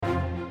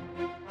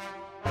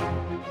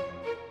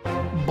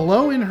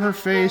Blow in her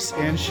face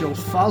and she'll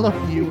follow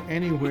you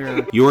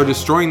anywhere. You are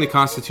destroying the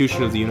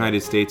Constitution of the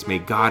United States. May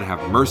God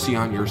have mercy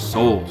on your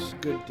souls.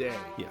 Good day.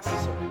 Yes.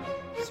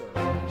 Sir,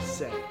 I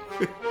say.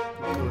 Good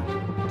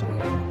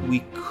day.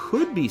 We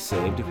could be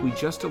saved if we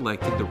just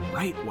elected the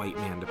right white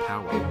man to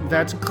power.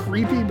 That's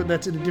creepy, but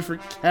that's in a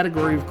different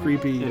category of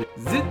creepy.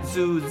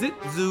 Zit-zoo,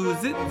 zit-zoo,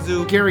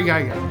 zit-zoo. Gary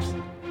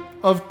Gygax.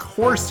 Of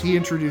course he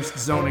introduced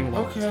zoning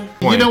laws. Okay.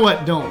 You know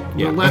what? Don't.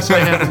 Yeah. The less I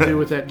have to do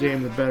with that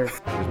game, the better.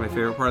 Here's my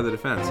favorite part of the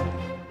defense.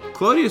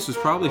 Claudius was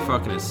probably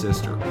fucking his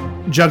sister.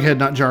 Jughead,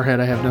 not Jarhead.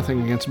 I have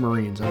nothing against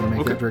Marines. I want to make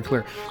Okay. that very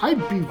clear.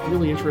 I'd be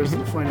really interested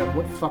to find out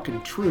what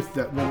fucking truth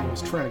that woman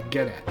was trying to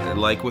get at.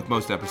 And like with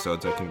most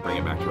episodes, I can bring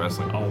it back to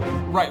wrestling. Oh.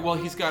 Right, well,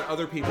 he's got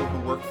other people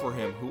who work for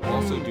him who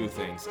also do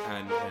things,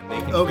 and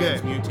they can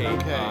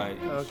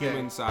transmutate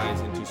human size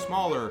into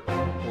smaller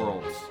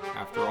worlds,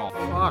 after all.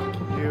 Fuck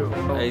you.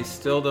 I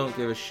still don't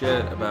give a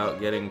shit about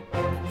getting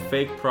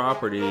fake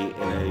property in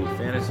a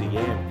fantasy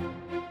game.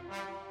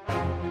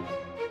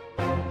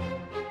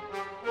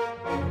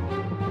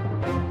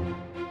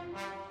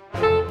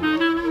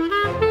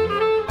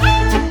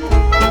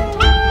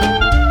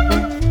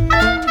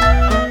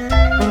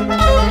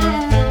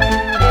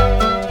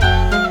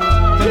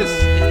 This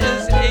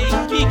is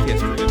a Geek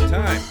History of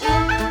Time.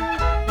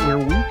 Where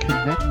we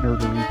connect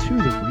nerdery to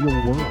the real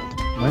world.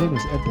 My name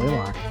is Ed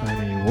Blaylock. I'm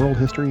a world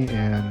history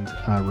and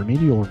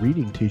remedial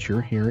reading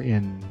teacher here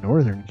in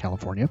Northern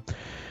California,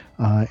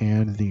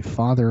 and the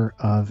father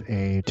of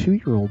a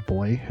 2-year-old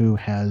boy who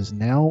has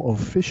now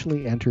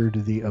officially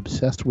entered the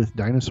obsessed with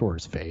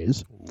dinosaurs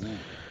phase.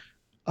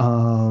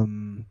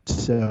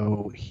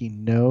 So he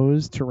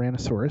knows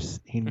Tyrannosaurus,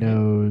 he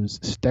knows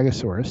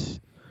Stegosaurus,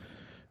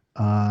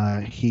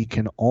 he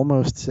can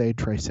almost say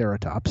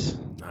Triceratops.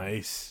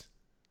 Nice.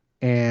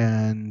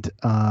 And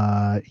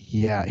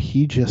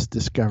he just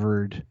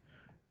discovered,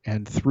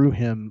 and through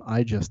him,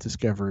 I just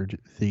discovered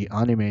the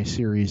anime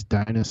series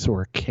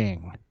Dinosaur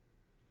King,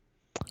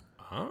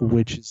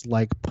 which is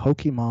like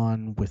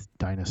Pokemon with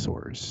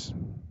dinosaurs.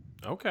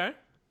 Okay.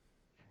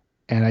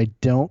 And I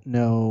don't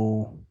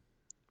know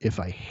if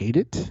I hate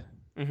it,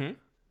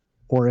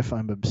 or if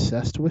I'm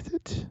obsessed with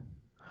it,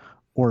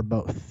 or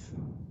both.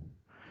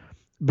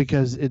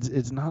 Because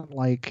it's not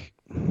like,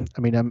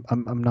 I mean,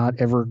 I'm not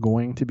ever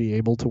going to be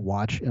able to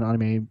watch an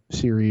anime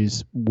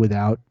series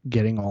without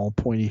getting all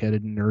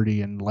pointy-headed and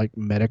nerdy and like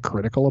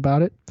metacritical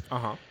about it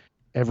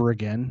ever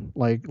again.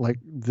 Like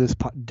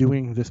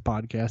doing this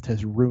podcast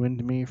has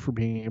ruined me for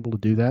being able to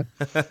do that.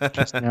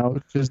 Just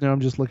now I'm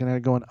just looking at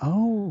it going,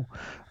 oh,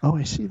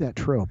 I see that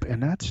trope,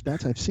 and that's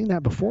I've seen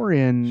that before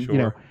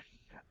in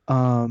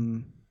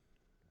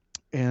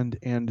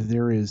And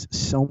there is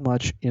so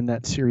much in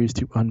that series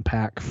to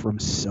unpack from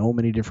so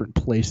many different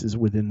places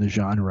within the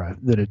genre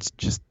that it's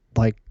just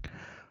like,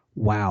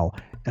 wow.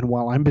 And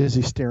while I'm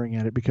busy staring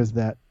at it because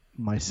that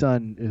my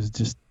son is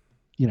just,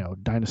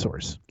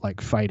 dinosaurs like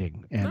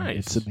fighting, and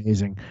it's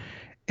amazing.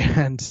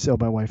 And so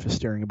my wife is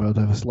staring at both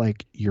of us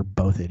like, you're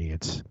both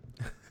idiots.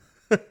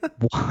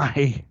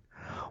 Why?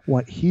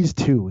 What? He's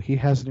 2. He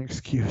has an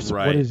excuse.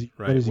 Right. What is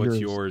What's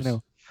yours?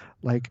 yours?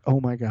 Like,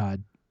 oh my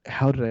God.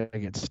 How did I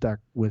get stuck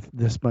with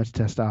this much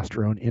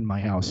testosterone in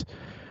my house?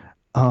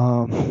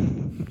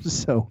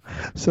 So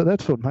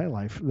that's what my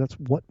life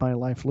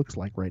looks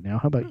like right now.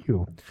 How about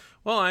you?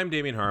 Well, I'm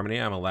Damien Harmony.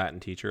 I'm a Latin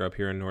teacher up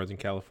here in Northern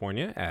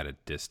California at a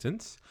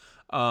distance.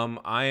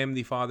 I am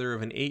the father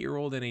of an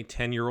 8-year-old and a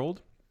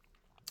 10-year-old.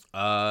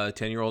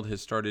 10-year-old has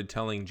started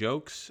telling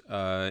jokes.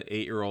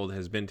 8-year-old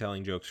has been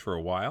telling jokes for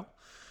a while.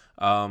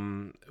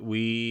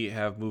 We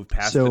have moved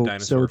past the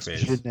dinosaur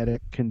phase. So it's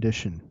genetic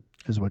condition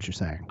is what you're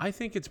saying. I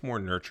think it's more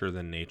nurture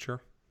than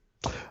nature.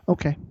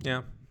 Okay.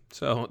 Yeah.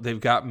 So they've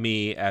got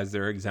me as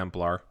their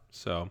exemplar.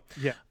 So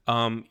yeah.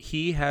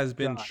 He has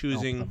been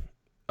choosing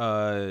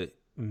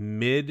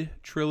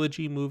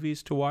mid-trilogy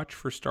movies to watch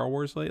for Star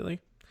Wars lately,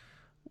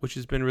 which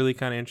has been really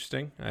kind of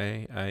interesting.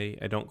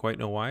 I don't quite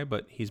know why,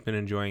 but he's been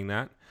enjoying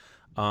that.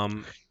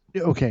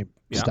 Okay,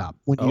 stop.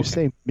 When you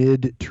say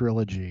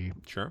mid-trilogy,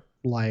 sure,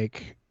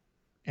 like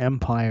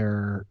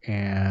Empire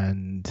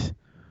and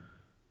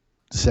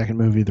the second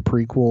movie, the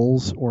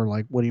prequels, or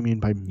like, what do you mean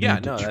by mid? Yeah,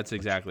 no, that's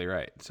exactly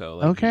right. So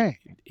like,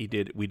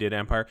 we did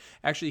Empire.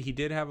 Actually, he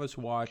did have us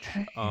watch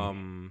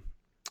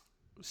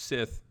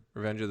Sith,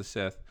 Revenge of the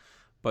Sith,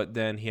 but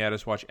then he had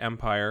us watch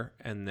Empire,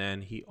 and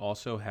then he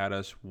also had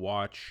us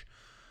watch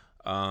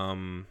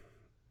The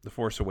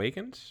Force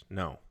Awakens.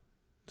 No,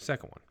 the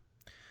second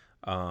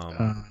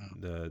one,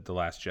 the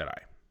Last Jedi.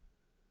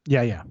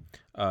 Yeah.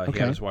 He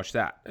had us watch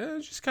that.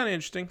 It's just kind of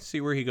interesting to see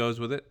where he goes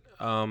with it.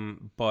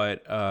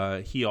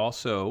 But he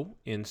also,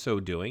 in so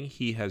doing,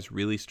 he has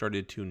really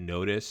started to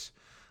notice,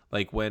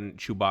 like when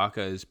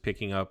Chewbacca is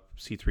picking up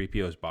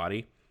C-3PO's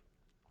body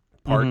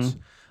parts,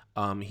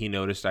 he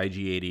noticed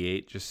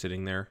IG-88 just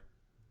sitting there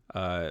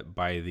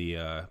by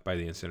the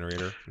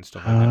incinerator and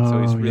stuff like that.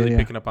 So he's really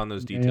picking up on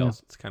those details.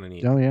 Yeah. It's kind of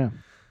neat. Oh yeah.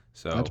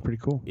 So that's pretty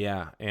cool.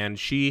 Yeah, and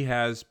she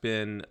has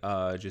been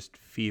just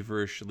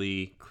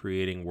feverishly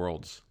creating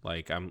worlds.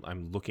 Like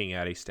I'm looking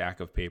at a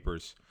stack of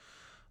papers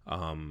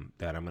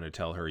that I'm going to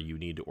tell her you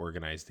need to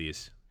organize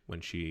these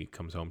when she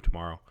comes home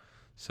tomorrow.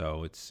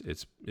 So it's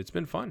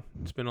been fun.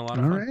 It's been a lot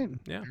of fun. All right.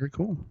 Yeah. Very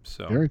cool.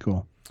 So very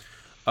cool.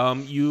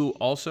 You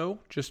also,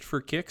 just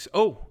for kicks,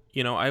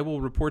 I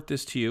will report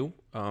this to you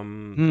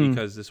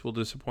because this will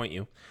disappoint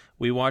you.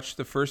 We watched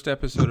the first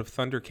episode of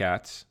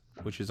Thundercats,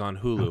 which is on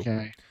Hulu.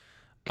 Okay.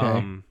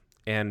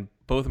 And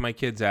both of my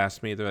kids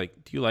asked me, they're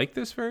like, "Do you like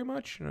this very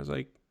much?" And I was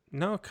like,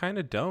 "No, kind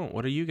of don't.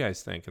 What do you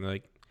guys think?" And they're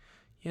like,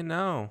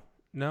 "No,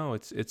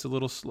 it's a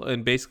little slow."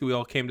 And basically we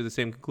all came to the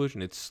same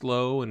conclusion. It's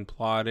slow and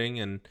plodding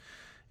and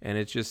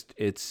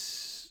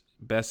it's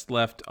best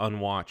left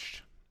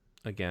unwatched.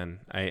 Again,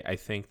 I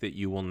think that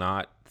you will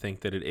not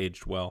think that it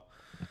aged well.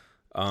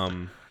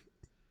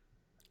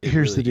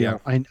 Here's the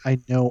deal. Yeah.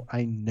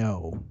 I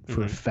know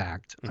for a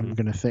fact. I'm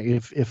gonna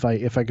think if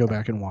I go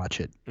back and watch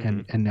it,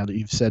 and now that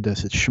you've said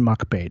this, it's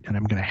schmuck bait, and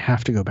I'm gonna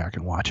have to go back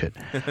and watch it.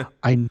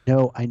 I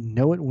know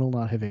it will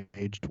not have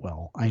aged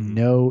well. I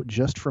know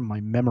just from my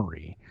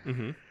memory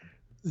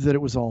that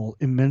it was all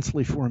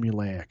immensely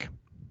formulaic.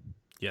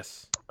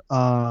 Yes.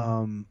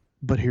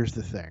 But here's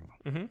the thing.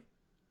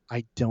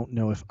 I don't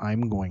know if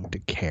I'm going to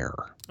care.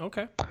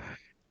 Okay.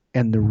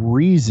 And the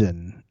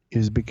reason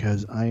is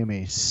because I am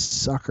a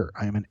sucker.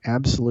 I am an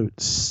absolute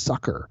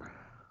sucker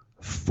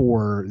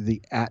for the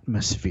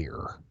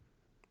atmosphere.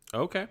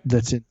 Okay.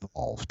 That's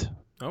involved.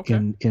 Okay.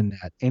 In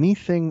that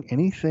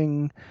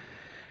anything.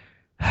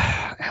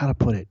 How to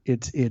put it?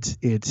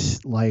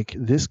 It's like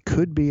this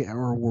could be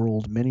our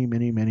world many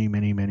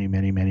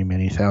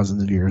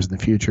thousands of years in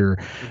the future.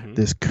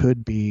 This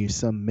could be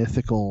some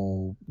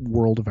mythical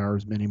world of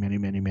ours many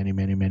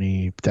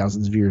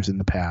thousands of years in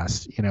the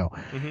past.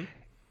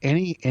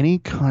 Any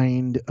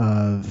kind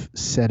of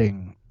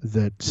setting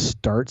that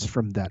starts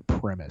from that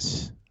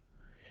premise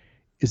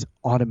is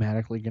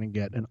automatically going to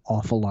get an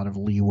awful lot of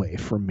leeway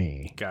from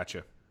me.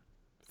 Gotcha.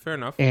 Fair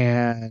enough.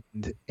 And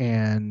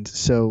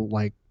so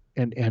like.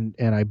 And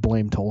I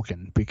blame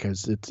Tolkien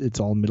because it's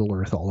all Middle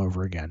Earth all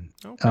over again.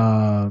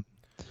 Okay.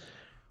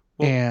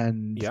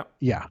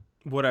 Yeah.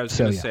 What I was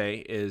going to say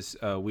is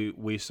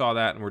we saw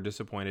that and we're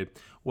disappointed.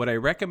 What I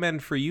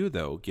recommend for you,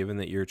 though, given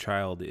that your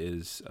child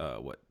is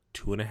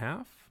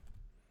 2.5?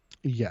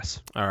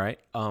 Yes. All right.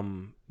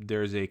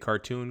 There's a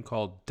cartoon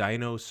called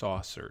Dino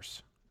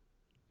Saucers.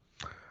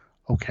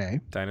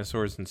 Okay.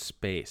 Dinosaurs in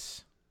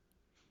space.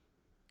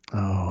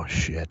 Oh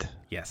shit.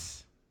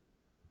 Yes.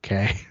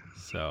 Okay.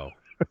 So.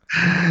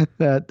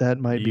 that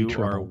might be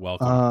trouble. You are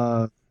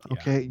welcome.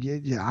 Okay.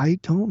 Yeah. I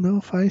don't know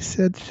if I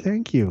said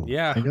thank you.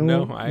 Yeah. I'm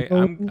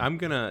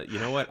gonna. You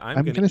know what?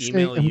 I'm gonna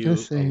email you a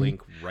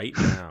link right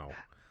now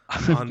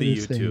on the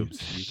YouTube.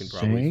 So you can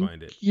probably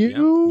find it.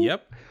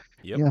 Yep.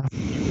 Yeah.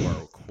 You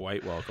are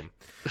quite welcome.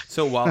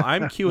 So while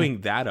I'm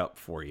queuing that up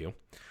for you,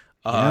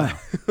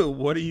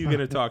 what are you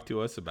gonna talk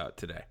to us about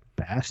today?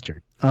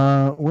 Bastard.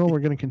 Well, we're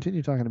gonna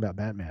continue talking about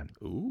Batman.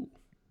 Ooh.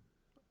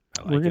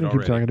 We're gonna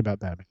keep talking about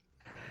Batman.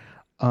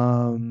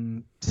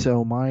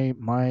 So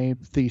my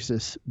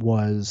thesis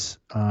was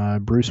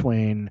Bruce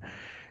Wayne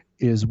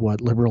is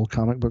what liberal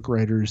comic book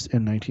writers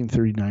in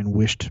 1939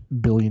 wished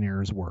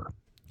billionaires were.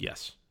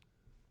 Yes.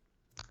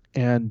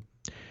 And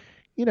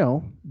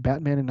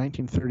Batman in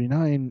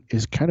 1939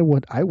 is kind of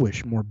what I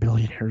wish more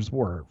billionaires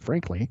were,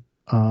 frankly.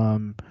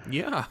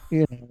 Yeah.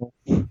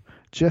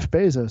 Jeff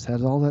Bezos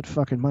has all that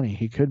fucking money.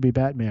 He could be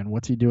Batman.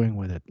 What's he doing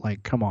with it?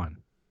 Like, come on.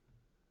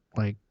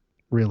 Like,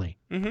 really?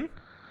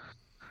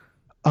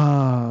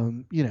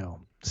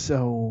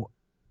 So,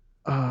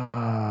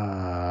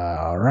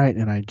 all right.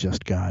 And I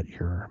just got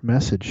your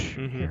message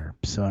here.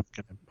 So I'm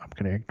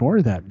going to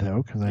ignore that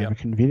though, because I have a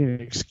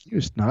convenient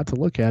excuse not to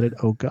look at it.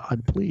 Oh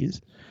God,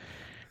 please.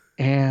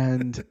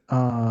 And,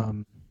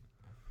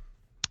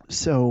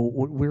 so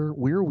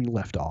where we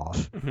left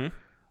off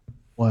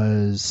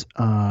was,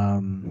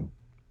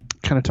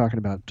 kind of talking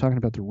about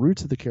the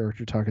roots of the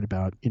character, talking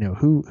about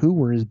who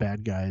were his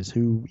bad guys,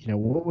 who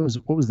what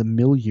was the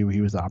milieu he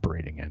was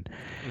operating in.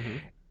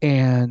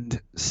 And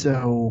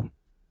so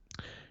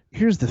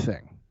here's the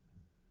thing.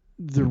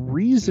 The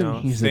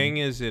reason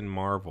is in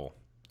Marvel.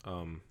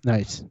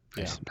 Nice.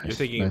 You're Nice.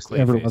 thinking of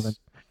Clayface.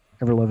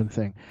 Ever-loving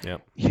thing.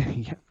 Yep.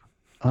 Yeah.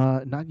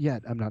 Not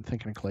yet. I'm not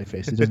thinking of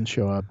Clayface. It doesn't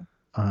show up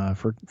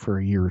for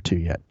a year or two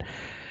yet.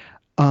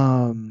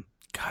 God,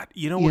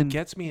 what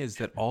gets me is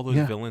that all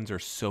those villains are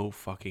so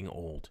fucking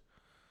old.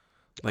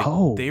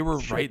 Like they were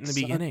right in the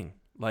beginning.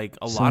 Like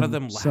a lot of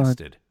them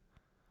lasted.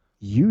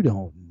 You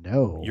don't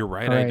know. You're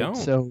right. I don't.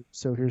 So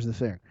here's the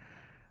thing.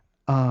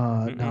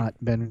 Not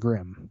Ben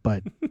Grimm,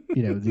 but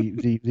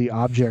the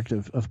object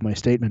of my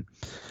statement.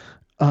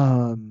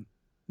 Why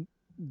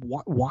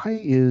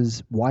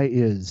is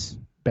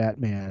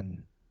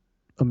Batman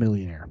a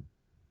millionaire?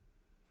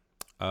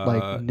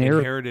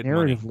 Inherited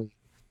narratively. Money.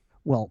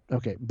 Well,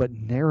 okay, but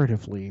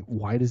narratively,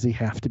 why does he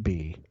have to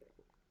be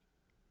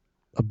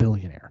a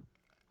billionaire?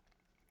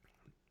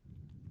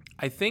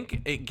 I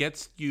think it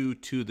gets you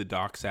to the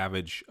Doc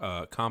Savage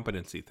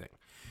competency thing.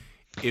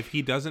 If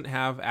he doesn't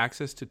have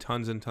access to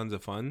tons and tons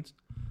of funds,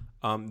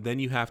 then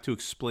you have to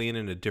explain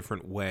in a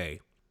different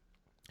way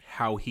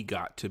how he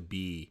got to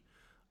be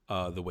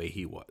the way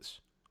he was.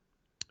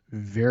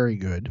 Very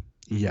good.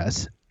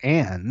 Yes.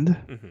 And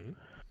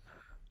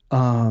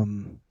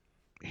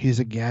he's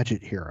a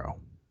gadget hero.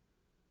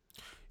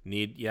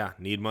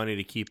 Need money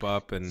to keep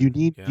up, and you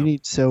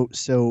need so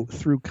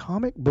through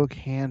comic book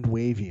hand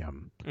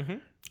wavium.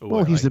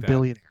 Well, he's a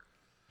billionaire.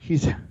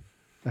 He's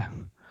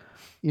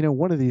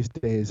one of these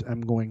days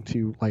I'm going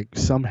to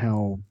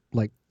somehow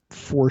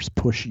force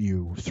push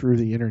you through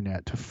the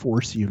internet to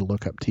force you to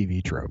look up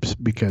TV tropes,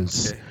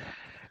 because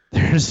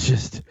there's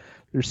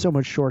so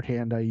much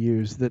shorthand I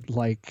use that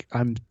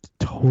I'm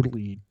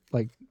totally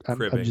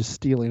I'm just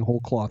stealing whole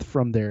cloth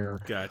from there.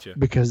 Gotcha.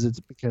 Because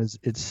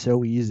it's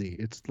so easy.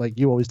 It's like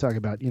you always talk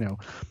about, I'm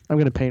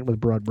going to paint with a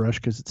broad brush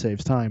because it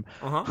saves time.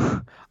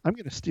 I'm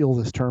going to steal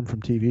this term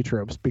from TV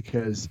tropes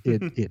because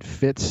it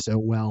fits so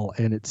well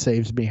and it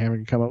saves me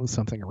having to come up with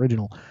something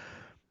original.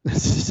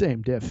 It's the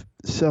same diff.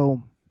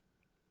 So,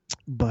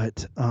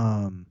 but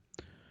the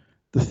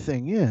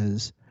thing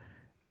is,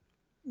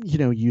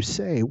 you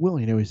say, well,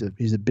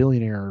 he's a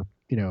billionaire,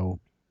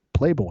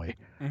 playboy.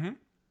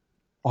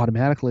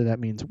 Automatically that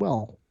means,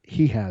 well,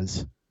 he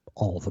has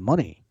all the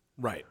money.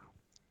 Right.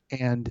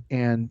 And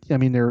I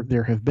mean,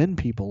 there have been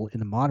people in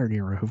the modern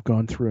era who've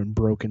gone through and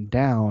broken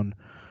down,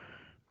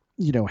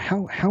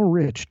 how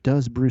rich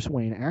does Bruce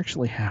Wayne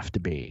actually have to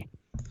be?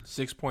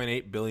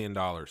 $6.8 billion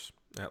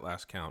at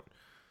last count.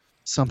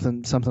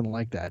 Something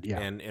like that, yeah.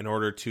 And in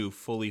order to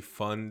fully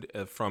fund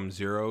from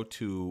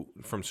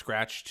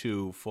scratch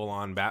to full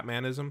on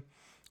Batmanism,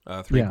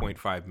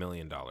 $3.5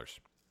 million.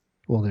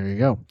 Well, there you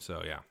go.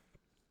 So yeah.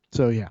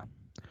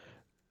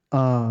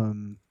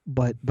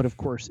 But of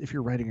course, if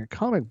you're writing a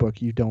comic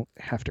book, you don't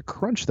have to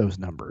crunch those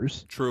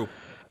numbers. True.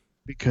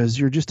 Because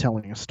you're just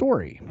telling a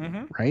story,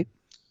 right?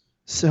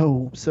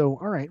 So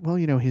all right, well,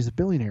 he's a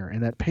billionaire,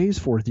 and that pays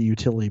for the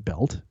utility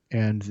belt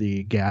and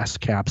the gas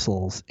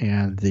capsules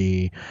and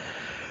the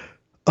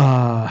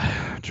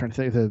I'm trying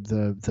to think,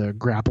 the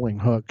grappling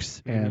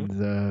hooks and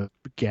the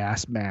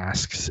gas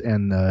masks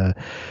and the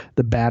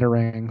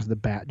batarangs, the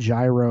bat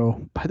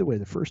gyro. By the way,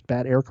 the first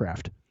bat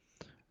aircraft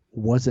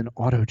was an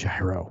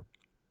autogyro,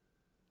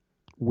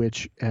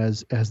 which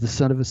as the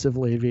son of a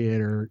civil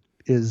aviator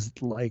is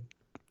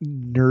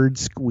nerd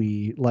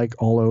squee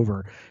all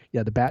over.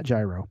 Yeah, the bat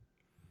gyro,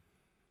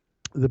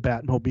 the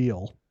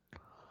Batmobile,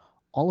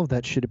 all of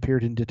that shit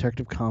appeared in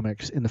Detective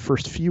Comics in the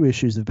first few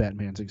issues of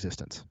Batman's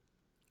existence.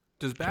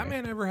 Does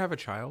Batman ever have a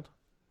child?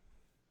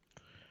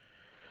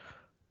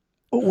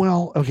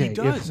 Well, okay. He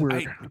does,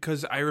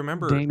 because I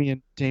remember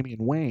Damian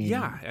Wayne.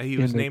 Yeah, he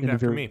was named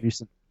after me.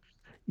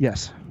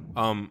 Yes.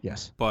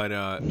 Yes. But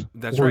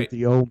that's or right.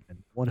 The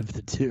Omen, one of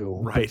the two.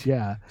 Right. But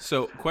yeah.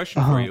 So,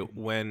 question for you: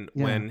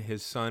 when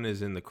his son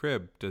is in the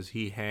crib, does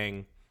he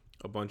hang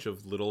a bunch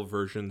of little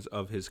versions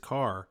of his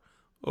car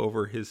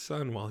over his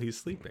son while he's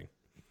sleeping?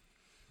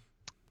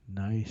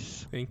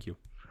 Nice. Thank you.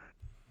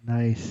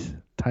 Nice.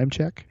 Time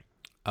check.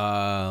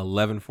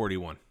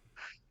 11:41.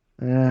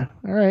 All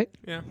right.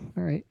 Yeah.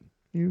 All right.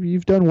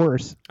 You've done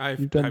worse.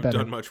 I've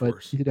done much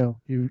worse.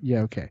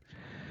 Okay.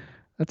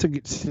 That's a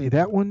good. See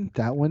that one.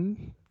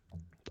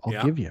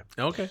 I'll give you.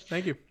 Okay.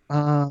 Thank you.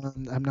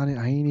 I'm not.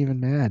 I ain't even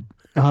mad.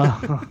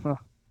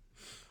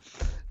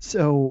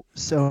 So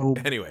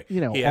anyway,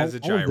 he has a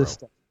gyro. All of this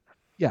stuff.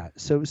 Yeah.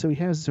 So he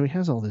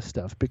has all this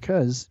stuff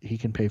because he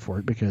can pay for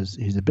it because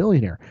he's a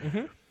billionaire.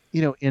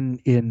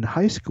 In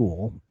high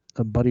school,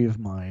 a buddy of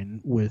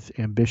mine with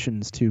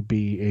ambitions to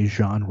be a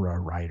genre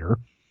writer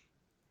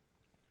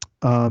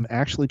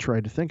actually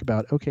tried to think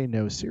about, okay,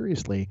 no,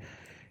 seriously,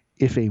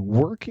 if a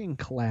working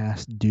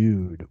class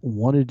dude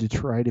wanted to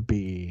try to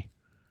be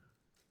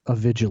a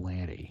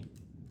vigilante,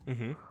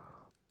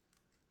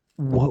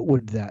 what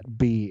would that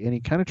be? And he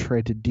kind of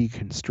tried to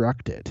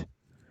deconstruct it.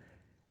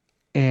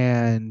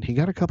 And he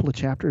got a couple of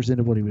chapters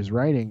into what he was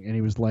writing, and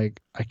he was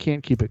like, I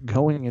can't keep it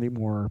going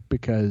anymore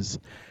because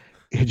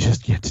it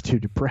just gets too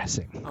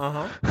depressing.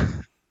 Well,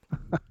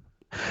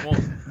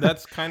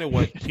 that's kind of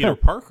what Peter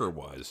Parker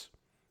was.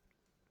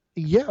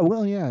 Yeah,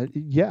 well, yeah.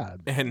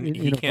 And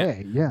he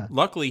can't.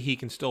 Luckily, he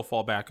can still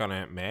fall back on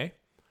Aunt May.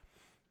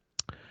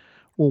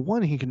 Well,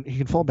 one, he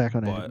can fall back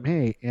on Aunt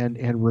May,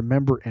 and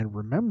remember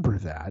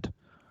that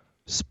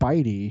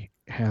Spidey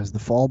has the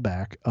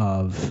fallback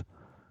of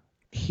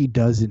he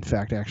does in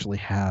fact actually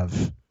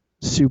have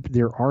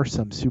there are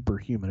some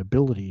superhuman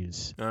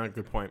abilities.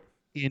 Good point.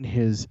 In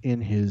his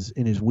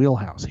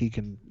wheelhouse, he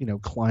can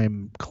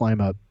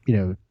climb up.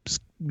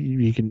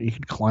 He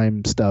can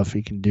climb stuff.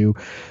 He can do,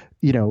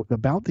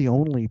 about the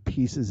only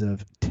pieces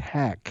of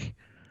tech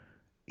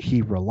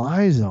he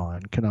relies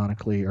on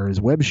canonically are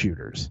his web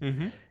shooters.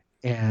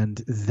 And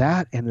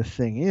the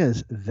thing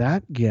is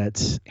that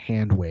gets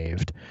hand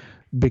waved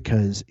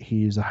because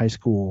he's a high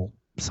school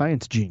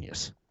science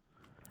genius.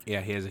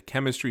 Yeah, he has a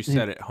chemistry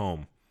set at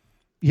home.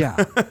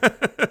 Yeah.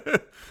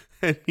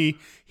 And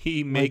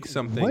he makes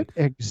something.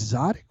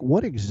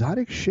 What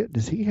exotic shit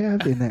does he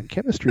have in that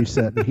chemistry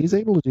set? And he's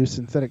able to do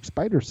synthetic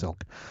spider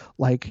silk.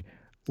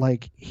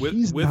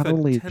 He's not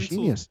only a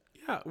genius.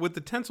 Yeah, with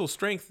the tensile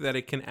strength that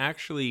it can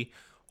actually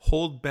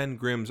hold Ben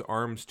Grimm's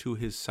arms to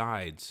his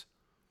sides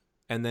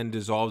and then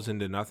dissolves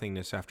into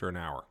nothingness after an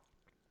hour.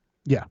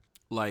 Yeah.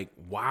 Like,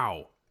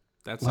 wow.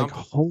 That's like,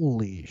 something.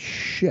 Holy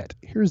shit.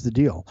 Here's the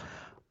deal.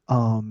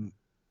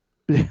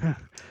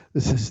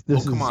 This is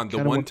come on.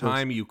 The one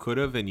time you could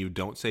have and you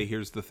don't say,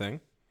 here's the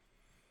thing.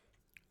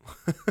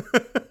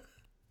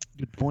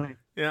 Good point.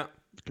 Yeah.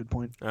 Good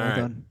point. All right.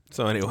 Done.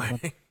 So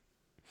anyway.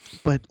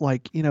 But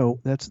like,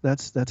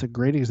 that's a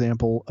great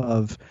example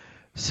of,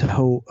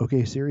 so,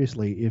 okay,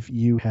 seriously, if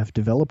you have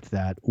developed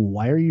that,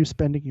 why are you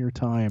spending your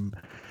time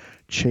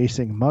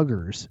chasing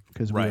muggers?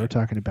 Because we are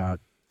talking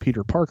about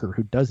Peter Parker,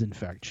 who does in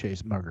fact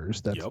chase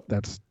muggers.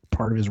 That's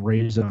part of his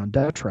raison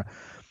d'etre.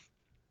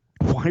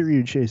 Why are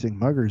you chasing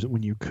muggers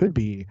when you could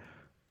be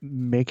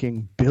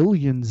making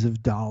billions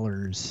of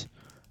dollars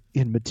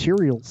in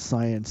material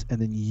science and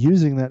then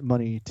using that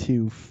money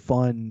to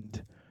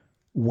fund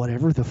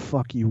whatever the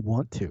fuck you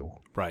want to?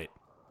 Right.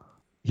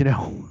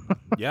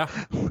 Yeah.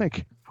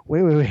 Like,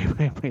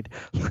 wait.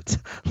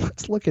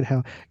 Let's look at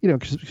how,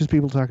 because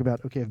people talk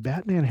about, okay, if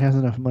Batman has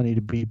enough money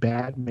to be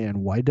Batman,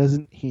 why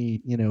doesn't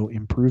he,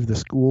 improve the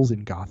schools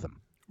in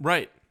Gotham?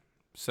 Right.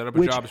 Set up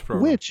a jobs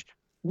program.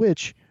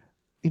 Which,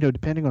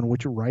 depending on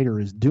which writer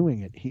is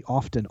doing it, he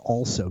often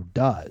also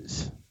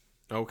does.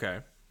 Okay.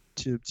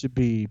 To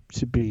be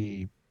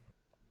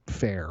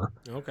fair.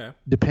 Okay.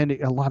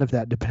 A lot of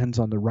that depends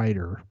on the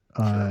writer.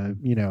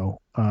 Sure.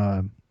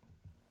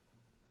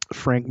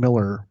 Frank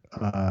Miller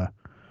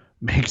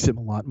makes him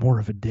a lot more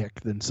of a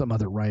dick than some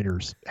other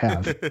writers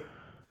have,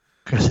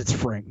 because it's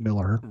Frank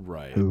Miller,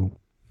 right? Who,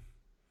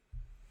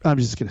 I'm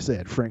just gonna say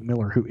it, Frank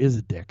Miller, who is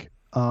a dick.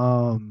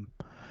 And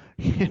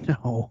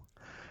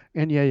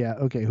yeah,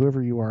 okay,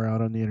 whoever you are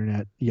out on the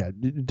internet,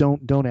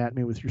 don't at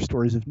me with your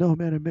stories of, no,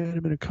 man, I met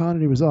him in a con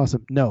and he was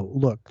awesome. No,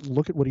 look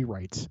at what he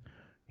writes.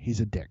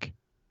 He's a dick.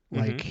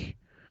 Like,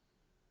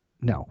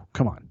 no,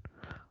 come on.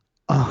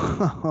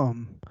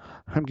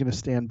 I'm going to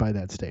stand by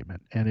that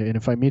statement. And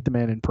if I meet the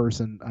man in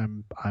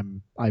person,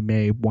 I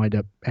may wind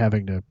up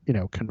having to,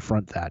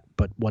 confront that,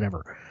 but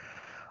whatever.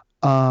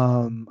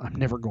 I'm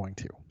never going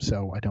to.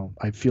 So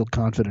I feel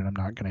confident I'm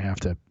not going to have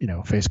to,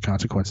 face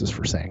consequences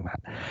for saying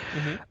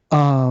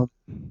that.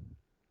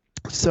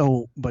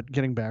 So, but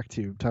getting back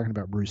to talking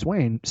about Bruce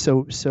Wayne,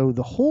 so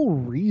the whole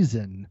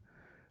reason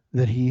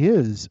that he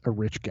is a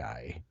rich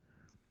guy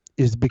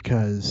is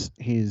because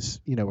he's,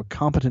 a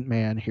competent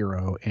man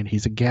hero and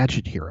he's a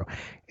gadget hero.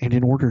 And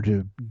in order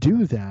to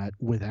do that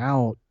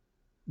without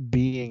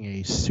being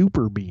a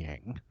super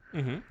being,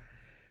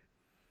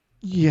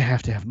 you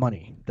have to have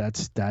money.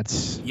 That's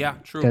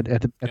true.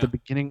 At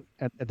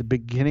the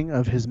beginning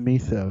of his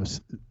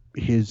mythos,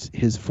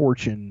 his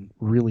fortune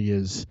really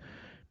is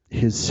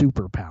his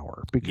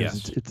superpower,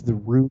 because it's the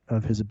root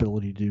of his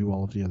ability to do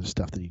all of the other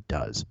stuff that he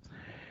does.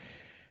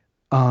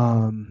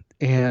 And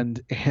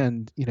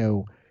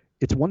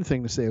it's one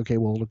thing to say, okay,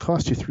 well, it'll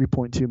cost you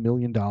 $3.2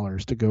 million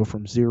to go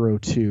from zero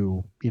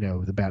to,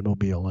 the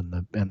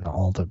Batmobile and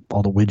all the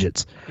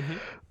widgets.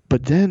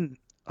 But then,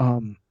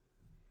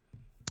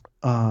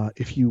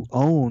 if you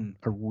own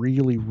a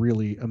really,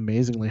 really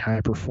amazingly high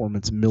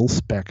performance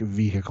mil-spec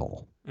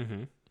vehicle,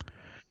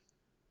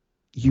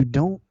 you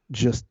don't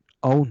just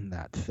own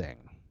that thing.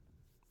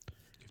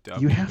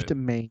 You have to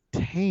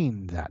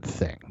maintain that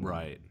thing.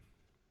 Right.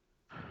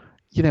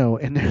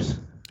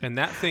 And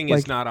that thing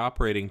is not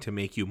operating to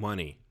make you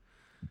money.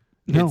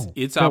 No,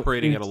 it's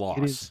operating at a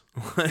loss.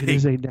 It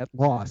is a net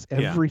loss.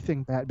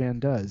 Everything Batman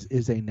does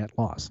is a net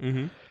loss.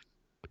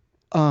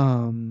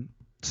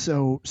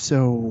 So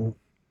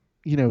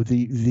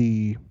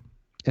the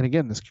and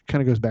again, this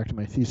kind of goes back to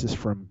my thesis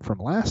from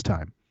last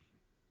time.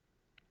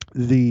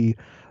 The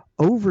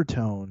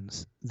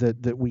overtones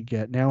that we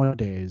get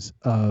nowadays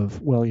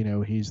of, well,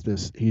 he's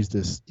this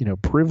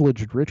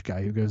privileged rich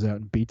guy who goes out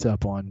and beats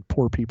up on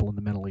poor people and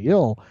the mentally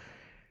ill.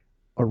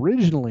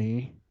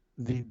 Originally,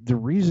 the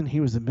reason he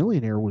was a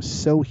millionaire was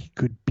so he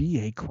could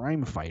be a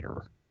crime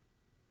fighter.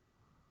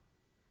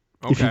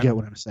 Okay. If you get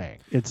what I'm saying.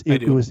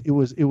 It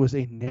was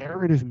a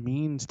narrative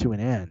means to an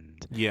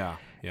end. Yeah.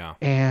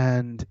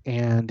 And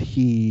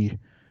he,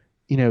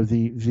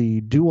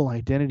 the dual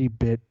identity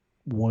bit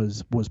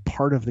was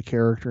part of the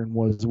character, and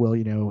was, well,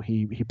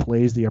 he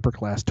plays the upper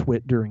class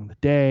twit during the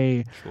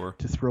day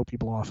to throw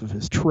people off of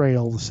his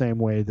trail, the same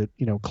way that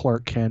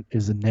Clark Kent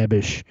is a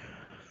nebbish,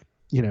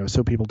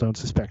 so people don't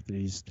suspect that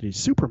he's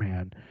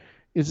Superman.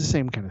 It's the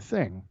same kind of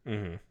thing.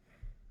 And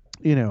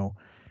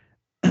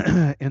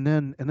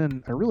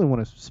then I really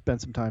want to spend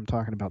some time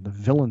talking about the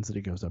villains that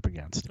he goes up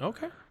against.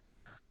 Okay.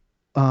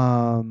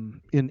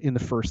 In the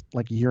first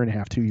year and a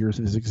half, 2 years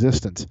of his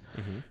existence.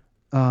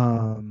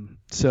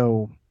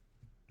 So,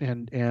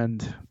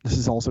 and this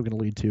is also going to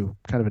lead to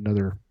kind of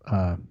another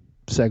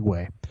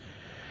segue.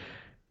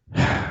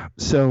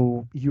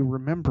 So you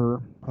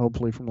remember,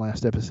 hopefully from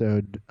last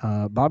episode,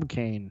 Bob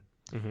Kane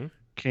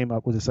came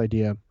up with this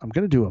idea. I'm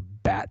going to do a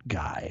bat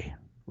guy,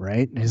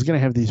 right? And he's going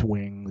to have these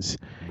wings.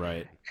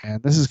 Right.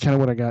 And this is kind of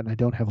what I got, and I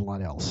don't have a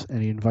lot else.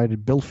 And he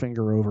invited Bill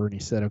Finger over, and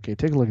he said, okay,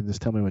 take a look at this.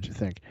 Tell me what you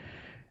think.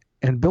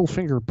 And Bill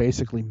Finger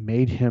basically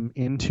made him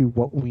into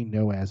what we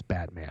know as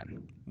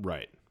Batman.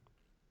 Right.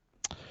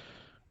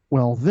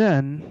 Well,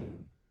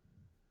 then,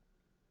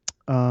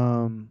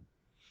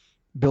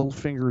 Bill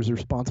Finger is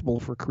responsible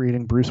for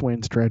creating Bruce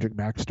Wayne's tragic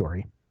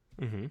backstory.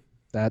 Mm-hmm.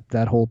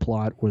 That whole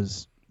plot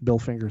was Bill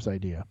Finger's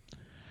idea.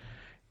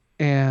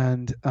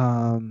 And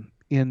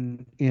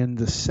in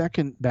the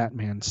second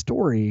Batman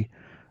story,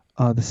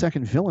 the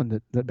second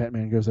villain that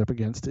Batman goes up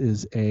against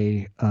is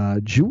a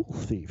jewel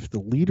thief, the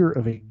leader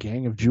of a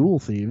gang of jewel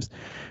thieves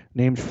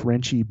named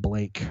Frenchie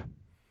Blake.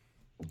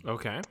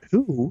 Okay.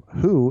 Who,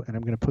 and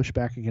I'm going to push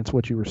back against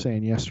what you were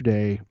saying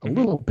yesterday a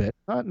little bit,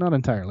 not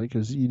entirely,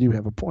 because you do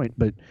have a point,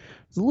 but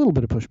there's a little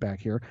bit of pushback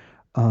here.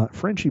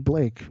 Frenchie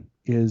Blake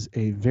is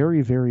a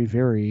very, very,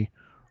 very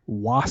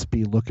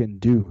waspy-looking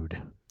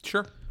dude.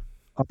 Sure.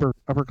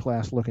 Upper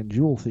class looking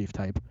jewel thief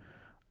type,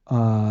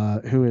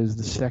 who is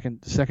the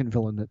second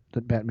villain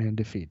that Batman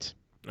defeats.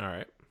 All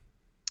right.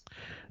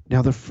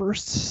 Now the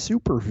first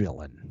super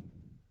villain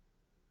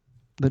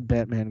that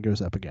Batman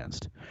goes up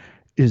against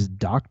is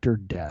Dr.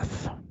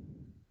 Death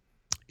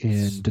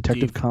in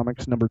Detective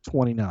Comics number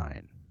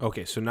 29.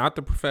 Okay, so not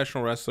the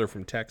professional wrestler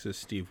from Texas,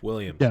 Steve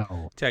Williams.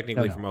 No.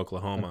 Technically No. from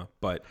Oklahoma,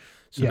 but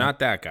so not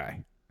that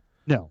guy.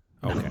 No.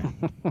 Okay.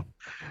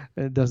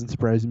 It doesn't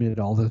surprise me at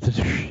all that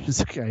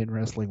there's a guy in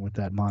wrestling with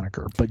that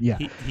moniker. But yeah.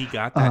 He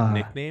got that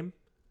nickname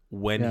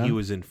when he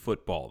was in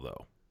football,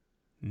 though,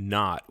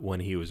 not when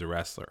he was a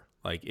wrestler.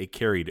 Like, it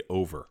carried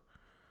over.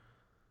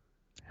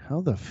 How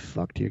the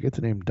fuck do you get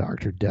the name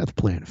Dr. Death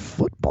playing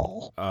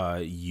football?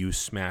 You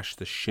smash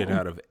the shit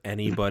out of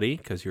anybody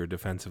because you're a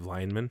defensive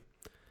lineman.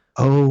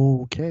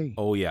 Okay.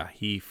 Oh, yeah.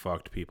 He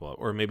fucked people up.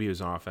 Or maybe he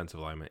was an offensive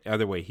lineman.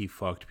 Either way, he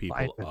fucked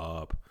people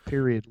up.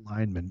 Period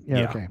lineman.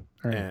 Yeah. Okay.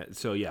 All right.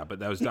 So, yeah, but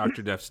that was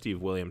Dr. Death,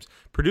 Steve Williams.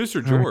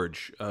 Producer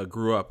George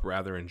grew up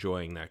rather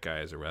enjoying that guy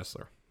as a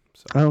wrestler.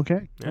 So,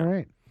 okay. Yeah. All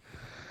right.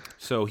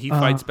 So he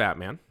fights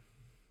Batman.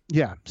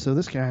 Yeah. So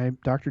this guy,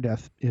 Dr.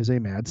 Death, is a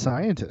mad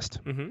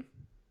scientist. Mm-hmm.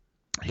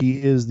 He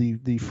is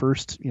the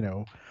first,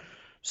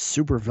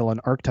 super villain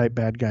archetype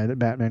bad guy that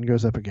Batman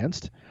goes up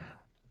against.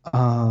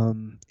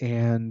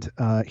 And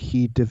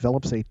he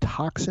develops a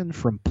toxin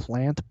from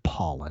plant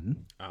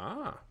pollen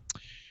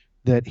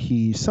that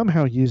he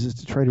somehow uses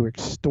to try to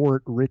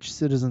extort rich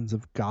citizens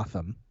of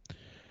Gotham.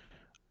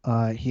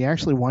 He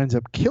actually winds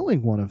up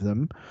killing one of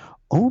them,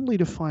 only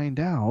to find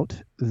out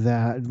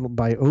that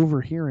by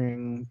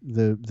overhearing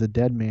the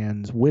dead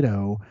man's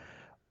widow,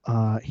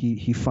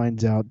 he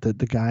finds out that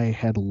the guy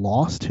had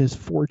lost his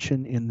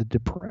fortune in the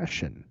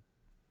Depression.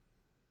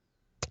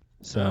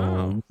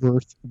 So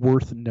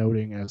worth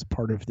noting as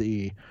part of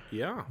the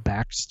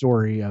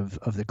backstory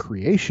of the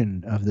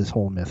creation of this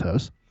whole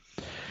mythos.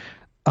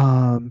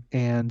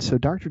 And so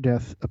Dr.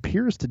 Death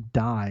appears to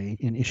die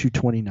in issue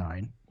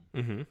 29.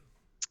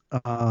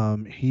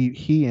 Mm-hmm.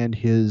 He and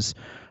his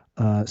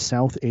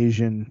South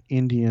Asian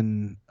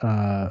Indian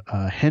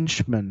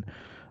henchmen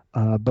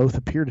both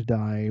appear to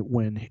die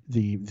when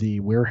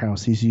the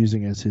warehouse he's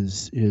using as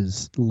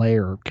his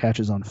lair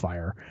catches on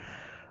fire.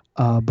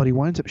 But he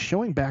winds up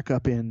showing back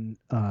up in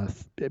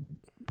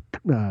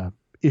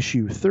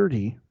issue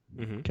 30.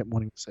 Mm-hmm. Kept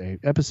wanting to say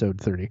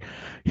episode 30.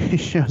 He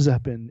shows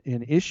up in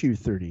issue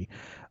 30,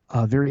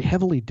 very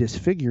heavily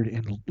disfigured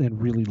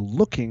and really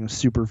looking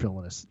super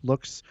villainous.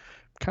 Looks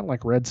kind of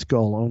like Red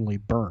Skull, only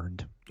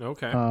burned.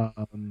 Okay.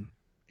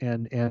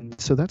 And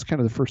so that's kind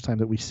of the first time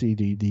that we see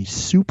the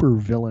super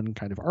villain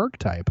kind of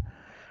archetype.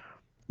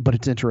 But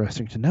it's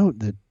interesting to note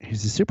that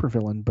he's a super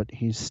villain, but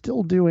he's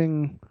still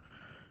doing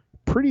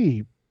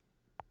pretty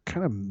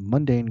kind of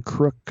mundane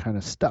crook kind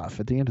of stuff.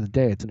 At the end of the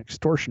day, it's an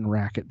extortion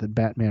racket that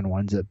Batman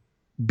winds up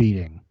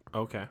beating.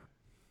 Okay.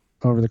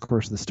 Over the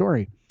course of the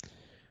story.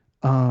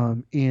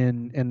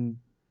 In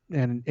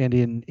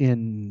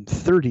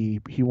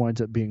 30, he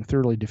winds up being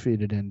thoroughly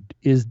defeated and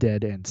is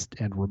dead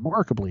and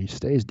remarkably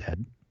stays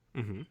dead.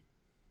 Mm-hmm.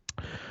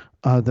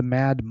 The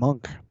Mad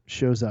Monk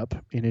shows up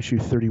in issue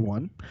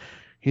 31.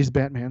 He's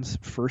Batman's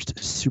first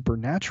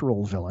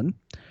supernatural villain.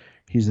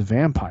 He's a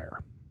vampire.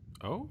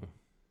 Oh.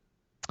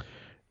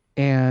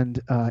 And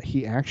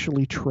he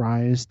actually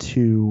tries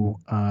to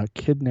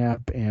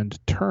kidnap and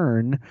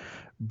turn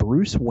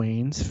Bruce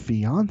Wayne's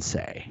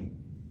fiance.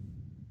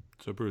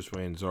 So Bruce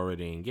Wayne's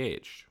already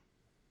engaged.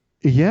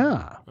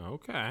 Yeah.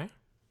 Okay.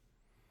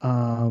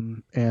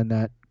 And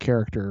that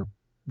character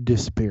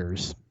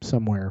disappears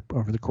somewhere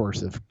over the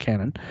course of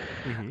canon.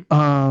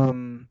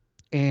 Mm-hmm.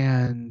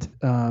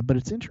 But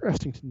it's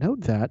interesting to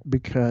note that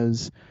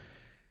because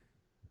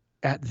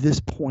at this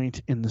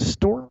point in the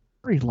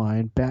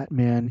storyline,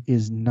 Batman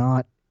is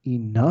not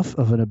enough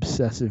of an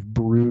obsessive,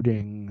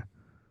 brooding,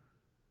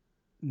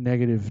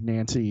 negative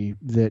Nancy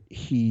that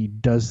he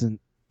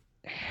doesn't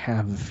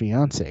have a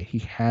fiance. He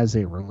has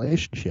a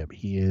relationship.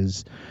 He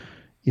is,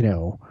 he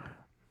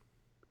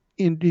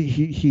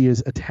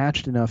is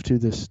attached enough to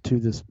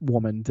this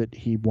woman that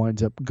he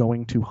winds up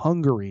going to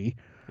Hungary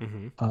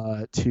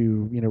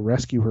to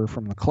rescue her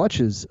from the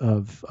clutches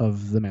of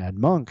the Mad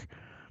Monk.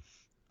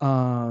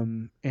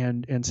 And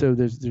so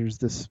there's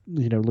this,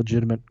 you know,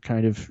 legitimate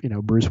kind of, you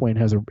know, Bruce Wayne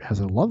has a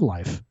love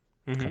life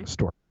kind of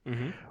story,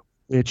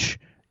 which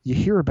you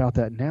hear about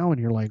that now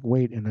and you're like,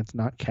 wait, and it's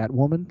not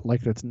Catwoman?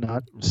 Like, that's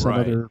not some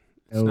other, you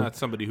know, it's not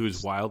somebody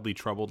who's wildly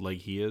troubled like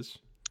he is.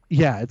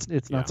 Yeah,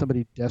 it's not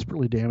somebody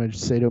desperately damaged,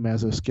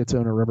 sadomaso,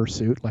 schizo in a rubber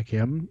suit like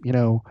him, you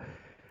know.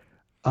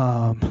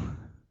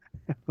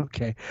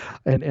 Okay,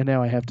 and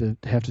now I have to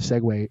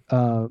segue.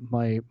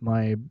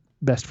 My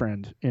best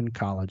friend in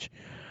college,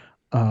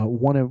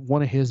 one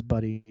of his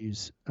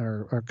buddies,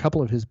 or a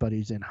couple of his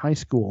buddies in high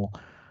school,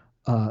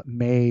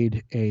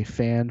 made a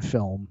fan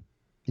film,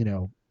 you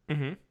know,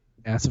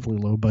 massively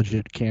low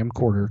budget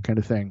camcorder kind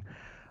of thing.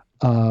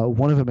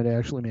 One of them had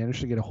actually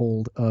managed to get a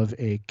hold of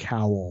a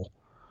cowl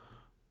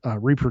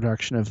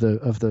reproduction of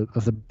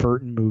the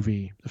Burton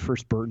movie, the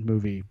first Burton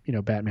movie, you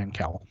know, Batman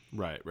cowl.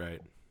 Right.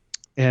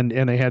 And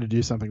they had to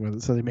do something with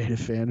it, so they made a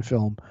fan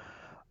film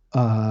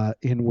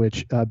in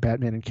which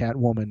Batman and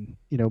Catwoman,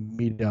 you know,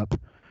 meet up,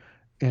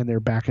 and their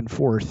back and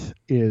forth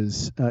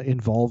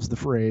involves the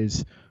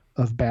phrase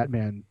of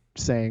Batman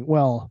saying,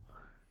 "Well,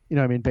 you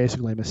know, I mean,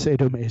 basically, I'm a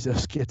sadomaso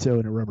schizo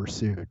in a rubber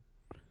suit,"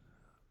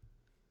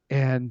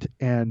 and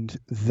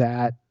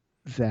that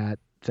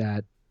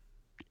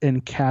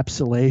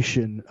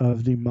encapsulation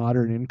of the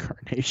modern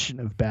incarnation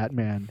of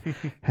Batman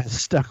has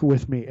stuck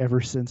with me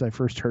ever since I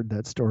first heard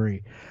that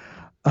story.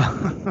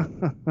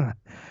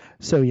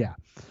 So yeah.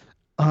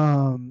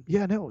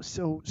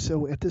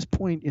 So at this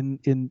point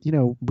in you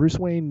know, Bruce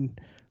Wayne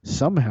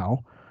somehow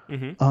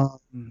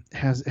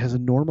has a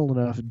normal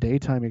enough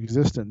daytime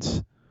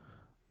existence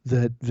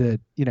that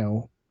you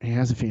know, he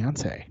has a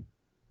fiance.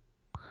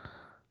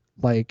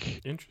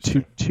 Like,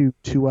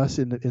 to us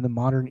in the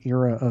modern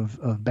era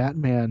of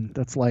Batman,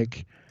 that's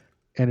like,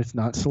 and it's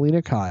not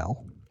Selina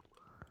Kyle,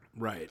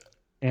 right?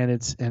 And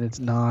it's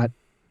not,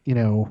 you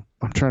know,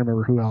 I'm trying to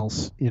remember who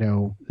else. You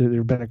know, there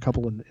have been a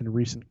couple in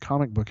recent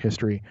comic book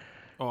history.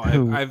 Oh,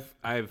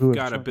 I've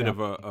got a bit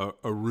of a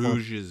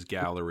Rouge's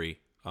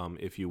gallery,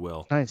 if you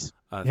will. Nice.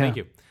 Thank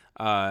you.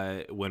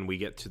 When we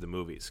get to the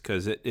movies,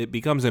 because it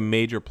becomes a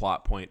major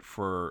plot point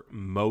for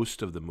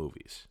most of the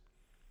movies.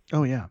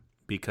 Oh yeah.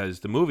 Because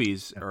the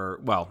movies are,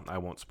 well, I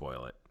won't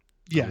spoil it.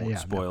 Yeah, I won't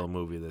spoil a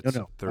movie that's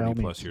 30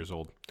 plus years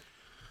old.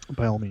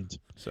 By all means.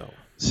 So,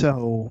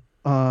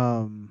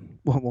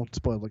 won't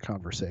spoil the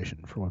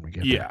conversation for when we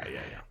get there.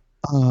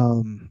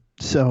 Yeah.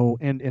 So,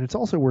 and it's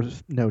also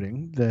worth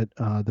noting that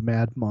the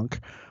Mad Monk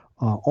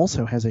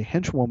also has a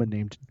henchwoman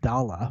named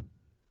Dala,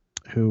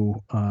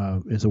 who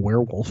is a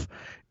werewolf,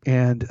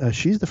 and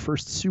she's the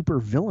first super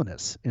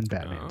villainess in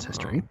Batman's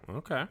history.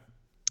 Okay.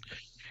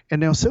 And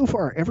now, so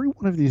far, every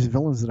one of these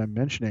villains that I'm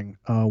mentioning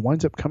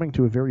winds up coming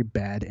to a very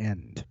bad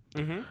end.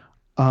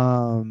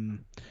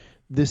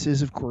 This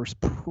is, of course,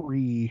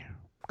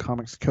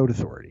 pre-Comics Code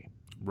Authority.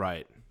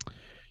 Right.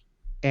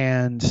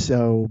 And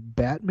so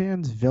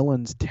Batman's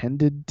villains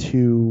tended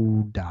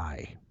to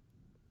die.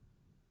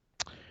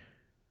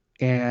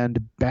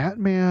 And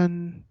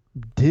Batman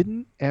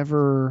didn't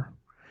ever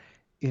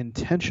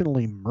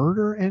intentionally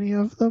murder any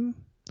of them.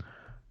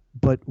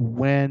 But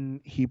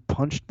when he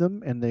punched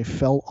them and they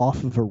fell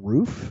off of a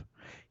roof,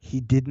 he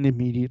didn't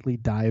immediately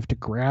dive to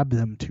grab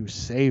them to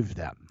save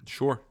them.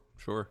 Sure.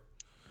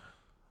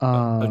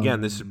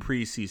 Again, this is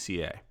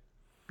pre-CCA.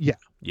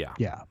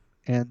 Yeah.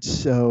 And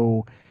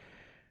so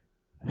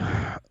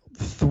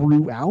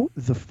throughout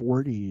the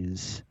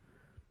 40s,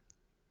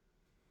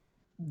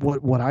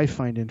 what I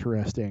find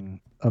interesting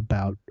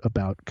about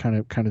kind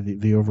of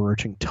the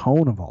overarching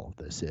tone of all of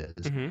this is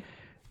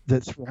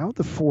that throughout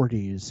the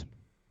 40s,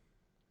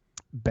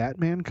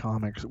 Batman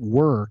comics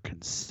were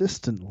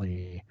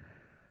consistently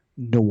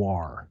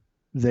noir.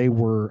 They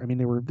were,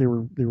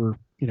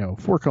 you know,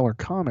 4-color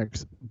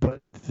comics,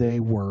 but they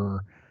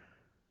were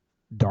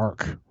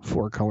dark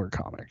 4-color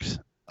comics.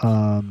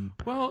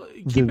 Well,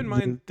 keep in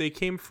mind they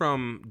came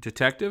from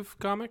Detective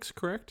Comics,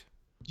 correct?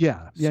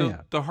 Yeah.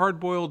 The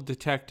hard-boiled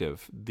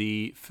detective,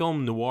 the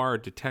film noir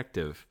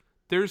detective,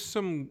 there's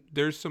some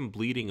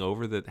bleeding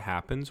over that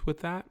happens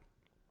with that.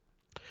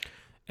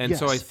 And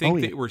so I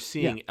think that we're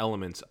seeing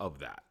elements of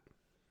that.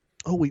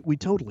 Oh, we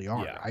totally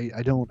are. Yeah.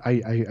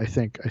 I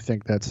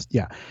think that's,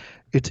 yeah.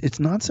 It's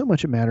not so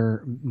much a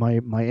matter,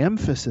 my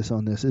emphasis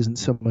on this isn't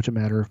so much a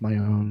matter of my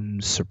own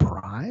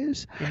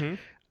surprise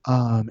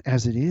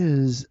as it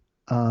is,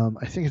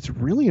 I think it's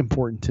really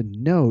important to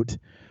note,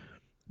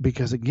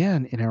 because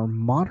again, in our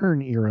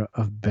modern era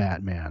of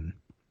Batman,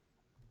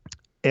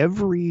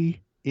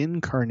 every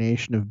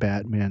incarnation of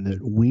Batman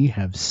that we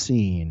have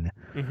seen,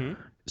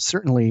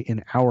 certainly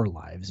in our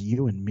lives,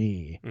 you and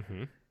me,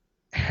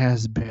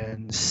 has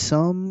been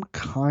some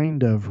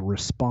kind of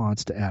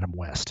response to Adam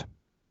West.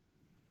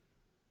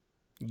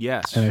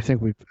 Yes, and I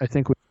think we've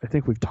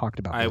talked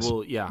about this.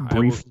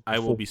 I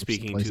will be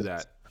speaking to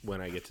that when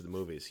I get to the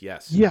movies.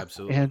 Yes,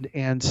 absolutely. And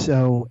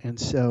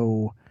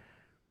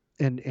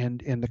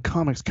the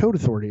Comics Code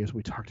Authority, as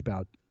we talked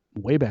about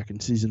way back in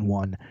season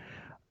 1,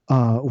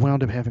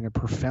 wound up having a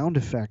profound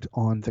effect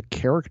on the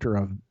character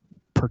of,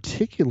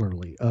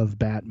 particularly of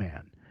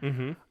Batman.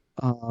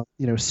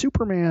 Mm-hmm.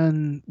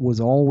 Superman was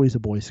always a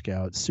Boy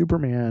Scout.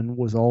 Superman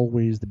was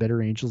always the better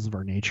angels of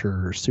our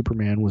nature.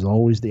 Superman was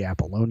always the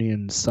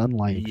Apollonian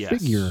sunlight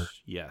figure.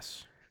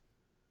 Yes.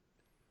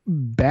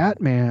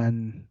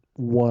 Batman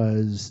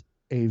was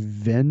a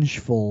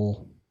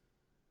vengeful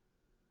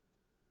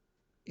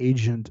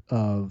agent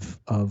of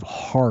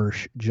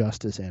harsh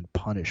justice and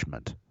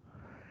punishment.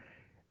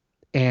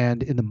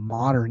 And in the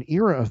modern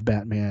era of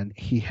Batman,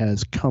 he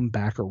has come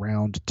back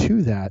around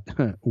to that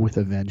with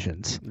a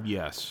vengeance.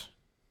 Yes.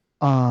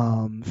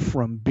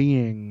 From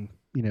being,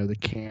 the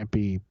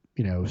campy,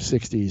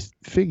 60s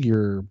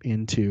figure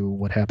into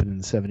what happened in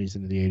the 70s,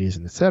 into the 80s,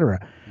 and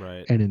etc.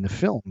 Right. And in the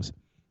films.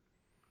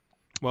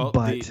 Well,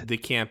 the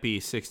campy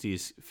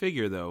 60s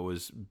figure, though,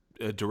 was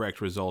a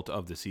direct result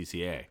of the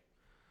CCA.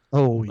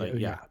 Oh,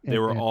 yeah. They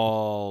were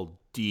all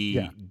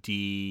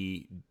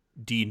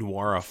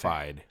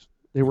de-noirified.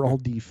 They were all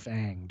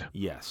defanged.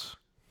 Yes.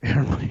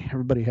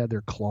 Everybody had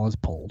their claws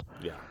pulled.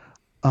 Yeah.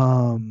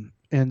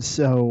 And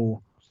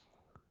so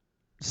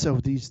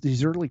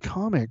these early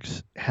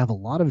comics have a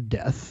lot of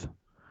death.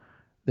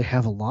 They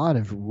have a lot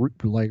of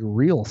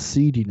real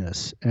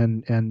seediness,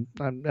 and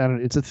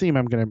it's a theme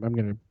I'm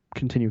gonna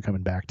continue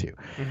coming back to.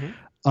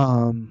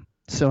 Mm-hmm.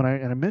 So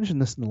I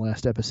mentioned this in the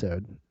last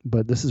episode,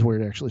 but this is where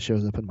it actually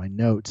shows up in my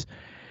notes.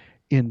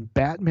 In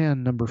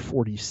Batman number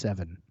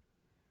 47,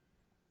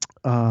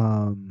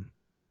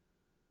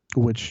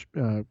 which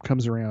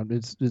comes around,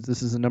 this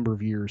is a number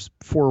of years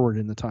forward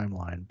in the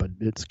timeline, but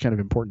it's kind of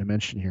important to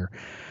mention here.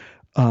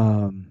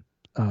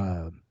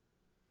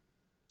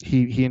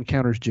 He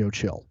encounters Joe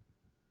Chill,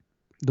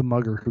 the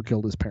mugger who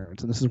killed his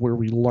parents, and this is where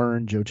we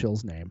learn Joe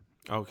Chill's name.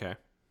 Okay.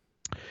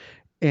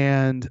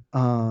 And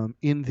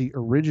in the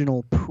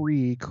original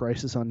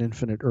pre-Crisis on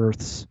Infinite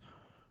Earths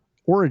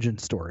origin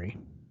story,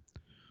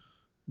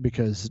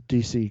 because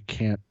DC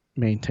can't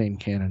maintain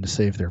canon to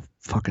save their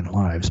fucking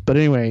lives. But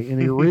anyway, in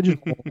the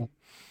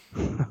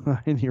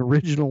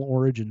original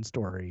origin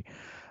story,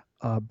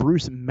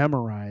 Bruce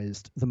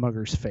memorized the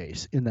mugger's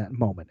face in that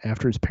moment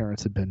after his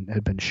parents had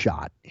been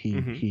shot.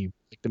 The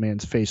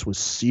man's face was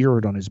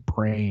seared on his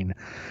brain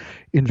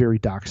in very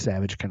Doc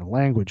Savage kind of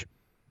language.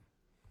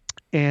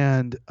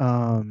 And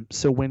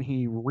so when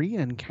he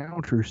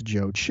re-encounters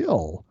Joe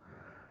Chill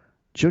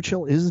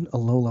isn't a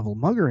low-level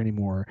mugger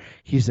anymore.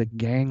 He's a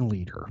gang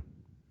leader.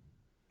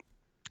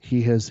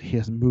 He has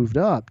moved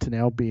up to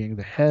now being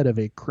the head of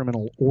a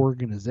criminal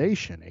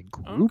organization, a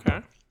group.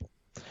 Okay.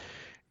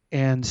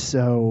 And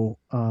so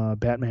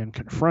Batman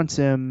confronts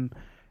him,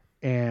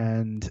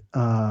 and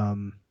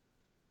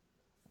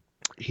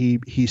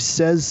he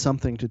says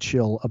something to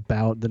Chill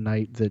about the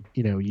night that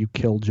you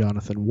killed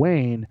Jonathan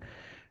Wayne,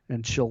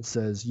 and Chill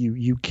says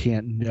you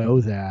can't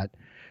know that,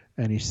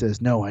 and he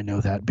says, no, I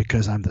know that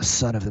because I'm the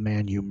son of the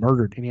man you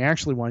murdered, and he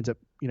actually winds up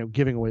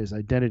giving away his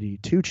identity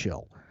to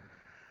Chill.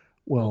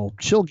 Well,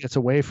 Chill gets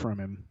away from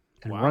him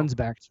and runs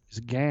back to his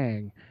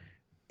gang,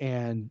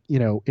 and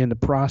in the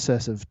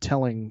process of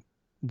telling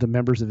the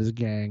members of his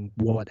gang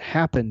what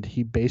happened,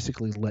 he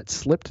basically let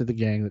slip to the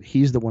gang that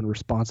he's the one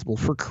responsible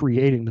for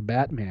creating the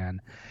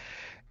Batman,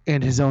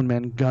 and his own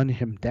men gun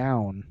him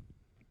down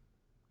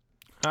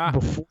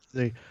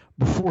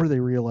before they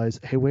realize,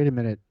 hey, wait a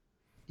minute,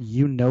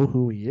 you know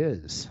who he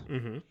is.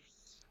 Mm-hmm.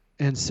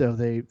 And so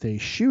they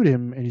shoot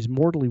him, and he's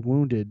mortally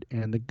wounded,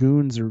 and the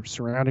goons are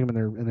surrounding him,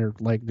 and they're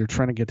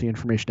trying to get the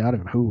information out of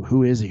him.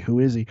 Who is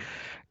he?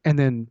 And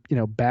then,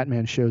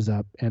 Batman shows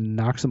up and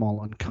knocks them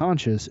all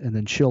unconscious, and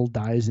then Chill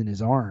dies in his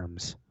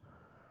arms,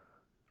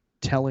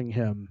 telling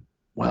him,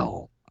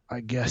 well,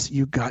 I guess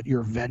you got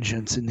your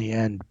vengeance in the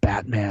end,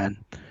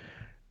 Batman.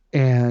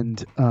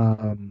 And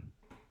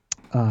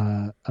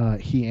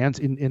he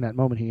in that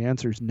moment, he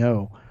answers,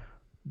 no,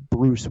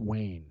 Bruce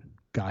Wayne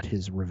got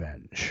his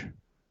revenge.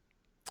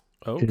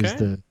 Okay. It is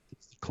the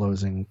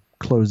closing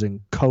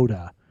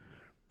coda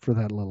for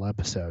that little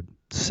episode.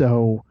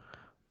 So,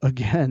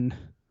 again,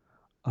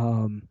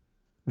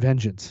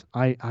 vengeance.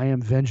 I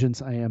am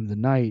vengeance. I am the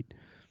night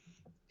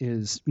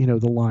is, the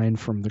line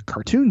from the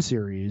cartoon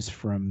series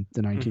from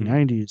the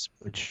 1990s,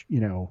 which,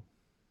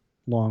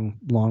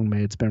 long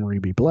may its memory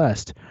be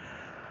blessed.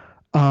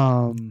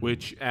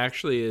 Which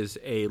actually is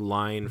a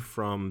line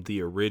from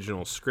the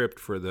original script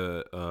for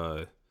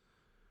the,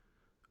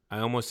 I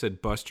almost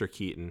said Buster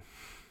Keaton.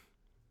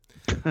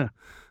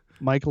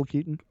 Michael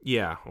Keaton?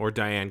 Yeah, or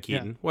Diane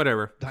Keaton.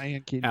 Whatever.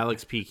 Diane Keaton.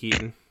 Alex P.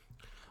 Keaton.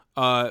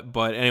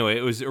 But anyway,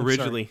 it was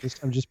originally...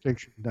 I'm just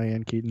picturing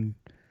Diane Keaton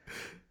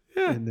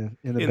in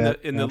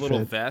the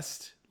little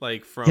vest,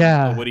 like from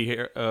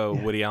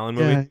Woody Allen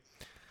movie.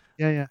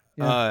 Yeah.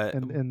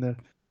 And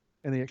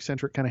the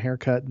eccentric kind of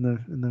haircut and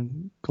the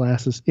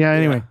glasses. Yeah,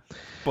 anyway.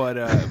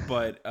 Yeah.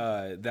 But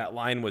that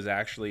line was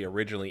actually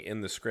originally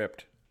in the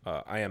script.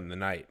 I am the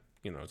Knight.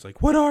 It's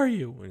like, what are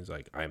you? And he's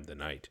like, I am the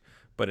Knight.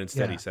 But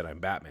instead he said, I'm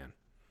Batman.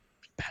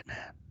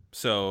 Batman.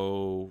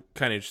 So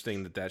kind of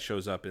interesting that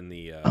shows up in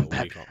the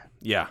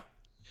yeah.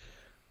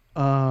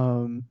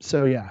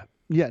 So yeah.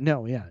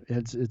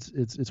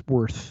 It's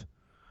worth.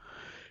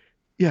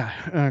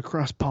 Yeah,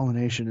 cross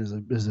pollination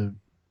is a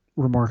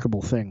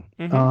remarkable thing.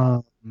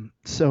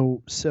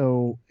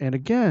 So and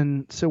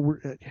again, so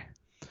we're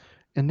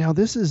and now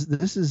this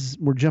is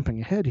we're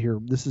jumping ahead here.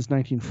 This is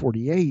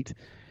 1948,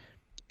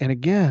 and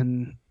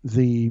again,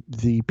 the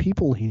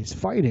people he's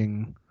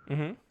fighting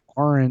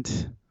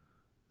aren't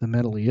the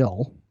mentally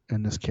ill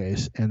in this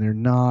case, and they're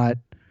not,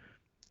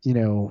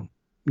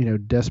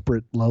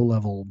 desperate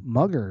low-level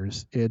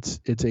muggers. It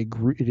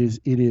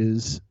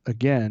is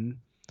again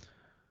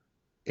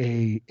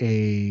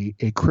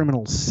a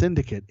criminal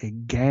syndicate, a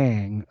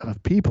gang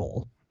of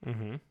people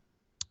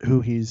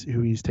who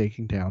he's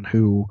taking down,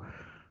 who,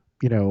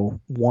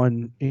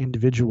 one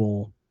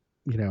individual,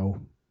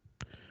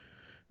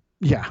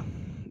 yeah.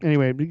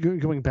 Anyway,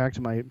 going back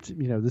to my,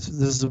 this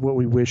is what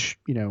we wish,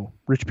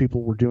 rich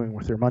people were doing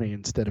with their money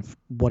instead of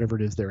whatever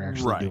it is they're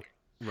actually doing.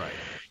 Right.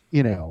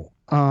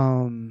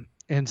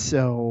 And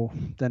so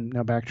then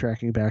now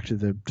backtracking back to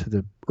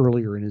the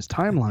earlier in his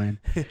timeline.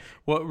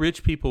 What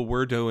rich people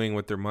were doing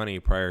with their money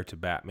prior to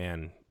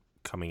Batman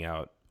coming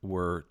out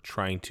were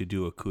trying to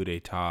do a coup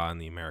d'etat on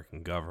the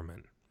American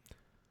government.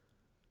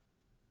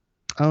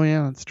 Oh,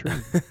 yeah, that's true.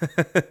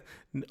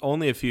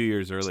 Only a few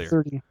years earlier.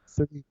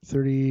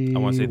 30 I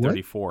want to say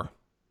 34.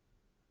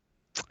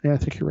 Yeah, I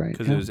think you're right.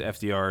 Because it was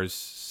FDR's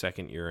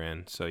second year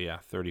in. So, yeah,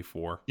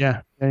 34.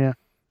 Yeah.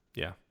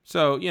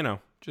 So,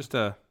 just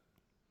a...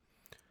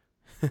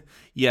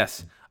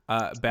 Yes.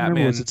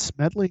 Batman... Was it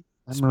Smedley?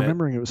 I'm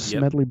remembering it was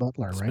Smedley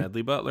Butler, right?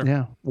 Smedley Butler.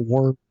 Yeah.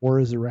 War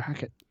is a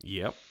racket.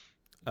 Yep.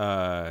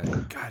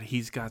 God,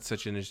 he's got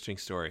such an interesting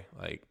story.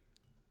 Like,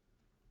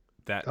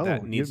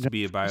 that needs to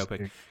be a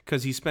biopic,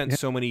 because he spent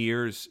so many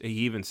years.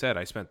 He even said,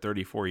 "I spent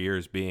 34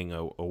 years being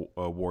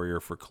a warrior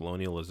for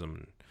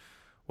colonialism."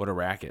 What a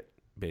racket,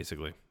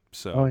 basically.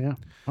 So. Oh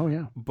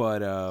yeah.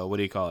 But what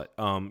do you call it?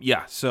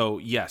 Yeah. So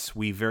yes,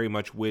 we very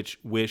much wish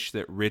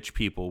that rich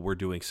people were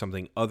doing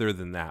something other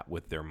than that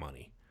with their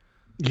money.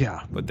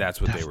 Yeah. But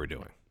that's what they were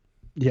doing.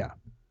 Yeah.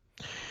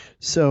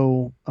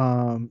 So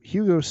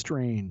Hugo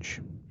Strange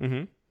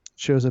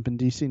shows up in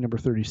DC number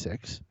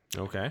 36.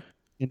 Okay.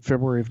 In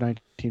February of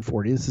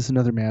 1940. This is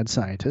another mad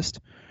scientist.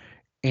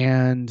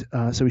 And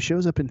so he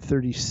shows up in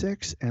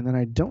 36, and then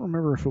I don't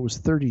remember if it was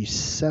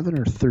 37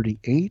 or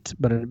 38,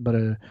 but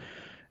an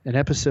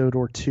episode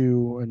or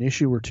two, an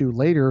issue or two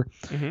later,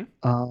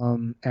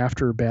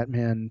 after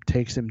Batman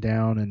takes him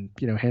down and,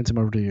 hands him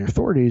over to the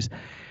authorities,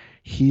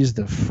 he's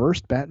the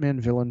first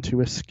Batman villain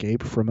to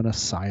escape from an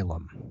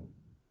asylum.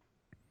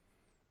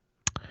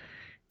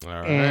 All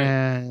right.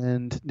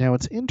 And now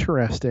it's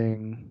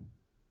interesting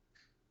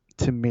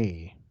to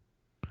me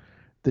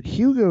that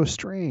Hugo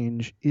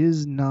Strange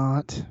is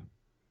not,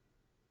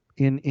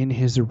 in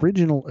his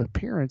original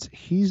appearance,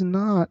 he's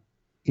not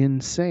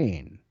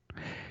insane.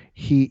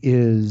 He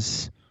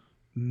is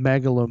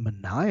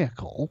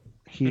megalomaniacal.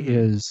 He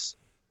is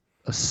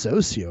a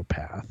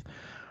sociopath,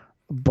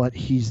 but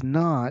he's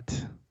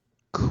not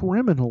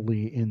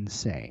criminally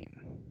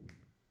insane.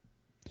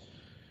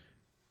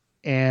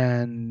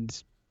 And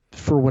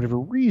for whatever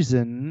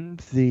reason,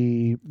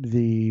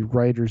 the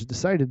writers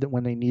decided that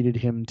when they needed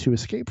him to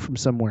escape from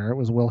somewhere, it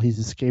was, well, he's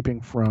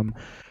escaping from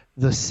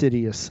the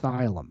city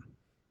asylum.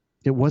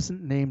 It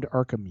wasn't named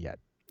Arkham yet.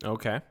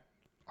 Okay.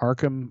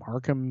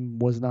 Arkham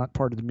was not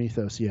part of the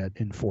mythos yet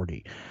in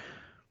 40.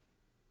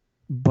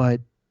 But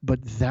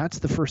that's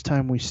the first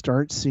time we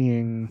start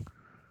seeing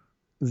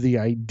the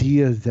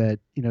idea that,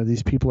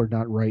 these people are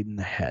not right in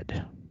the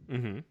head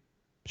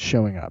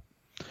showing up.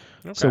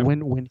 Okay. So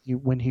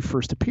when he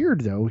first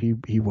appeared, though,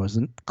 he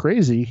wasn't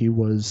crazy. He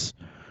was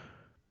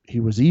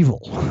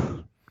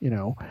evil,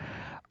 Now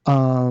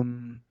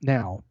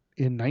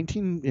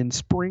in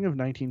spring of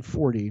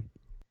 1940,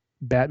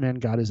 Batman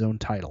got his own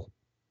title.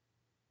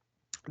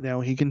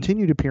 Now he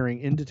continued appearing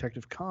in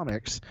Detective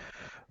Comics,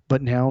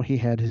 but now he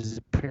had his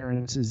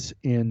appearances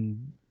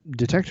in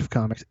Detective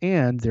Comics,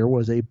 and there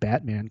was a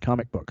Batman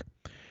comic book.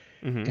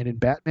 And in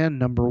Batman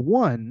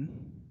 #1.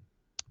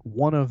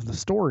 One of the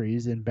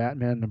stories in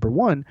Batman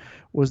 #1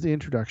 was the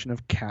introduction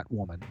of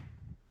Catwoman.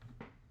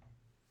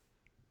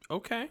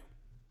 Okay.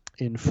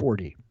 In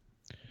 40.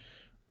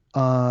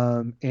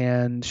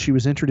 And she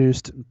was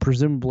introduced,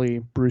 presumably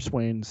Bruce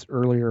Wayne's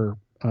earlier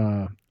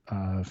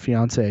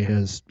fiance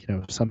has,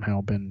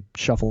 somehow been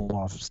shuffled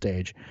off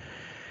stage.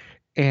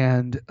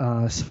 And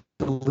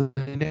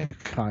Selina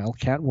Kyle,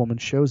 Catwoman,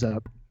 shows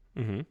up.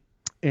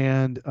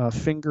 And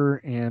Finger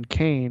and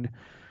Kane,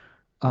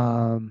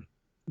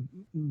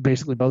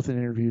 basically both in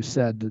interviews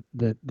said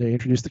that they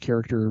introduced the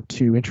character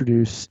to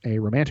introduce a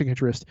romantic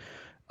interest,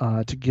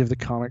 to give the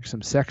comic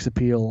some sex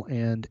appeal,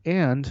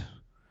 and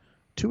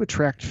to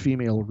attract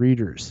female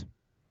readers.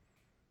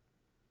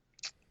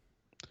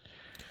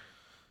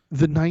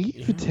 The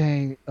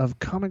naivete of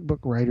comic book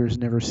writers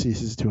never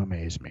ceases to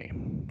amaze me.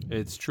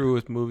 It's true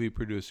with movie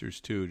producers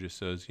too, just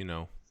so as you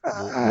know.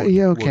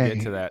 We'll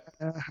get to that.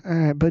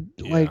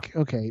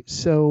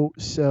 So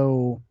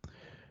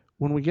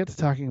when we get to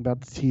talking about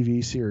the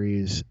TV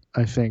series,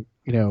 I think,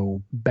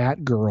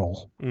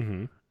 Batgirl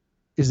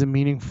is a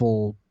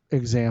meaningful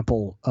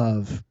example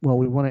of, well,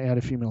 we want to add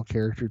a female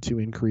character to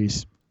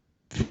increase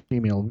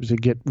female, to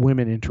get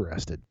women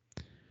interested.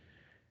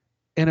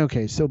 And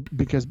okay, so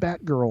because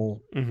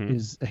Batgirl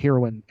is a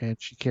heroine and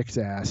she kicks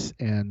ass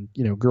and,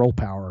 you know, girl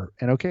power.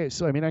 And okay,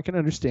 so I mean, I can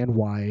understand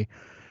why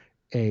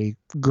a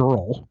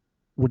girl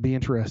would be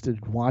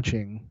interested in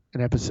watching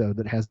an episode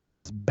that has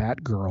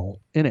Batgirl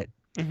in it.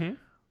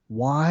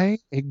 Why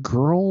a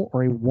girl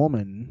or a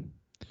woman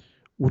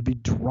would be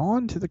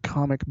drawn to the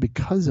comic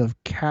because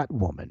of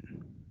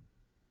Catwoman,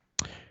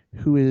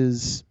 who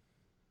is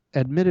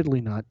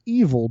admittedly not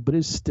evil, but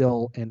is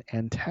still an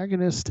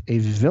antagonist, a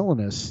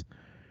villainous.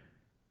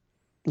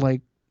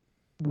 Like,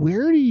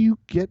 where do you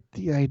get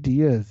the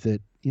idea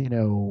that, you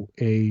know,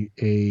 a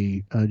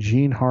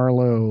Jean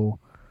Harlow,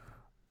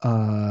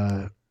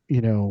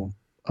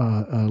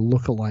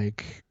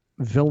 lookalike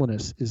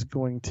villainous is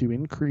going to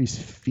increase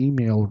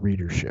female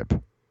readership?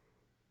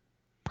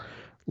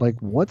 Like,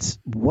 what's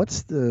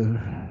the,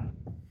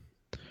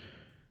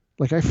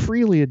 like, I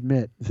freely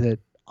admit that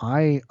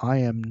I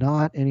am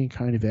not any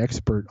kind of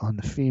expert on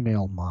the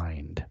female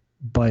mind,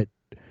 but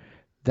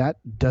that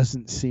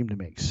doesn't seem to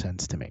make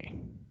sense to me.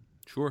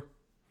 Sure.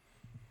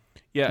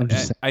 Yeah,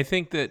 I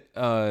think that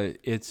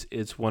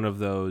it's one of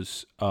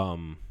those.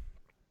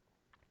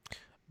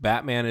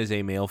 Batman is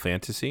a male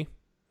fantasy.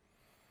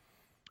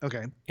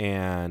 Okay.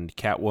 And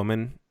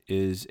Catwoman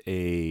is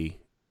a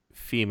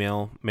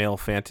female male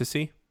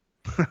fantasy.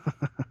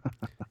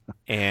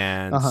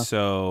 And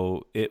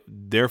so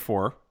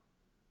therefore,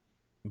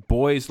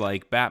 boys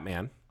like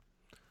Batman,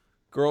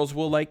 girls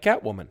will like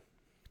Catwoman.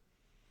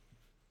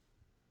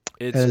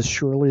 It's, as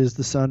surely as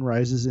the sun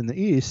rises in the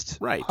east,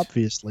 right?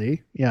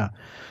 Obviously, yeah.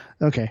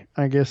 Okay,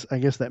 I guess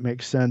that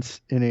makes sense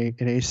in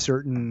a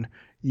certain,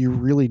 you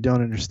really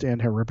don't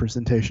understand how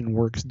representation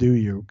works, do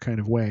you, kind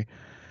of way.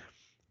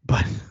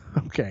 But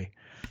okay,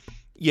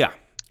 yeah,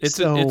 it's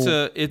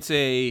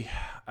a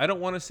I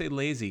don't want to say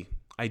lazy.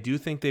 I do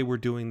think they were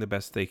doing the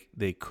best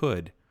they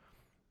could.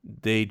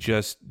 They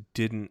just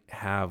didn't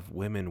have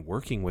women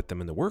working with them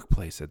in the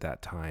workplace at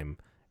that time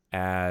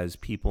as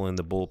people in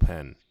the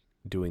bullpen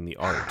doing the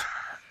art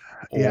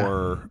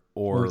or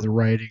the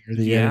writing or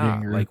the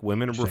editing, or like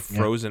women were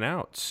frozen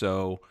out.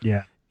 So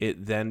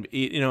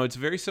it's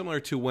very similar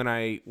to when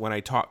I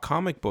taught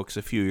comic books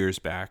a few years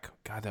back.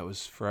 God, that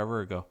was forever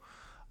ago.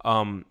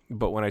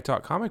 But when I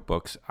taught comic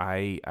books,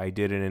 I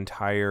did an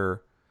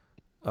entire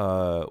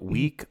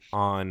week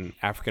on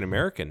African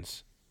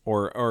Americans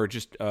or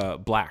just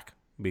black,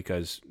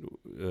 because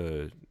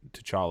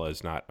T'Challa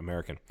is not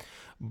American.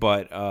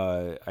 But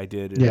I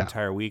did an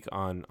entire week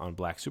on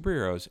black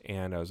superheroes,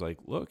 and I was like,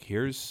 look,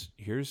 here's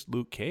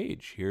Luke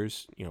Cage,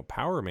 here's, you know,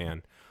 Power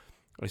Man.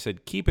 I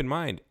said, keep in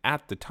mind,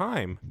 at the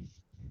time,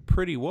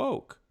 pretty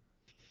woke,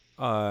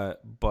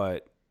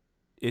 but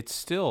it's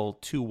still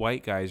two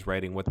white guys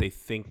writing what they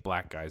think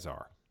black guys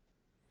are.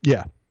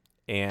 Yeah.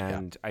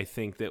 And I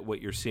think that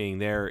what you're seeing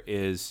there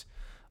is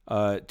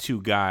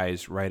two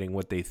guys writing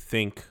what they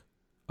think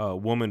a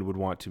woman would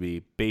want to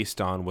be based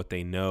on what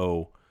they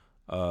know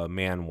a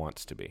man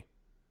wants to be.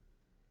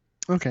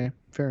 Okay,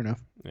 fair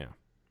enough. Yeah,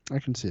 I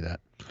can see that.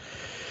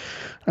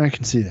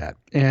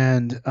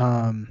 And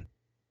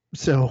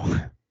so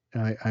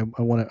I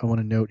want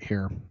to note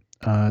here.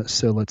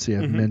 So let's see.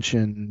 I've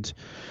mentioned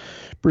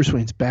Bruce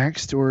Wayne's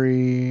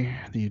backstory,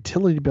 the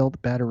utility belt,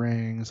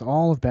 batarangs,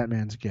 all of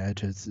Batman's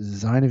gadgets, the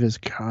design of his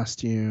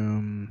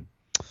costume,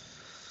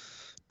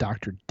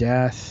 Dr.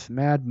 Death,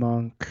 Mad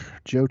Monk,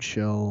 Joe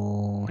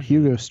Chill,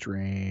 Hugo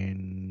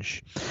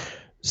Strange.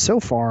 So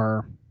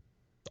far,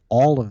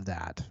 all of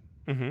that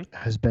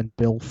has been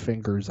Bill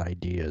Finger's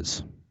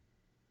ideas.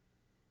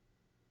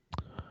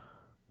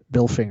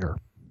 Bill Finger.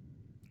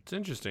 It's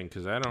interesting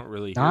because I don't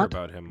really hear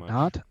about him much.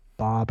 Not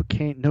Bob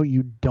Kane. No,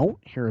 you don't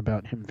hear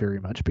about him very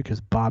much, because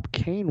Bob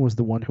Kane was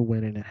the one who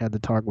went in and had the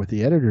talk with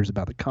the editors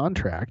about the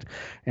contract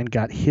and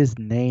got his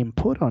name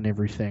put on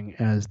everything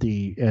as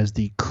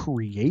the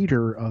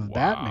creator of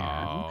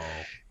Batman.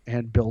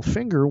 And Bill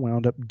Finger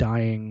wound up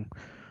dying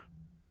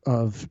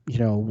of, you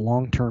know,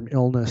 long-term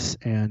illness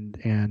and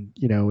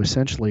you know,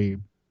 essentially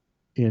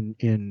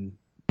in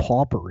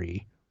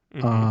paupery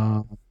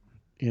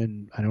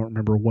in, I don't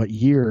remember what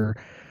year,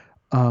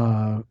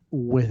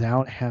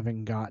 without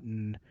having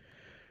gotten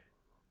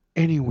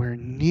anywhere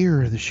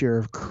near the share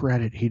of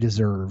credit he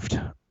deserved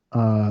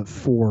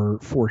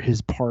for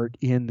his part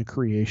in the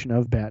creation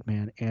of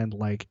Batman. And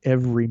like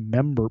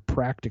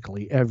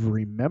practically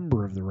every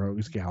member of the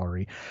Rogues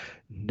Gallery,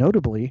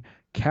 notably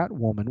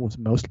Catwoman, was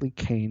mostly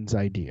Kane's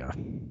idea.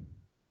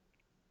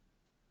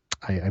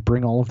 I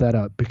bring all of that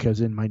up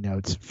because in my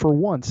notes, for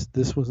once,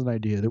 this was an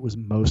idea that was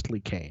mostly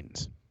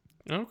Kane's.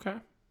 Okay.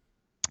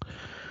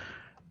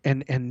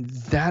 And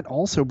that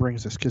also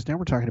brings us, because now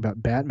we're talking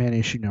about Batman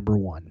issue number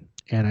 1.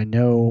 And I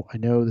know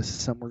this is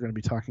something we're going to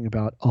be talking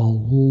about a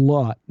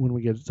lot when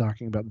we get to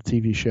talking about the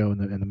TV show and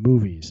the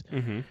movies.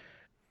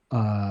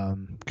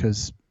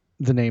 Because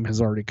the name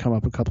has already come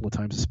up a couple of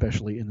times,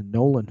 especially in the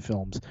Nolan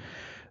films.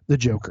 The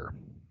Joker.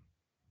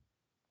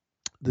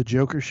 The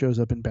Joker shows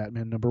up in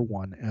Batman number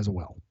 1 as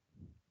well.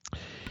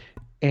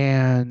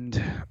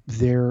 And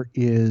there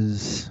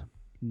is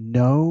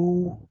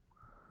no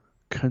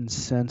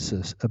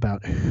consensus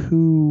about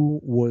who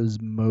was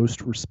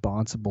most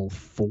responsible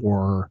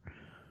for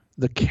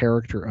the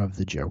character of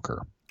the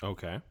Joker.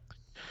 Okay.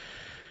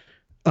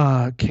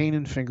 Kane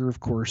and Finger, of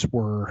course,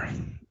 were,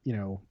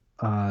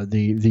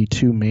 the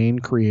two main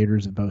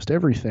creators of most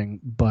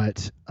everything.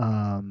 But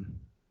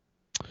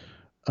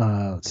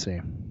let's see,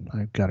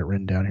 I've got it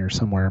written down here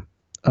somewhere.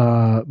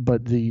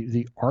 But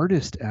the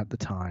artist at the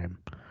time,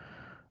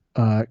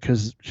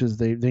 because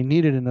they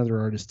needed another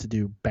artist to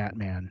do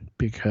Batman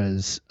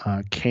because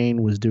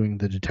Kane was doing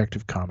the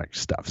Detective Comics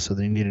stuff, so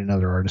they needed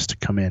another artist to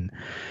come in.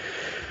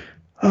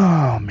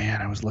 Oh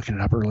man, I was looking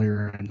it up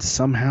earlier and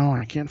somehow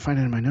I can't find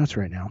it in my notes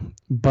right now.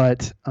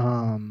 But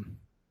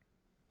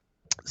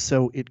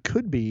so it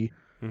could be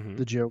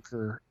the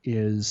Joker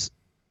is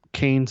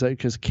Kane's,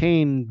 because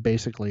Kane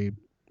basically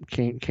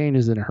Kane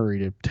is in a hurry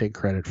to take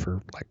credit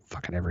for like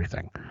fucking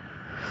everything.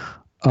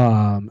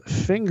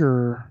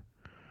 Finger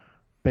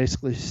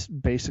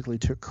basically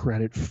took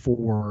credit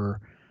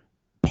for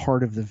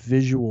part of the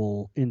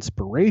visual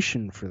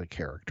inspiration for the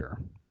character,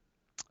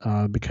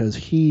 because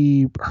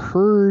he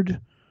heard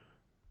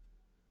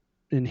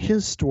in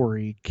his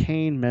story,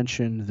 Kane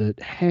mentioned that,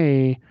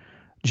 hey,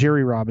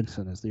 Jerry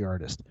Robinson is the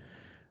artist.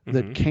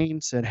 That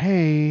Kane said,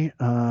 hey,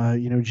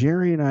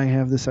 Jerry and I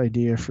have this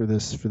idea for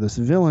this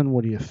villain.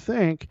 What do you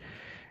think?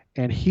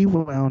 And he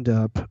wound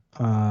up,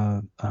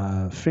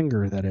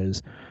 Finger, that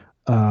is,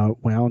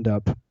 wound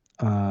up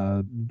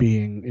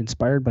being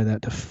inspired by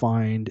that to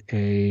find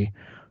a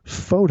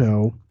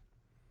photo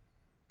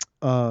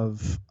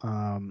of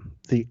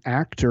the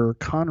actor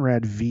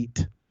Conrad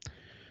Veidt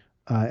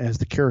as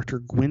the character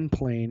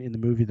Gwynplaine in the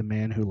movie The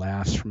Man Who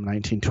Laughs from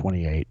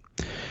 1928.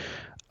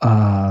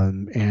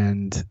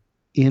 And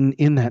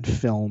in that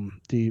film,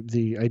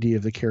 the idea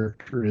of the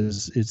character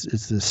is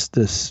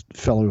this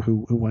fellow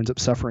who winds up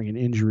suffering an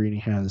injury, and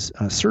he has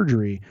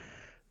surgery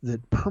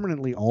that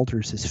permanently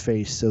alters his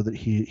face so that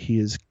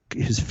his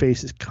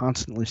face is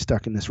constantly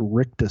stuck in this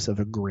rictus of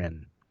a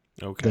grin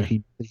that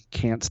he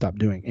can't stop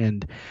doing.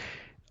 And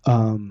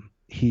I'm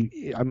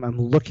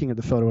looking at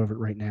the photo of it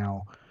right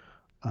now.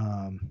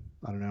 I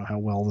don't know how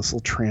well this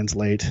will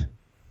translate,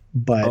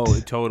 but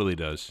it totally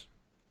does.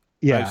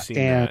 Yeah, I've seen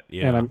that.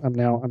 Yeah, and I'm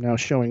now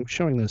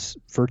showing this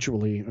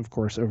virtually, of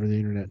course, over the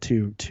internet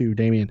to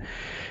Damien.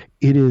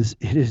 It is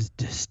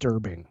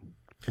disturbing.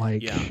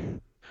 Like, yeah.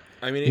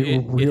 I mean,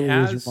 it really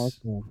has is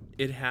remarkable.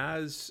 It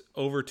has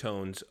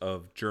overtones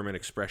of German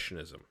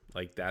expressionism.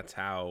 Like, that's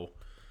how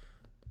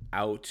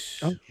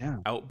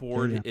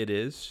outboard it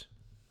is.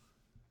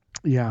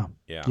 Yeah.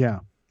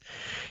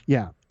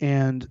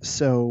 And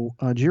so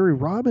Jerry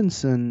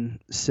Robinson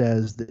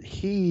says that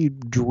he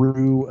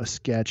drew a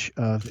sketch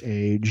of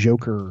a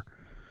Joker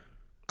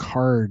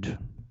card,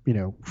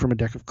 from a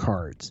deck of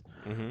cards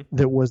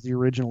that was the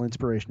original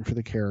inspiration for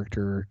the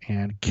character.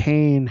 And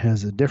Kane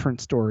has a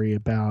different story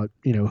about,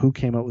 who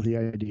came up with the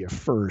idea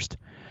first.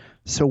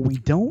 So we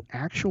don't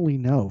actually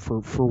know.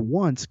 For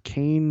once,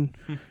 Kane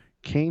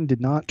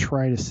did not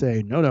try to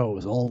say, no, it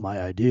was all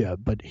my idea,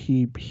 but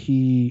he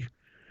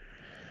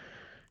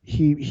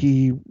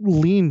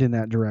leaned in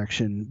that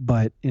direction,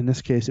 but in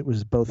this case, it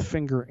was both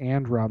Finger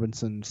and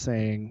Robinson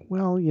saying,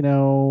 well, it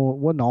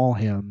wasn't all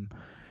him.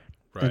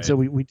 Right. And so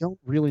we don't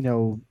really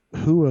know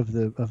who of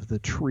the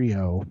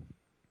trio,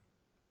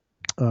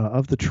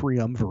 of the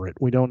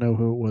triumvirate, we don't know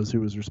who was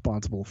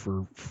responsible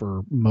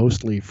for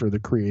mostly for the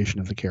creation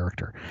of the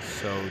character.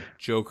 So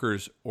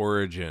Joker's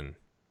origin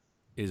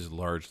is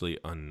largely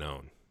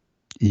unknown.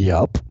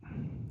 Yep.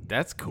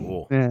 That's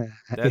cool.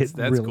 That's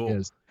really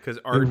cool. Because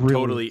art really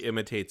totally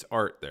imitates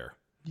art there.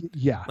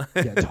 Yeah,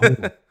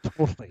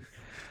 totally.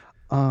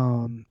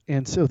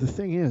 And so the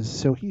thing is,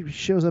 so he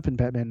shows up in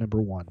Batman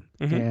 #1,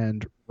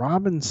 and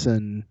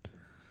Robinson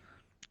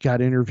got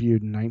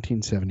interviewed in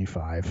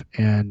 1975,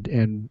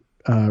 and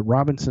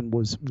Robinson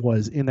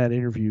was in that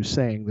interview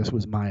saying this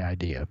was my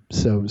idea.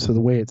 So the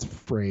way it's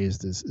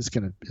phrased is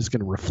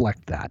gonna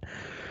reflect that.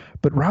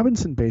 But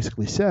Robinson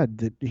basically said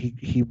that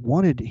he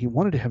wanted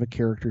to have a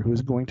character who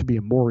was going to be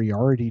a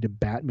Moriarty to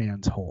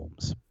Batman's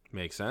Holmes.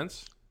 Makes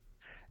sense.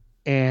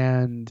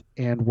 And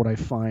what I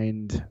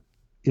find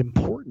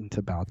important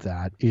about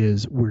that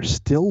is we're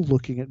still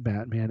looking at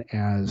Batman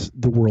as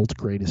the world's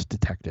greatest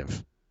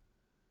detective.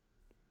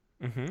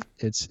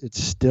 It's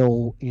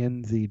still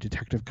in the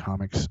Detective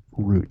Comics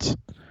roots.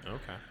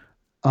 Okay.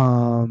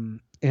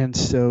 And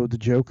so the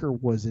Joker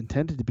was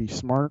intended to be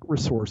smart,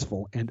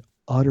 resourceful, and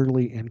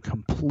utterly and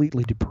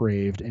completely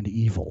depraved and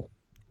evil.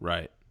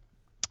 Right.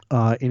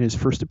 In his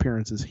first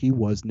appearances, he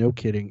was, no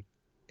kidding,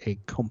 a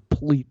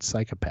complete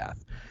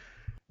psychopath.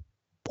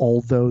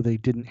 Although they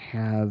didn't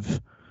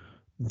have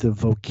the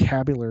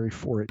vocabulary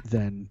for it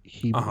then,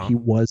 he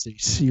was a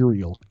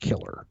serial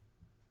killer.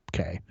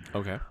 Okay.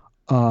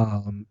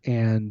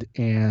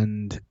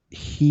 And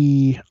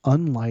he,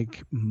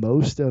 unlike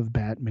most of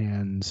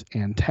Batman's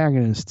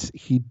antagonists,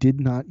 he did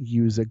not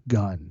use a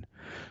gun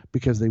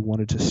because they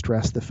wanted to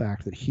stress the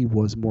fact that he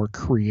was more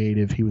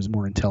creative, he was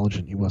more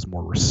intelligent, he was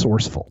more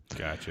resourceful.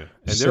 Gotcha.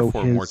 And so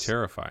therefore more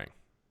terrifying.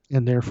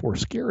 and therefore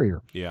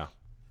scarier. Yeah.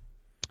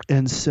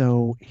 And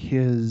so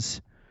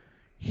his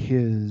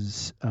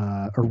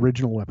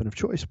original weapon of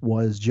choice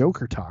was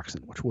Joker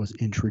Toxin, which was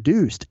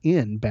introduced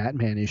in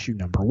Batman issue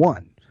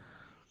 #1.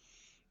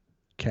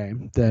 Okay,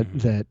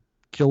 that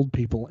killed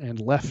people and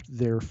left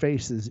their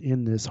faces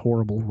in this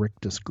horrible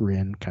rictus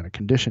grin kind of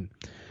condition.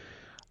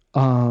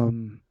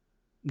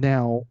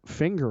 Now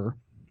Finger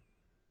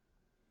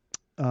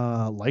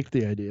liked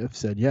the idea,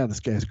 said, "Yeah, this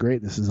guy's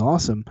great. This is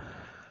awesome."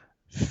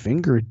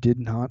 Finger did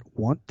not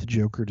want the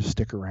Joker to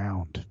stick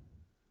around.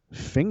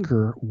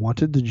 Finger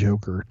wanted the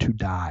Joker to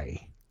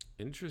die.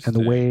 Interesting.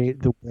 And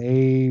the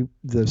way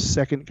the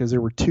second, because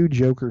there were 2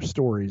 Joker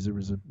stories, there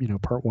was a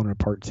part 1 and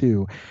part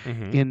 2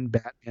 in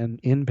Batman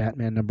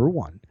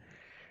 #1,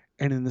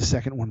 and in the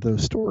second one of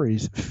those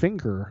stories,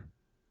 Finger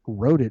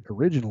wrote it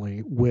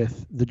originally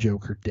with the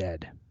Joker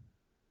dead,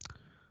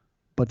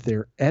 but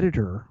their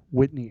editor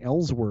Whitney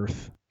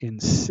Ellsworth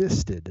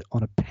insisted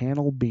on a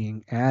panel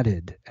being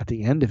added at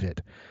the end of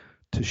it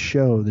to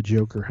show the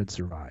Joker had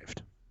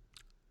survived.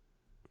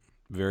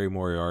 Very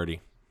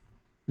Moriarty.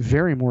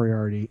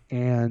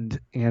 And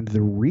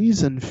the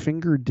reason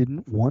Finger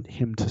didn't want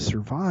him to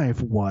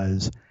survive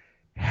was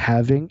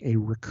having a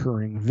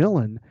recurring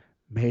villain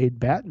made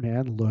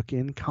Batman look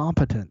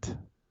incompetent.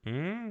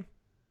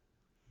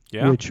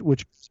 Yeah. Which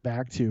goes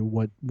back to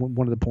one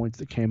of the points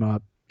that came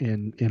up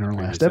in our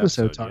last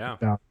episode talking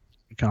about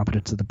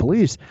incompetence of the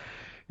police.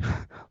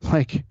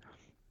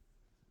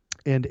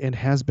 And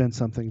has been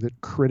something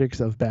that critics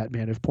of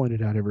Batman have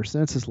pointed out ever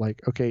since, is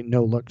like, okay,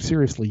 no, look,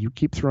 seriously, you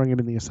keep throwing him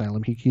in the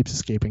asylum, he keeps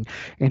escaping,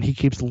 and he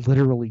keeps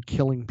literally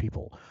killing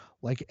people.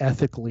 Like,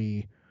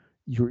 ethically,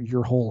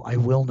 your whole "I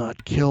will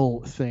not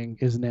kill" thing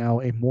is now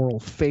a moral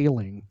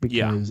failing,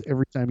 because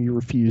every time you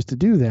refuse to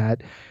do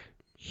that,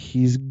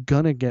 he's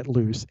gonna get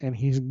loose and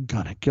he's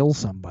gonna kill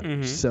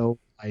somebody. So,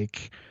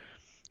 like,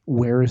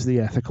 where is the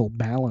ethical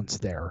balance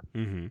there?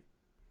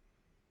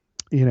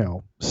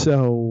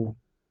 So,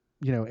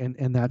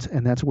 and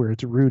that's where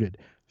it's rooted.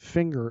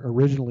 Finger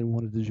originally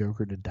wanted the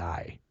Joker to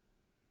die,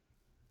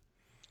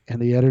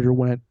 and the editor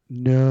went,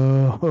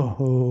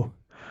 no.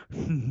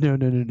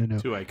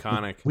 Too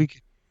iconic.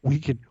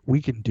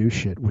 We can do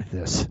shit with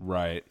this.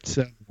 Right.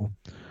 So,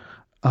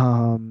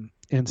 and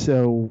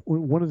so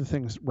one of the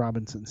things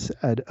Robinson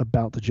said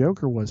about the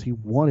Joker was he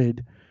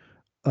wanted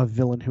a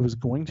villain who was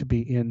going to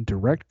be in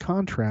direct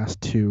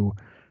contrast to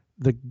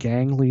the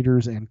gang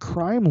leaders and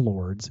crime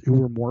lords who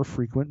were more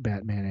frequent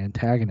Batman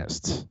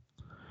antagonists.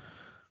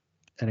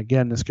 And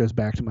again, this goes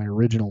back to my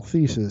original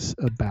thesis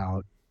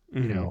about,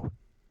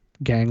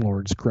 gang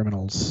lords,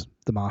 criminals,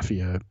 the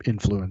mafia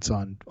influence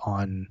on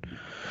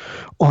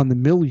the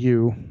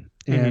milieu,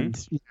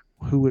 and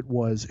who it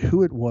was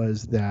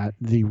that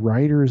the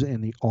writers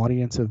and the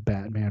audience of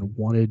Batman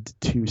wanted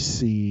to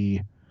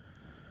see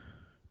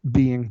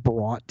being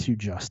brought to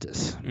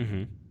justice.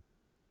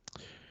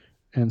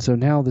 And so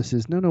now this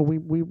is we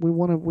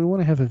want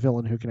to have a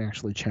villain who can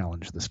actually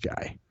challenge this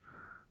guy,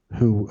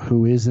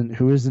 who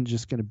isn't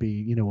just going to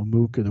be a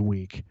mook of the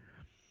week.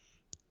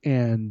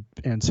 And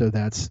so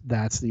that's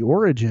the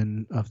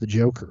origin of the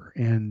Joker.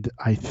 And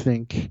I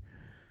think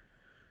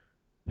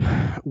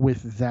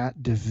with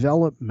that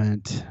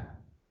development,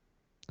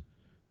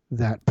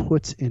 that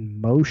puts in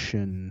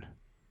motion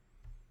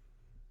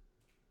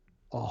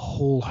a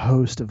whole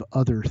host of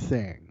other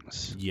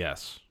things.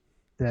 Yes.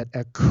 That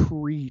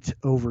accrete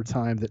over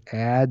time, that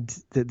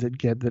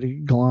get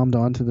glommed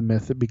onto the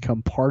myth, that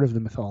become part of the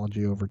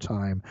mythology over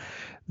time,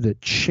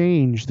 that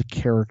change the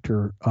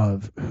character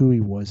of who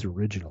he was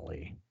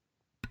originally.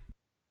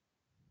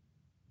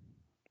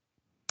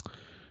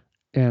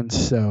 And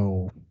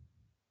so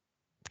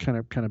kind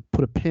of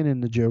put a pin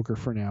in the Joker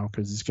for now,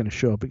 because he's going to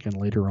show up again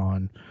later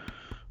on,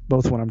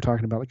 both when I'm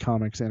talking about the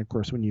comics and, of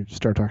course, when you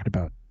start talking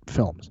about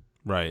films.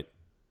 Right.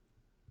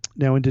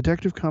 Now, in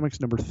Detective Comics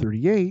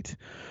 #38,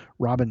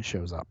 Robin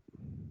shows up.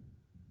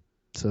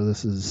 So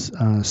this is,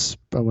 I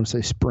want to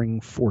say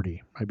spring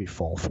 40, might be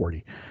fall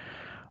 40.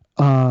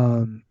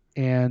 And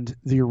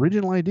the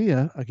original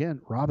idea,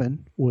 again,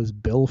 Robin, was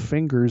Bill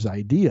Finger's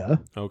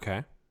idea.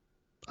 Okay.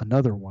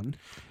 Another one.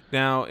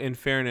 Now, in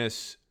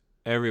fairness,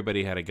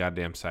 everybody had a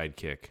goddamn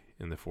sidekick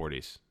in the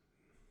 40s.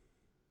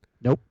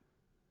 Nope.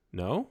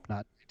 No?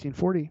 Not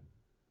 1940.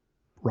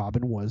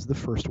 Robin was the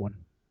first one.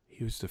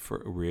 He was the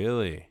first.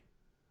 Really?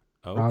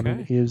 Okay.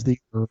 Robin is the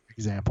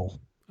example.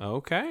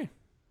 Okay.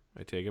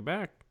 I take it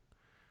back.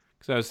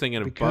 Because I was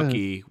thinking of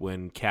Bucky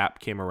when Cap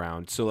came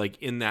around. So,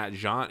 like, in that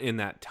genre, in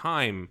that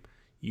time,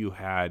 you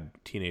had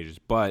teenagers.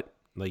 But,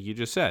 like you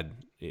just said,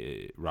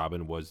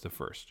 Robin was the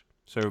first.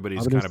 So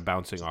everybody's kind of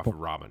bouncing off of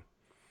Robin.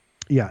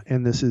 Yeah,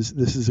 and this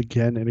is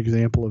again an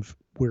example of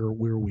where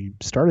we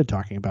started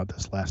talking about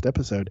this last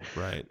episode.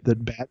 Right.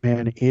 That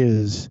Batman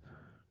is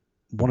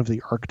one of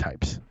the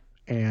archetypes.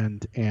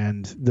 And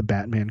the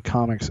Batman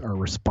comics are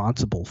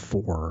responsible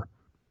for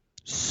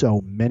so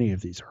many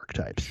of these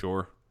archetypes.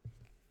 Sure.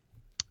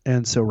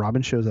 And so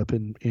Robin shows up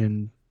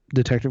in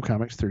Detective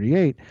Comics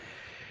 38,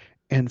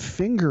 and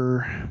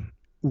Finger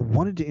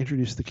wanted to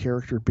introduce the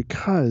character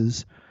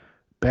because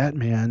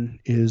Batman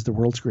is the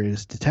world's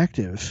greatest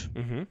detective,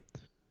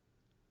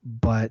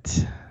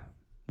 but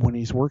when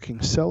he's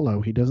working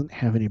solo, he doesn't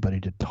have anybody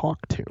to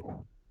talk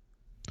to.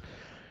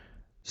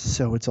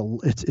 So it's a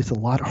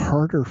lot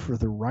harder for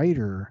the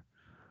writer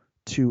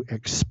to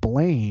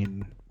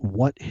explain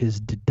what his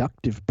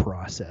deductive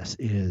process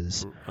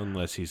is,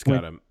 unless he's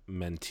got a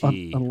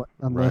mentee.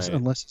 Unless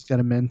he's got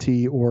a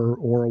mentee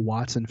or a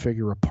Watson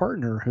figure, a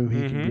partner who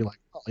he can be like,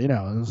 well,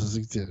 I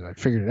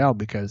figured it out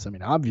because,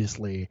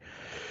 obviously,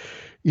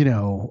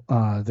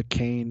 the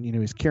cane,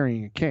 he's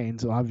carrying a cane,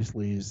 so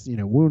obviously he's,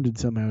 wounded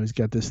somehow. He's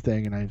got this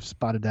thing, and I've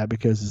spotted that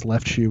because his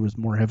left shoe was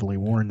more heavily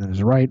worn than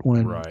his right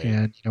one. Right.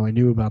 And, I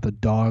knew about the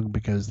dog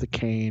because the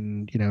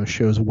cane,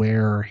 shows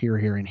wear here,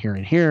 and here,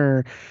 and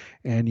here.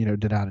 And,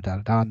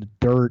 da-da-da-da-da, the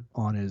dirt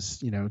on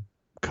his,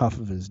 cuff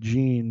of his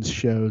jeans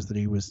shows that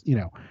he was,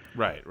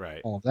 right.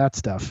 all of that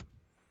stuff.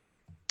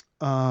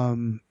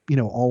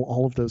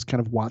 All of those kind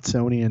of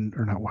Watsonian,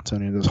 or not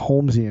Watsonian, those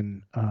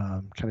Holmesian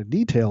kind of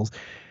details,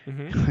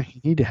 you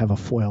need to have a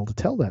foil to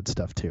tell that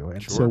stuff to.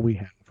 And so we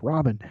have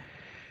Robin.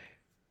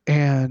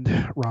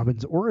 And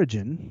Robin's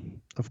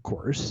origin, of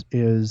course,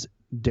 is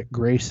Dick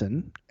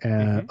Grayson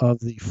of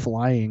the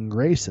Flying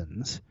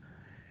Graysons.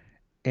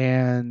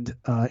 And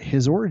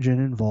his origin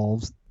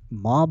involves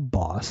mob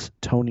boss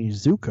Tony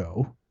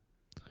Zuko.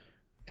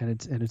 And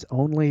it's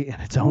only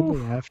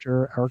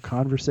after our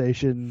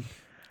conversation,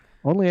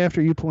 only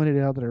after you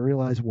pointed out that I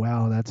realized,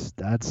 wow, that's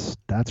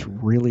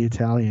really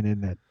Italian,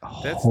 isn't it?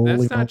 That's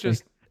not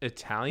just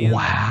Italian.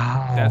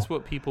 Wow. That's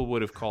what people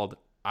would have called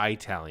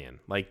Italian.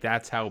 Like,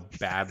 that's how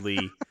badly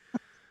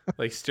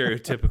like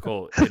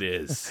stereotypical it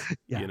is.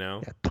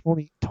 Yeah,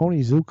 Tony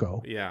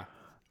Zuko. Yeah.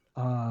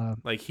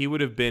 Like, he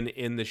would have been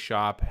in the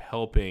shop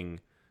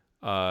helping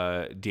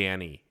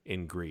Danny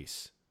in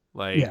Greece.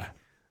 Like,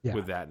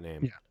 with that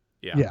name.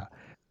 Yeah.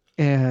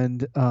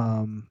 And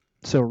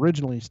so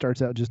originally he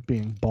starts out just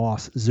being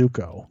Boss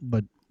Zuko,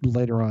 but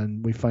later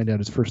on we find out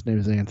his first name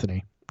is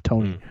Anthony,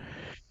 Tony.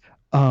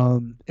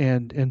 And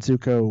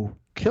Zuko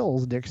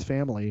kills Dick's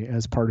family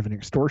as part of an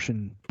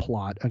extortion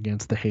plot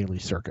against the Haley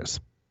Circus.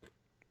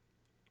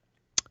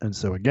 And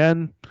so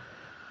again,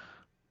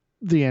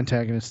 the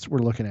antagonists we're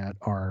looking at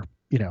are,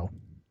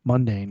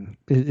 mundane.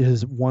 It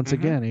is once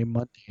again a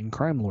mundane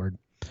crime lord.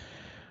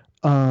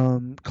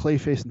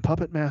 Clayface and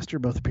Puppet Master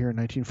both appear in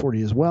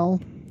 1940 as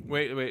well.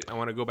 Wait. I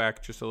want to go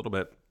back just a little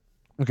bit.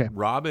 Okay.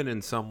 Robin,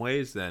 in some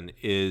ways, then,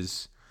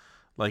 is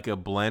like a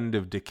blend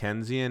of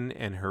Dickensian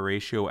and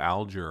Horatio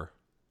Alger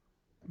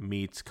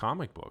meets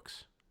comic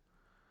books.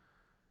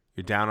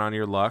 You're down on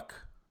your luck.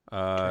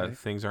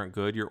 Things aren't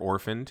good. You're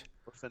orphaned.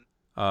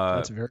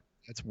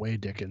 That's way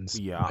Dickens.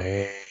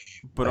 Yeah.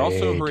 But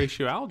also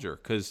Horatio Alger,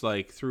 because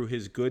like through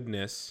his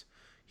goodness,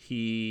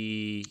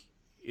 he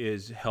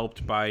is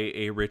helped by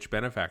a rich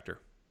benefactor.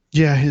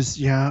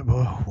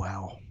 Oh,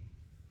 wow.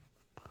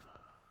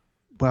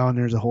 Wow, and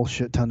there's a whole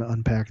shit ton to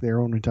unpack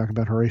there when we talk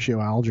about Horatio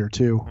Alger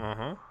too.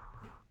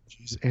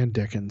 Jeez, and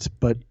Dickens,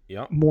 but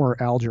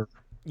more Alger.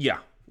 Yeah.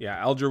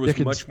 Alger was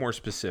much more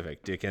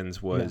specific.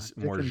 Dickens was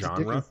more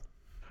genre.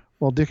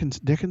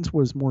 Dickens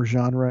was more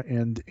genre,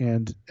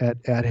 and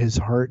at his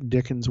heart,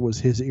 Dickens was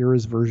his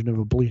era's version of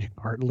a bleeding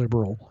heart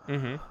liberal.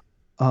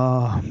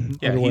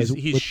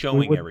 He's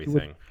showing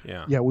everything.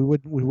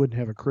 We wouldn't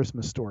have a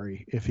Christmas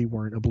Story if he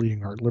weren't a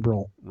bleeding heart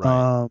liberal.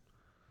 Right.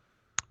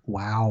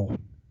 Wow.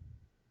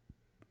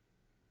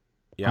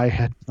 Yeah. I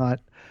had not.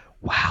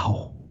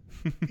 Wow.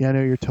 Yeah,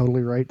 no, you're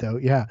totally right though.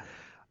 Yeah.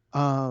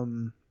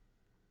 And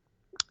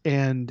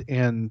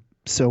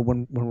so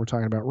when we're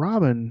talking about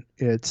Robin,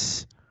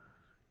 it's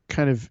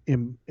kind of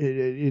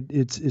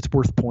it's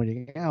worth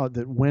pointing out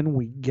that when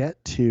we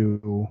get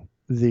to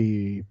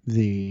the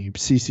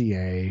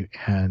CCA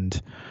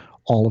and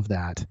all of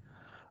that,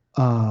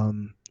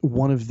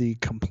 one of the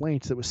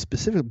complaints that was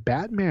specific,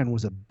 Batman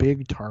was a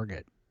big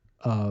target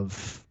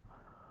of,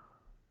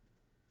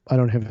 I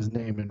don't have his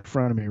name in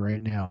front of me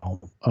right now.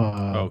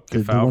 The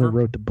one who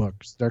wrote the book.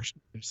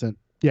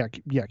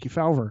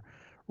 Kefauver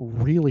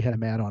really had a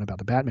mad on about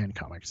the Batman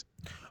comics.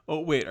 Oh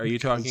wait, are you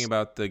talking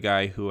about the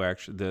guy who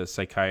actually, the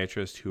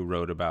psychiatrist who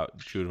wrote about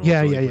juvenile?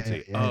 Yeah.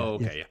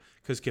 Okay.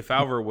 Because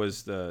Kefauver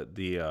was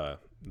the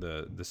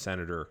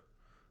senator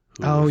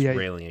who was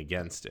railing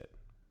against it.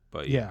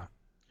 But yeah.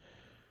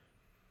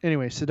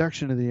 Anyway,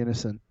 Seduction of the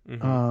Innocent,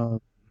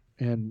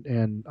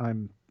 and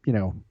I'm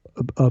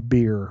a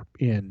beer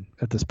in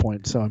at this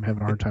point, so I'm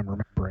having a hard time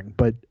remembering.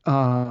 But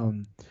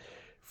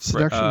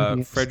Seduction of the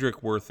Innocent.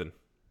 Frederick Werthen.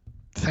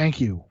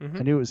 Thank you.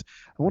 I knew it was.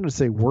 I wanted to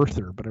say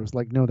Werther, but I was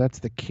like, no, that's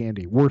the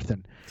candy.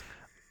 Werthen.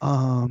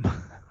 A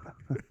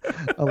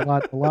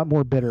lot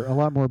more bitter. A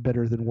lot more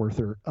bitter than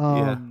Werther.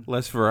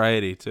 Less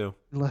variety too.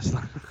 Less.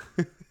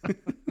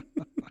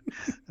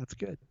 That's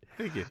good.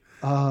 Thank you.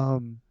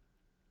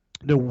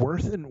 No,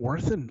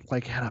 Werthen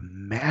like had a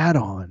mad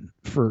on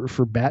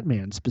for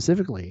Batman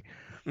specifically,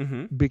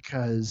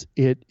 because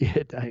I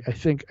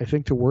think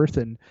to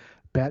Werthen,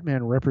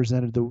 Batman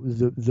represented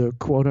the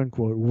quote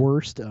unquote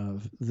worst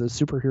of the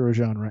superhero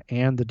genre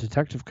and the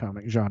detective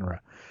comic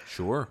genre.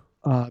 Sure.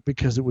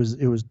 because it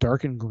was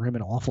dark and grim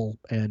and awful,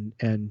 and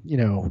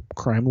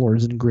crime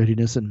lords and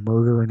grittiness and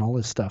murder and all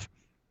this stuff.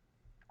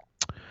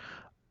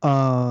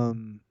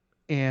 And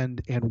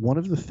one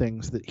of the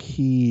things that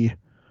he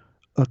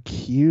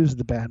accused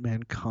the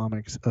Batman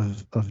comics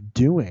of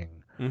doing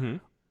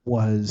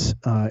was,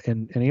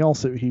 and he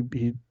also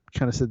he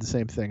kind of said the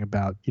same thing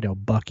about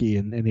Bucky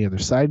and any other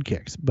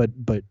sidekicks,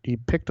 but he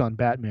picked on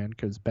Batman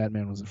because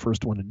Batman was the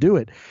first one to do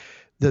it.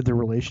 That the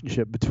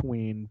relationship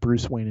between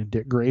Bruce Wayne and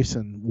Dick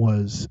Grayson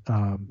was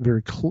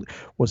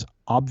was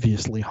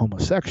obviously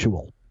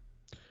homosexual,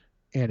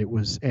 and it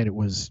was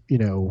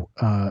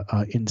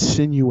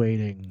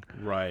insinuating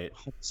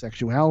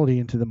homosexuality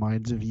into the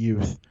minds of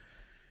youth.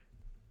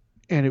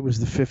 And it was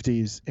the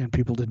 50s, and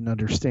people didn't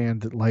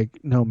understand that, like,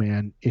 no,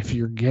 man, if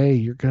you're gay,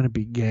 you're going to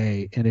be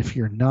gay. And if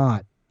you're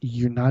not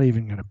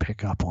even going to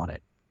pick up on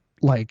it.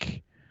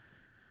 Like,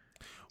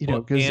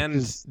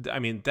 I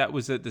mean, that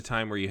was at the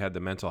time where you had the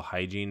mental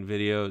hygiene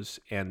videos,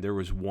 and there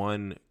was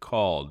one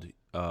called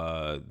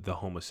The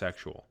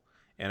Homosexual.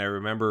 And I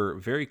remember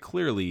very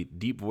clearly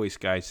deep voice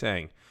guy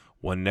saying,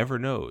 "One never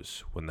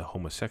knows when the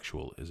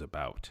homosexual is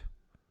about."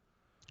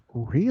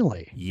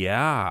 Really?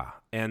 Yeah.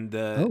 And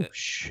oh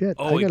shit!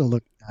 I gotta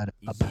look that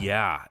up.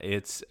 Yeah,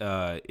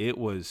 it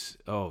was,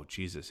 oh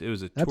Jesus, it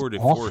was a That's tour de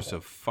awful. force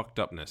of fucked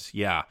upness.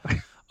 Yeah.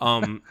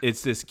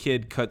 It's this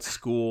kid cuts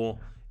school,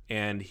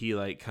 and he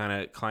like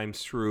kind of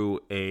climbs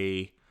through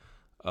a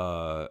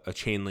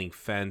chain link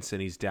fence,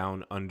 and he's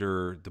down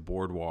under the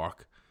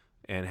boardwalk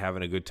and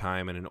having a good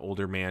time, and an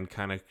older man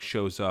kind of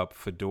shows up,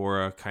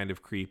 fedora, kind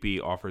of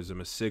creepy, offers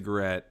him a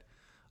cigarette.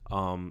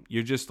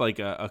 You're just like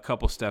a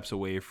couple steps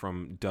away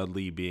from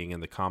Dudley being in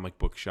the comic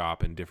book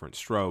shop in Different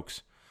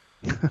Strokes.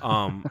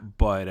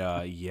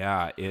 But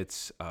yeah,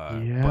 it's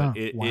wow.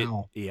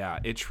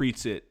 it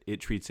treats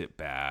it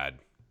bad.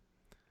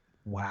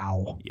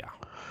 Wow. Yeah.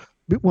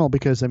 Well,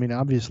 because I mean,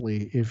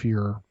 obviously, if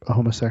you're a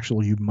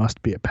homosexual, you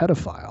must be a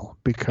pedophile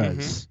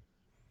because,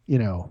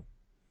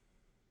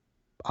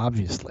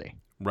 obviously.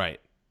 Right.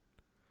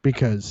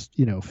 Because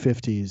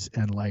 50s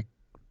and like,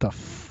 the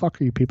fuck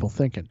are you people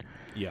thinking?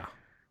 Yeah.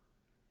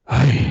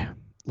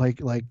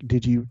 Like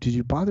did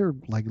you bother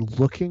like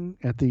looking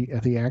at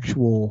the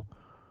actual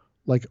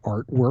like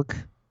artwork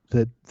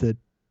that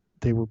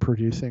they were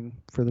producing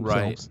for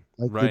themselves?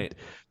 Right.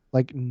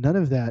 Like none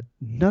of that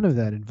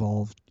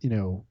involved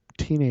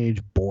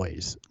teenage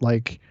boys.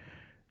 Like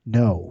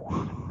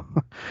no.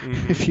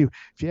 If you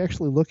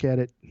actually look at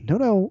it,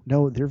 no,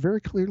 they're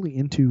very clearly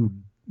into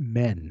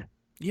men.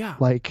 Yeah.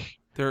 Like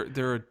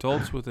they're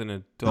adults with an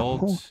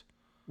adult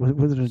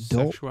with an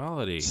adult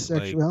sexuality.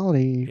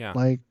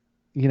 Like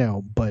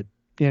but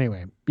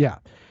anyway, yeah.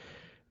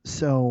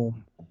 So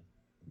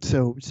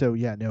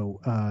yeah,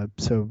 no.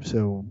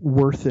 So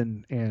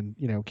Worthen and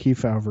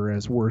Kefauver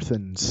as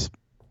Worthen's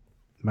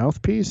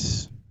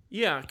mouthpiece.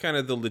 Yeah, kind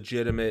of the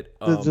legitimate,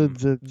 the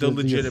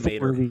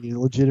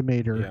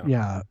legitimator.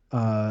 Yeah.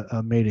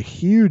 Made a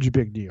huge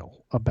big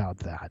deal about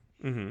that.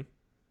 Mm-hmm.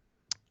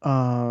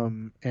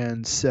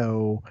 And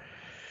so,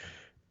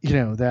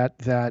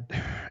 that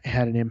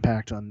had an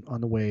impact on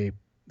the way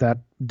that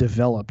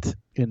developed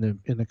in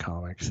the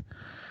comics.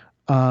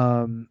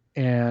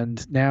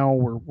 And now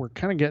we're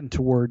kind of getting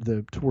toward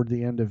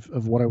the end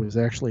of what I was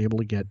actually able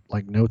to get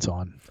like notes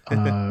on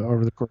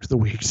over the course of the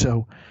week.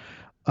 So,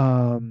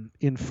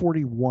 in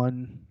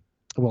 41,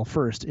 well,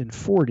 first in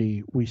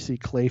 40, we see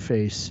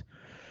Clayface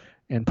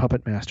and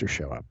Puppet Master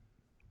show up.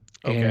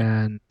 Okay.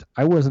 And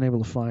I wasn't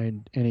able to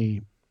find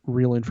any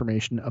real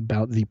information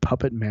about the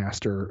Puppet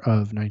Master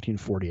of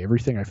 1940.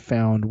 Everything I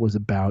found was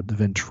about the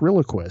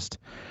ventriloquist,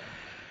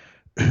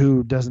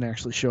 who doesn't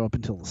actually show up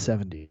until the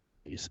 70s.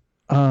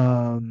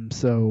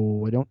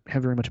 So I don't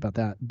have very much about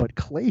that. But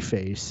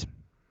Clayface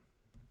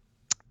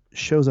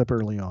shows up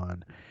early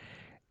on.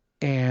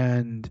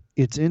 And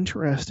it's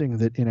interesting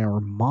that in our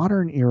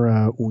modern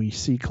era, we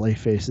see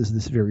Clayface as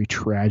this very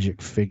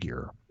tragic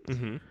figure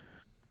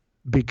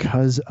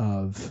because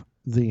of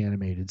the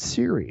animated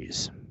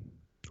series,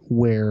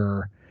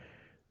 where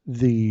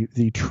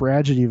the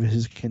tragedy of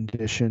his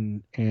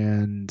condition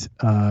and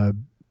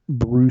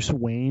Bruce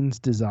Wayne's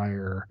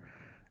desire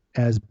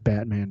as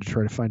Batman to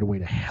try to find a way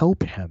to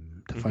help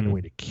him, to find a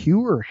way to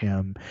cure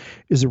him,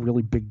 is a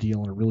really big deal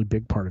and a really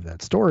big part of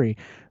that story.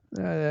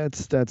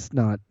 That's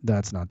not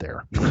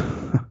there.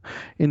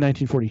 In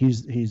 1940,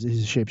 he's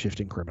a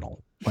shape-shifting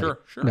criminal. Sure.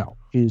 No,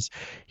 he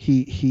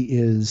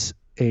is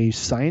a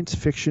science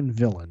fiction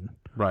villain.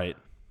 Right.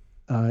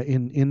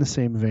 In the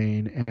same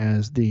vein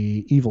as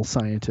the evil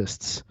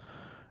scientists,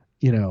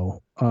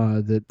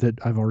 that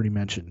I've already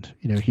mentioned.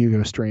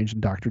 Hugo Strange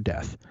and Dr.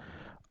 Death.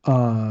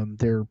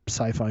 They're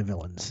sci-fi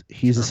villains.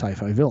 He's a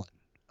sci-fi villain.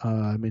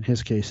 In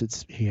his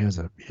case, he has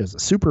a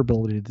super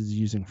ability that he's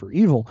using for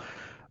evil.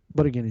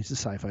 But again, he's a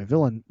sci-fi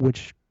villain,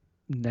 which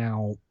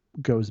now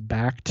goes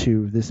back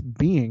to this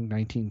being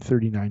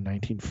 1939,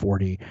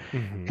 1940,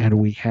 and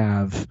we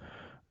have,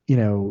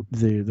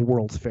 the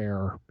World's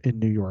Fair in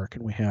New York,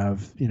 and we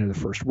have, the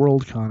first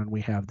Worldcon, and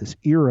we have this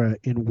era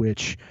in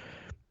which,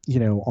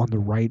 on the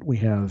right we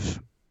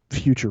have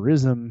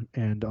futurism,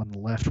 and on the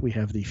left we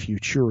have the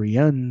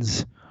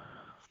Futurians,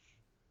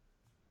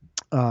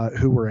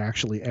 who were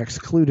actually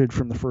excluded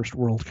from the first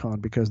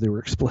Worldcon because they were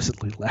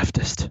explicitly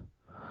leftist.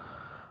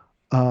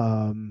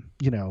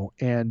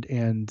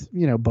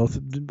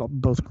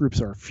 Both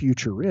groups are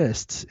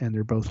futurists, and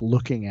they're both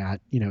looking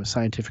at,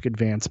 scientific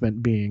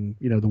advancement being,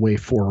 the way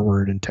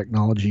forward, and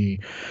technology,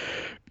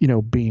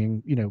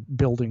 being,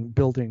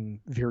 building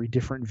very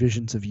different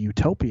visions of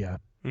utopia.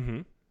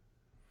 Mm-hmm.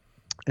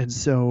 And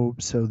so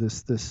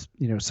this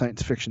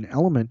science fiction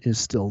element is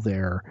still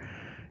there,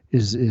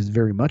 is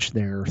very much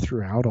there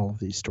throughout all of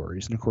these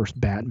stories. And of course,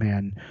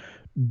 Batman,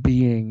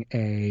 being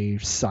a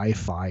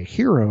sci-fi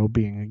hero,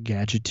 being a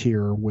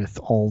gadgeteer with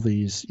all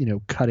these,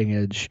 cutting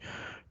edge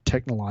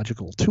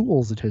technological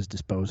tools at his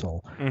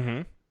disposal,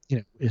 mm-hmm.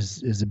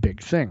 Is a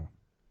big thing.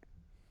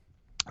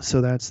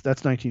 So that's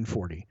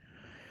 1940.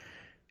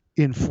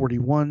 In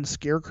 41,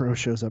 Scarecrow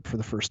shows up for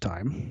the first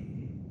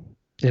time.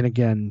 And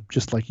again,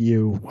 just like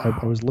you, wow.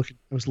 I was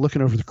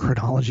looking over the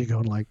chronology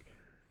going like,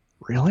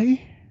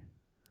 really?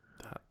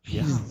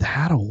 He's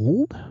that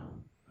old?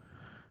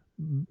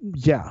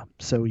 Yeah.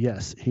 So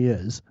yes, he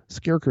is.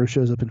 Scarecrow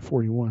shows up in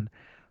 41,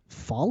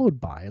 followed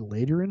by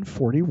later in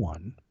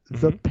 41,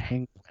 the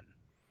Penguin.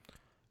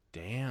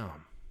 Damn.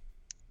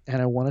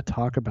 And I want to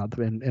talk about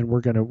them, and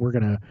we're gonna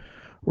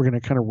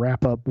kind of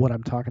wrap up what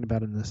I'm talking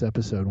about in this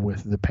episode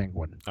with the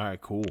Penguin. All right.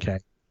 Cool. Okay.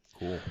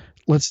 Cool.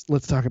 Let's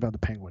talk about the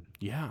Penguin.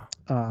 Yeah.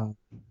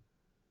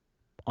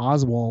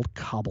 Oswald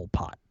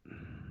Cobblepot.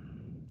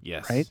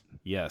 Yes. Right?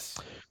 Yes.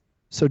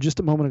 So just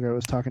a moment ago, I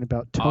was talking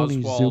about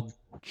Tony Oswald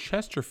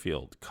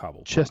Chesterfield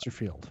Cobblepot.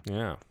 Chesterfield.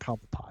 Yeah.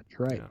 Cobblepot.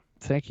 You're right. Yeah.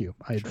 Thank you.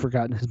 I had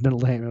forgotten his middle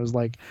name. I was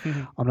like,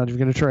 I'm not even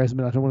going to try his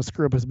middle. I don't want to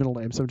screw up his middle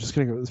name, so I'm just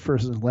going to go with his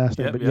first and his last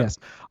name. But yes,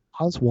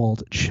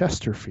 Oswald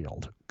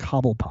Chesterfield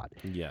Cobblepot.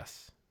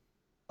 Yes.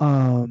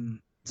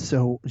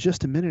 So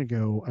just a minute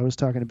ago, I was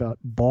talking about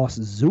Boss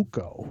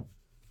Zuko,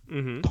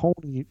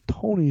 Tony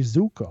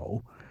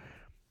Zuko,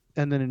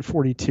 and then in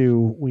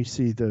 42 we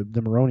see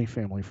the Maroni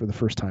family for the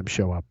first time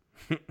show up.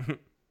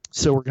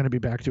 So we're going to be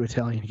back to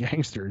Italian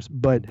gangsters,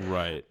 but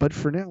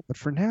for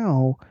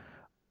now,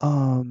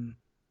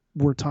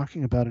 we're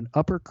talking about an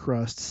upper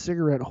crust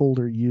cigarette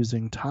holder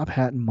using top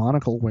hat and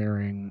monocle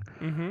wearing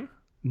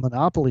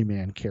Monopoly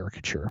Man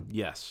caricature.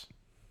 Yes.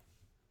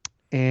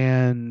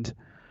 And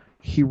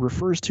he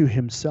refers to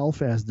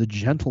himself as the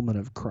gentleman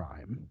of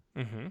crime.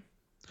 Mm-hmm.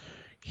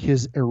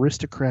 His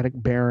aristocratic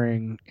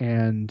bearing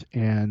and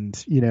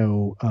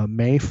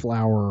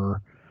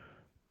Mayflower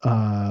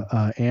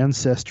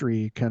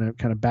ancestry kind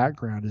of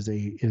background is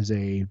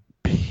a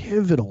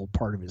pivotal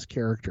part of his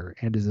character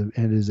and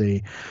is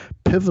a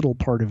pivotal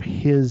part of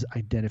his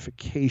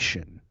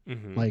identification.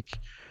 Mm-hmm. Like,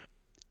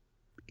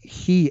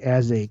 he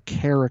as a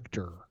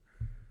character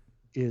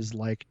is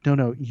like,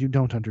 no, you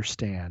don't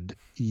understand.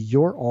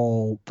 You're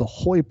all the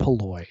hoi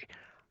polloi.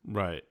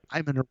 Right.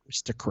 I'm an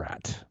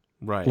aristocrat.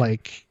 Right.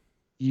 Like,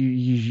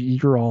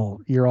 you're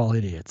all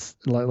idiots.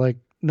 Like,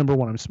 number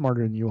one, I'm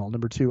smarter than you all.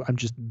 Number two, I'm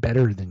just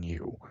better than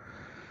you.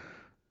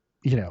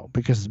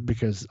 Because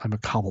I'm a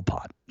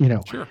Cobblepot.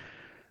 Sure.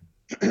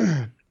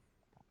 Now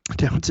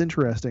it's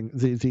interesting.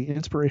 The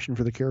inspiration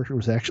for the character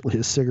was actually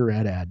a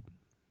cigarette ad.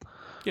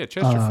 Yeah,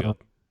 Chesterfield.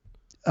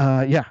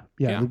 Yeah.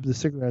 The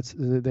cigarettes.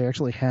 They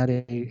actually had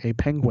a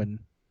penguin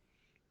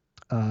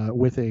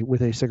with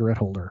a cigarette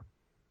holder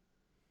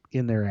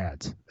in their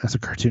ads as a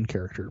cartoon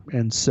character,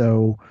 and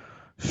so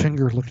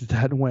Finger looked at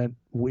that and went,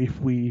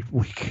 "We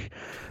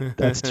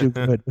that's too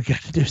good. We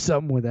got to do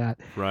something with that."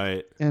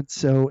 Right. And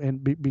so,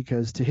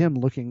 because to him,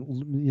 looking,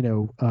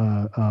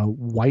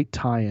 white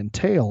tie and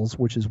tails,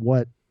 which is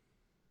what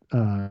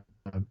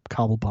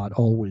Cobblepot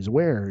always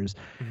wears,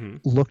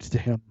 looked to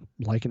him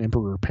like an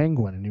emperor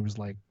penguin, and he was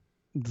like,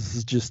 "This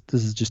is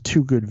just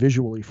too good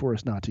visually for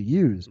us not to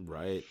use."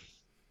 Right.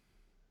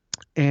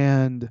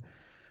 And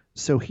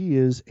so he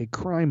is a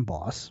crime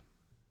boss.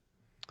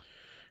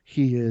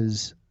 He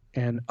is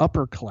an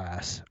upper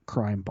class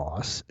crime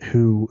boss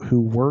who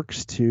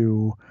works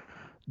to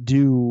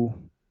do,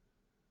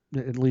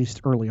 at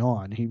least early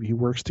on, he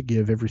works to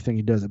give everything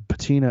he does a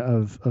patina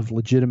of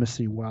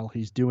legitimacy while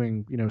he's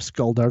doing,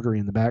 skullduggery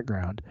in the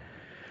background.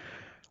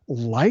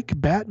 Like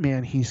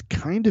Batman, he's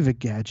kind of a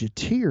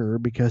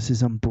gadgeteer because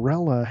his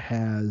umbrella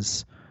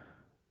has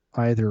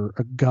either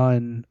a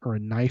gun or a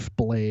knife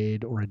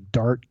blade or a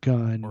dart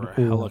gun or a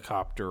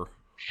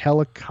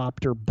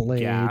helicopter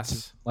blade,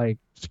 gas, like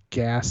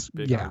gas.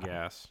 Big on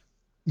gas.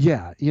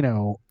 Yeah,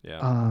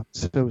 Yeah.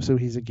 So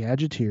he's a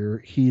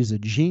gadgeteer. He's a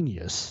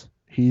genius.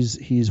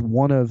 He's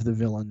one of the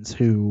villains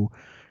who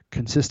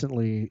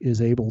consistently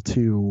is able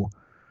to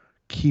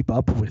keep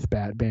up with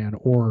Batman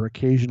or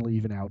occasionally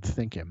even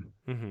outthink him.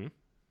 Mm-hmm.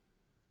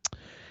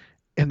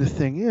 And the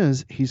thing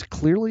is, he's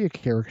clearly a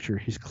caricature.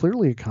 He's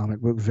clearly a comic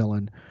book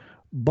villain,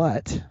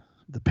 but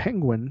the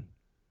Penguin,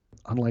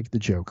 unlike the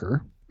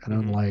Joker, and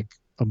unlike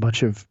a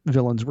bunch of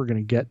villains we're going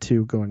to get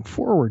to going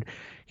forward,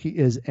 he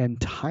is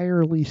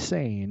entirely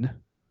sane.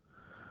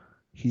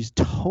 He's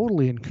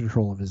totally in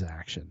control of his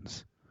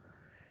actions.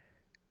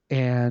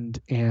 and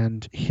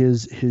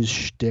his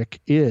shtick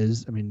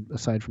is, I mean,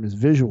 aside from his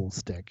visual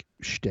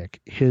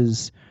shtick,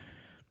 his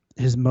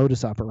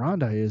modus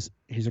operandi is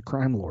he's a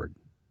crime lord.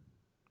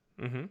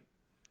 Mm-hmm.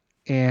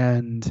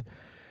 And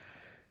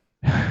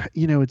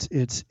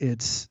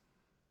it's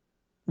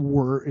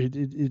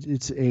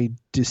a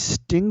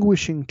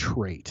distinguishing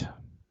trait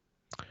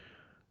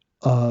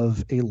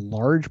of a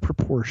large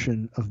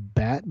proportion of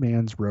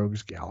Batman's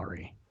rogues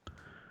gallery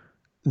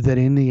that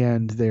in the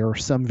end they are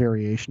some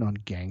variation on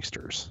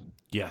gangsters.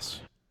 Yes.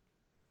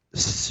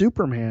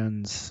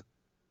 Superman's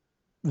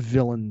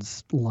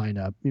villains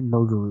lineup,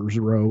 Murderers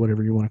Row,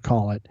 whatever you want to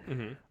call it,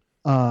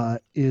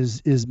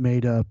 is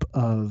made up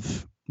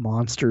of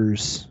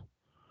monsters,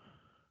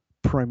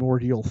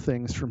 primordial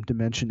things from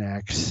Dimension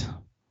X,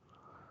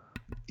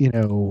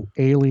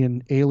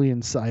 alien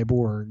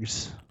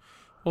cyborgs.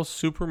 Well,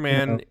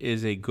 Superman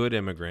is a good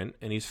immigrant,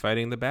 and he's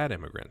fighting the bad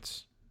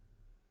immigrants.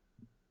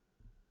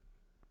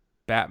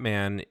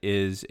 Batman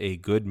is a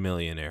good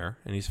millionaire,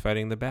 and he's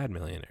fighting the bad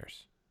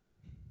millionaires.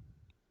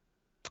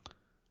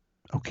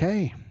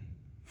 Okay.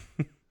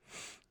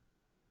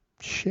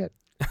 Shit.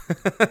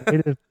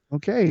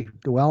 Okay.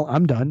 Well,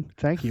 I'm done.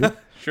 Thank you.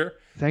 Sure.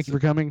 Thank you for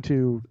coming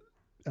to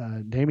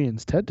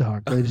Damien's TED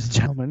Talk, ladies and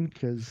gentlemen.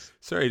 Because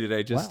sorry, did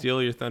I just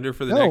steal your thunder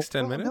for the next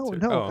 10 minutes? No.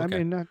 Oh, okay.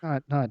 I mean,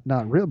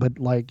 not real, but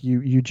like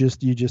you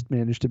just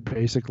managed to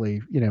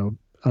basically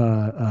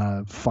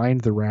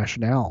find the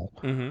rationale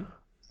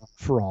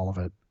for all of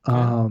it.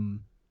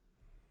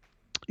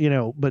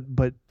 Yeah. But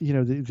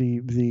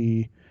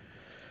the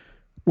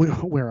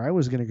where I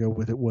was going to go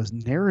with it was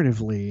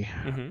narratively,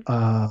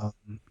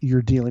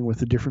 you're dealing with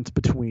the difference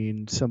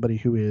between somebody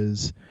who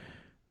is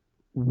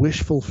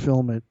wish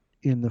fulfillment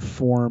in the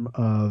form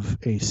of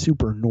a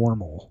super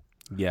normal,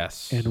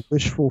 yes, and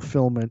wish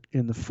fulfillment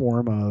in the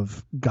form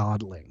of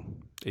godling,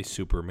 a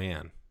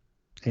Superman,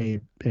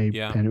 an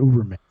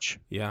Ubermensch,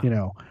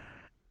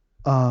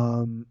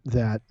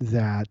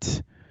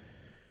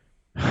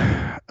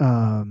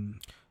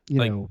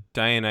 like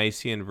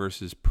Dionysian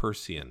versus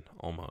Persean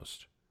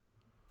almost.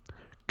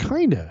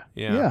 Kinda.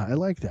 Yeah, I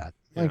like that.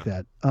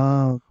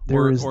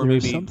 There is maybe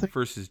something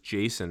versus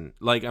Jason.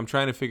 Like I'm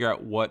trying to figure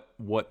out what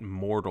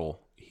mortal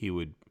he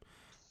would.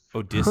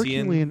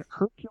 Odyssean.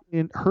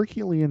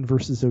 Herculean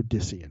versus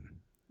Odyssean.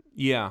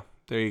 Yeah,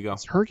 there you go.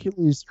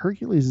 Hercules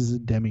is a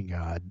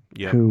demigod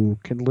who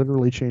can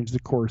literally change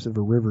the course of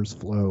a river's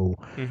flow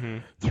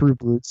through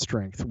brute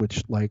strength,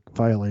 which like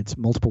violates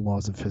multiple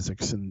laws of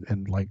physics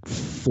and like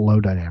flow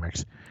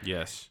dynamics.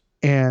 Yes.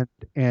 And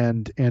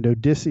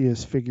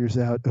Odysseus figures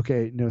out,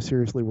 okay, no,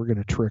 seriously, we're going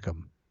to trick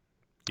him.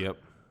 Yep.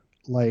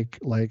 Like,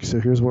 so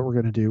here's what we're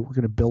going to do. We're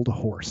going to build a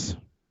horse.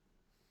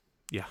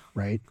 Yeah.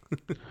 Right?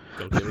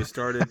 Don't get me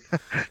started.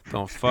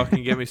 Don't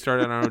fucking get me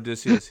started on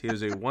Odysseus. He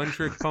was a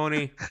one-trick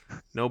pony.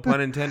 No pun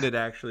intended,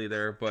 actually,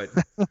 there, but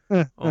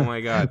oh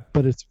my God.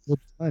 But it's a good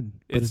pun.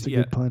 It's a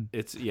good pun.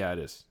 It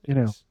is.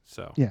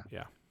 So, yeah.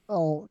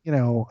 Well,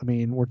 I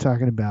mean, we're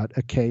talking about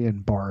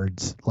Achaean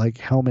bards. Like,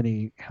 how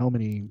many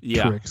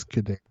tricks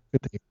could they?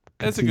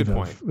 That's a good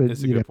point.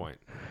 That's a good point.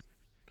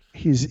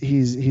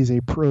 He's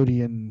a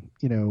Protean.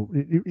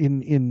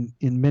 In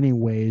many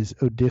ways,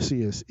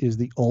 Odysseus is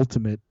the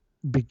ultimate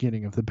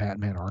beginning of the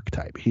Batman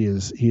archetype. He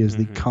is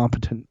the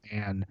competent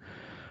man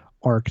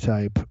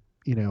archetype.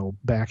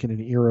 Back in an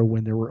era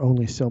when there were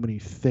only so many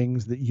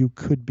things that you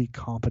could be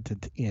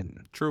competent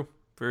in. True.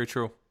 Very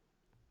true.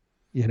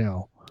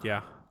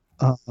 Yeah.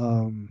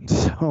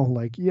 So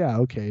like, yeah,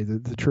 okay.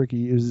 The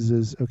tricky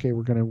is okay.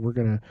 We're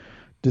gonna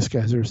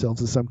disguise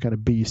ourselves as some kind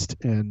of beast,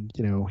 and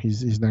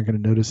he's not gonna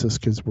notice us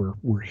because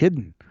we're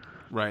hidden.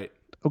 Right.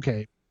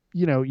 Okay.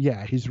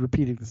 Yeah, he's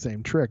repeating the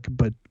same trick,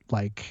 but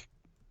like,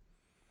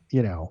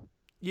 Yeah.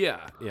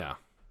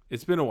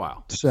 It's been a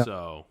while.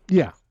 So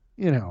yeah.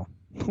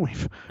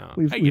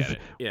 I get it.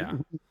 Yeah.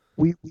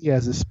 We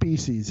as a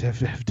species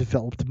have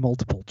developed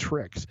multiple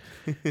tricks.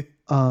 In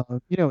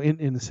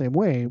the same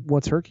way,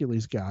 what's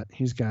Hercules got?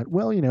 He's got,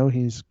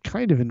 he's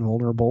kind of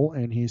invulnerable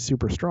and he's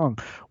super strong.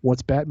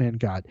 What's Batman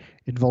got?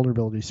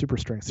 Invulnerability, super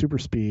strength, super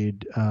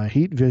speed,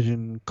 heat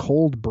vision,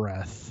 cold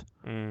breath,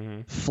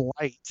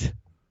 flight.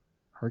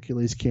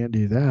 Hercules can't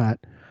do that.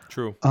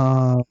 True.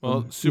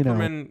 Well,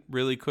 Superman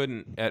really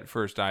couldn't at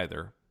first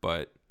either,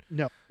 but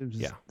no, it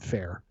was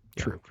fair.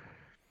 True.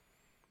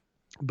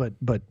 But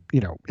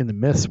in the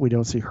myths we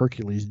don't see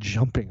Hercules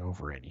jumping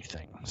over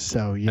anything.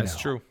 So That's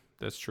true.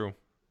 That's true.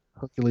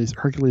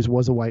 Hercules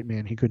was a white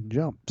man, he couldn't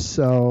jump.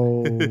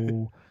 So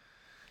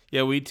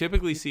yeah, we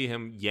typically see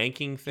him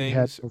yanking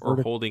things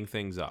or holding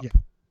things up.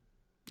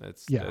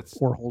 Yeah.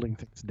 Or holding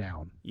things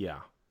down. Yeah.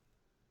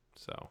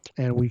 So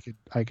and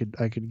I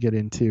could get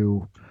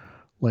into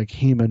like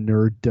Hema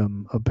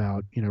nerddom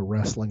about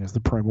wrestling as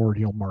the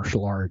primordial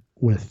martial art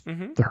with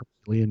the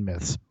Herculean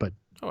myths, but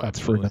that's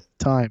for another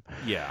time.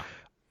 Yeah.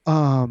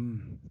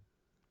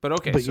 But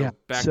okay, so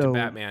back to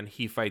Batman.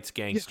 He fights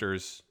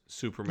gangsters.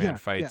 Superman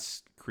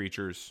fights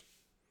creatures.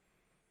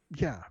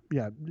 Yeah.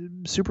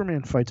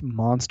 Superman fights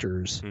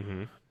monsters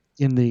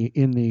in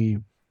the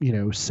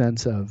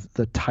sense of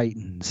the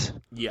Titans.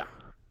 Yeah.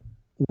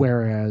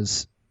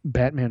 Whereas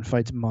Batman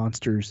fights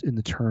monsters in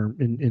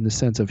the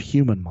sense of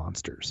human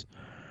monsters.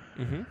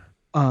 Mm-hmm.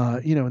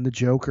 And the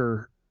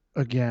Joker,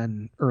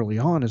 again, early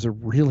on, is a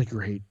really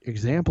great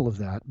example of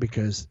that,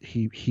 because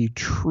he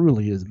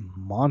truly is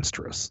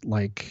monstrous.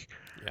 Like,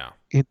 yeah,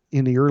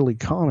 in the early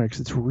comics,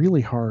 it's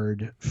really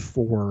hard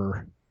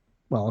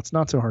it's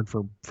not so hard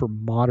for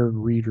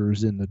modern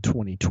readers in the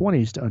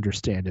 2020s to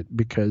understand it,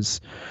 because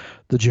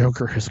the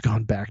Joker has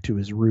gone back to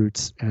his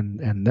roots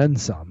and then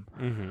some.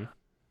 Mm-hmm.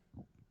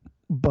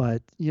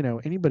 But,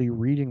 anybody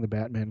reading the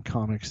Batman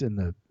comics in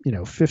the,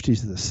 50s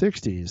to the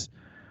 60s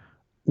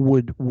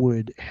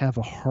would have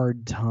a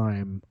hard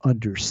time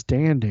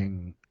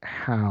understanding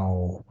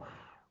how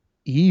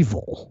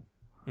evil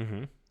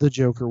mm-hmm. the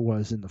Joker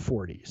was in the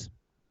 40s.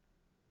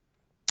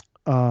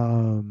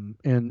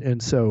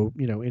 And so,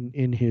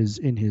 in his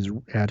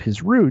at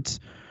his roots,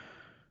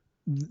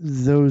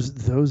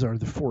 those are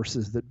the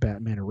forces that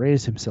Batman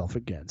arrays himself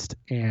against.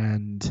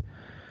 And,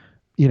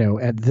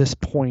 at this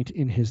point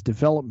in his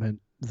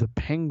development, the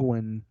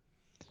Penguin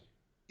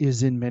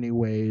is in many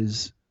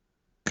ways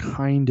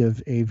kind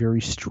of a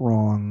very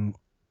strong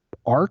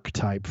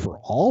archetype for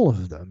all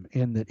of them,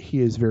 in that he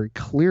is very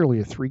clearly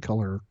a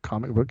 3-color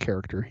comic book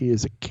character. He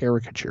is a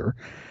caricature.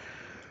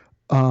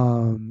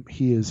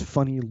 He is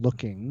funny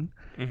looking.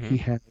 Mm-hmm. He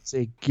has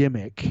a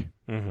gimmick.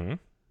 Mm-hmm.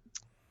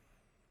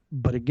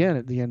 But again,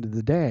 at the end of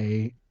the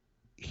day,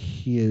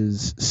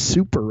 his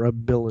super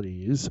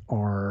abilities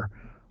are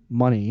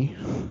money,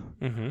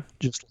 mm-hmm.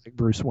 just like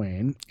Bruce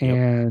Wayne,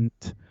 Yep.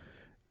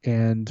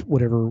 and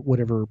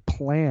whatever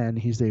plan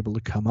he's able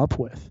to come up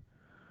with.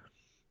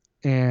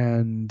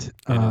 And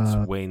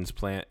it's Wayne's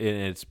plan, and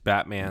it's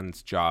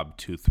Batman's job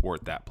to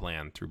thwart that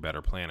plan through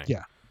better planning.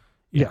 Yeah.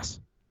 Yes.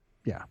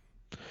 Yeah.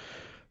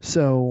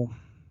 So,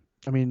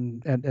 I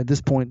mean, at this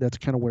point, that's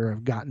kind of where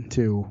I've gotten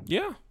to.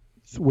 Yeah.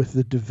 With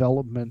the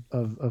development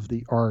of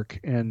the arc,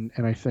 and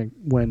I think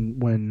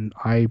when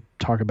I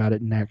talk about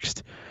it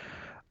next,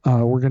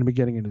 we're going to be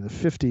getting into the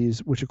 50s,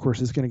 which of course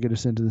is going to get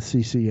us into the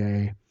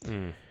CCA.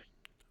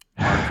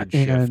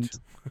 And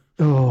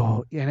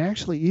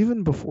actually,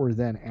 even before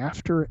then,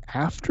 after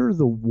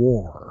the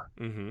war,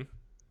 mm-hmm.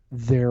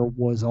 there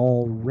was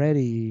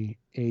already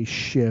a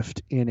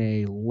shift in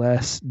a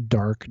less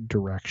dark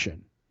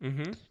direction.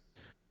 Mm-hmm.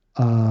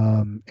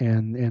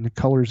 And the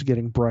colors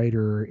getting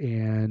brighter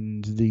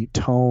and the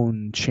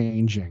tone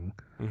changing.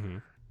 Mm-hmm.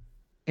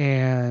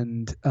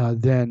 And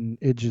then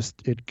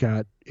it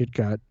got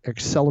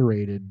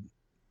accelerated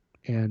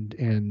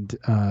and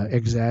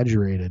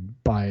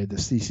exaggerated by the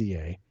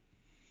CCA,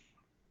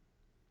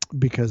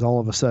 because all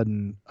of a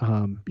sudden,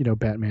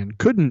 Batman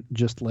couldn't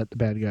just let the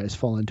bad guys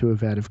fall into a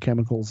vat of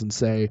chemicals and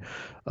say,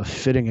 "A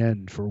fitting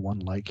end for one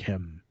like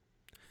him,"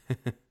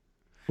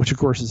 which of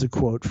course is a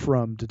quote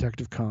from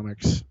Detective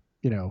Comics.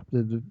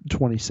 The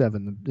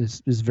 27,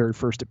 his very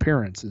first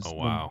appearance. Oh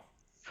wow!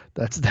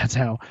 That's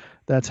how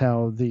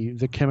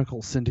the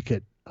chemical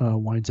syndicate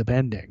winds up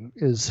ending.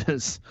 Is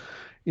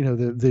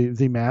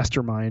the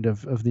mastermind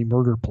of the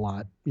murder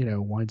plot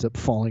winds up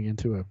falling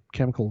into a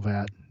chemical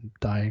vat and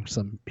dying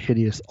some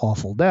hideous,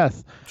 awful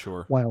death.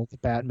 Sure. While the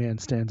Batman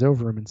stands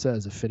over him and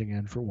says, "A fitting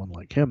end for one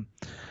like him."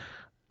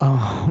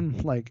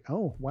 Like,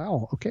 oh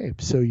wow, okay,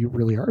 so you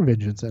really are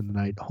Vengeance and the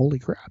Night. Holy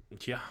crap!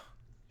 Yeah.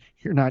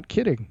 You're not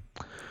kidding.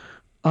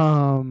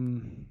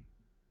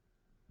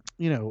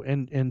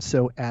 And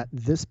so at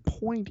this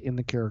point in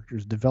the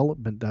character's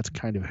development, that's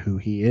kind of who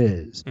he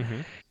is.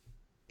 Mm-hmm.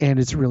 And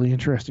it's really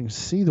interesting to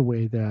see the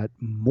way that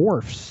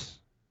morphs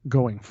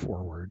going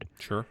forward.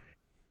 Sure.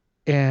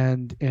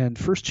 And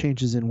first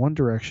changes in one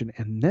direction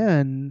and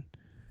then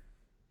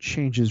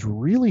changes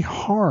really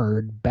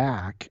hard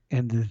back,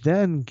 and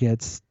then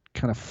gets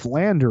kind of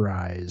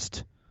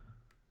Flanderized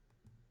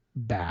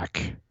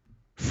back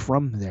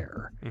from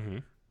there. Mm-hmm.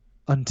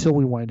 Until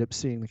we wind up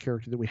seeing the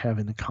character that we have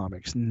in the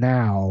comics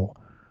now,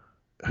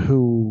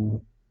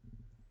 who,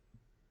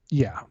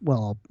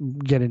 I'll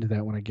get into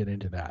that when I get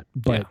into that.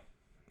 But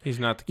he's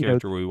not the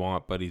character we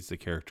want, but he's the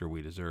character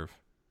we deserve.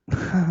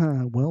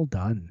 Well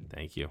done.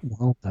 Thank you.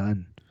 Well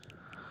done.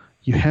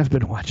 You have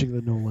been watching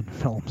the Nolan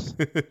films.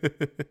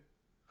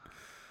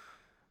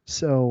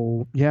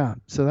 So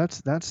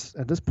that's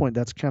at this point,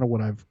 that's kind of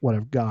what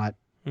I've got.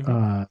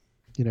 Mm-hmm.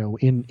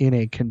 In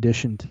a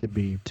condition to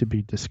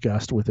be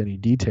discussed with any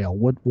detail.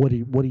 What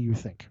do you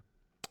think?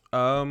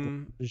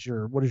 What is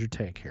your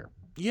take here?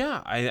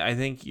 Yeah, I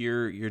think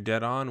you're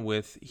dead on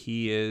with,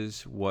 he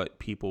is what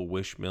people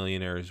wish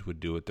millionaires would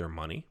do with their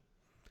money.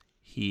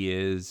 He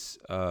is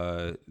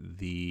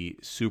the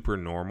super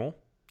normal.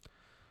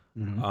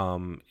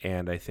 Mm-hmm.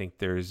 And I think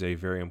there's a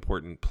very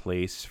important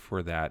place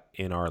for that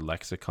in our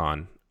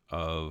lexicon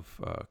of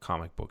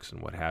comic books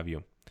and what have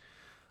you.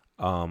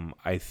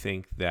 I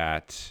think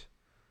that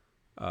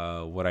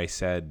what I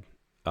said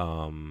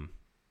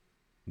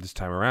this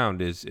time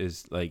around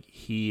is like,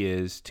 he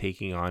is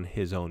taking on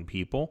his own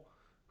people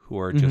who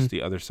are just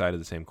the other side of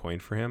the same coin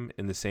for him,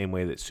 in the same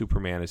way that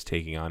Superman is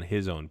taking on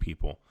his own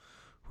people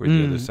who are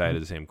the other side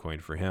of the same coin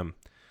for him.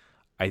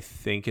 I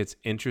think it's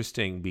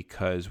interesting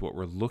because what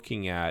we're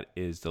looking at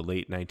is the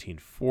late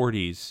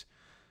 1940s.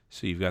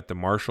 So you've got the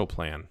Marshall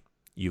Plan.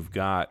 You've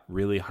got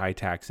really high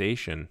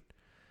taxation.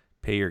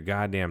 Pay your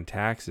goddamn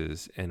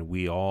taxes and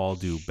we all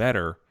do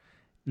better.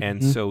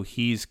 And so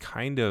he's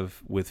kind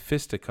of, with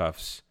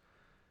fisticuffs,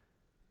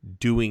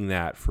 doing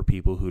that for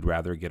people who'd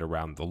rather get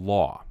around the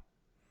law.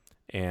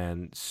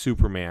 And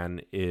Superman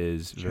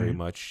is very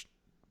much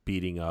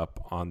beating up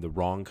on the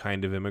wrong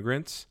kind of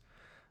immigrants,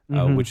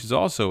 which is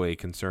also a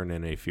concern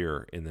and a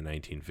fear in the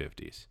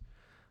 1950s.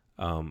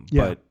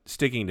 But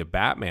sticking to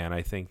Batman,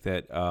 I think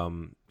that,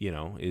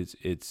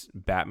 it's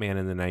Batman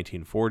in the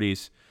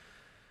 1940s.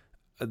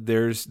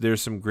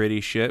 There's some gritty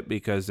shit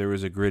because there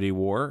was a gritty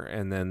war,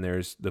 and then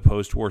there's the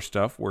post-war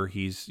stuff where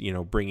he's,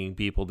 bringing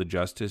people to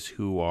justice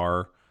who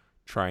are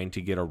trying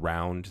to get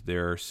around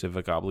their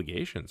civic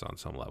obligations on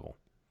some level.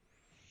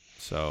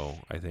 So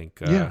I think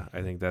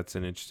that's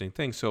an interesting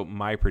thing. So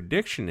my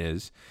prediction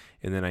is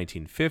in the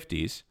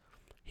 1950s,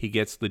 he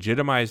gets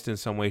legitimized in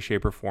some way,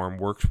 shape, or form,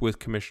 works with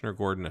Commissioner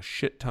Gordon a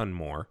shit ton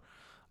more,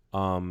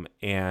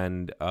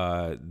 and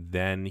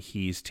then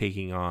he's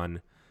taking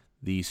on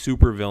the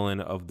supervillain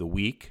of the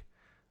week,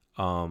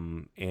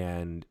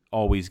 and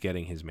always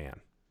getting his man,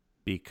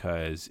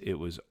 because it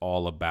was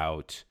all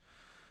about,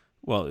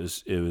 well, it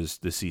was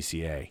the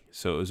CCA,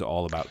 so it was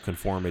all about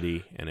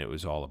conformity, and it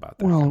was all about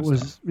that. It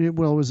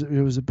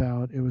was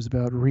about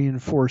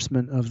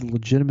reinforcement of the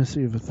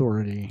legitimacy of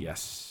authority.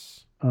 Yes.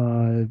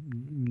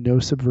 No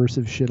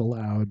subversive shit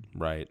allowed.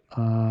 Right.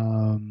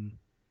 Trying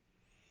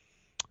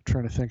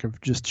to think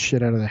of just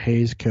shit out of the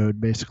Hays Code,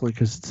 basically,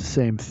 because it's the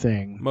same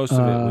thing. Most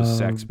of it was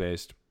sex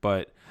based,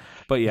 but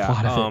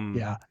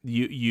yeah,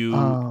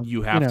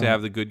 you have to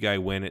have the good guy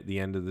win at the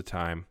end of the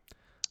time.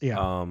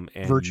 Yeah.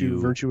 And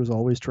virtue is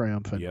always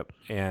triumphant. Yep.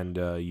 And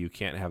you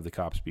can't have the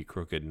cops be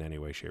crooked in any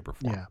way, shape, or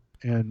form. Yeah.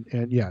 And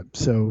yeah.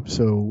 So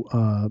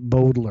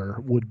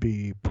Bodler would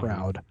be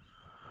proud.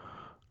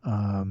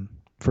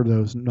 For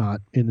those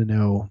not in the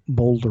know,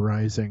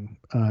 boulderizing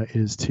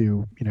is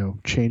to,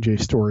 change a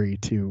story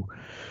to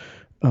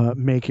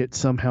make it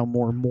somehow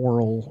more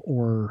moral,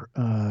 or,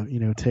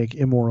 take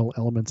immoral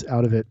elements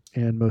out of it.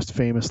 And most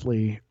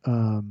famously,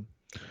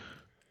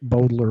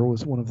 Bodler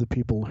was one of the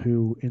people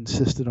who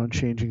insisted on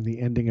changing the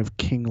ending of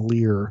King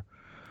Lear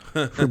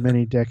for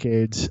many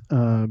decades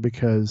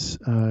because,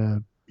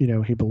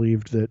 he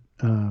believed that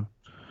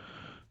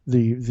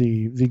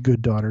the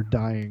good daughter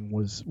dying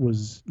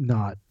was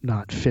not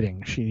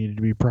fitting. She needed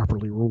to be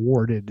properly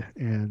rewarded,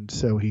 and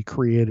so he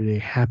created a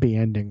happy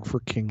ending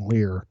for King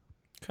Lear.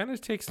 Kind of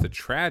takes the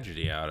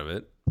tragedy out of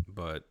it,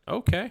 but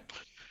okay.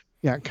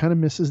 Yeah, it kind of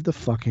misses the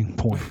fucking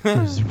point.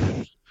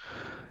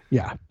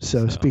 Yeah.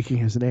 So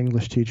speaking as an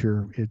English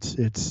teacher,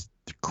 it's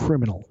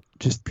criminal,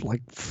 just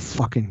like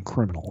fucking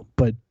criminal.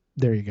 But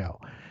there you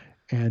go.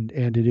 And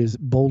it is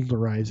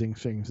boulderizing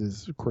things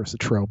is of course a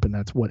trope, and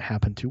that's what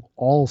happened to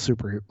all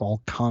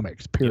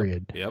comics,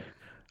 period. Yep.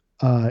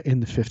 In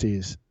the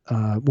 50s.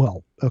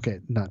 Well, okay,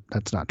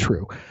 that's not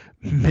true.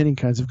 Many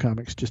kinds of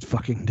comics just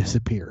fucking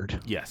disappeared.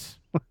 Yes.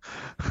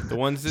 The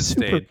ones that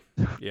stayed.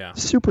 Yeah.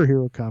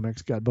 Superhero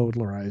comics got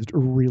Baudelarized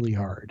really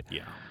hard.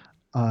 Yeah.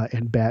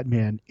 And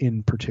Batman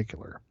in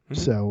particular.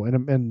 Mm-hmm. So,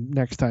 and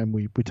next time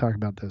we talk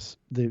about this,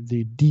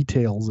 the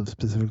details of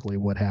specifically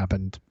what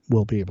happened,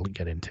 we'll be able to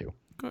get into.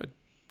 Good.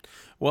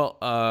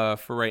 Well,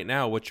 for right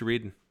now, what you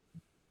reading?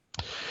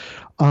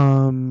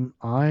 Right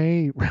now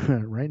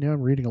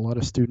I'm reading a lot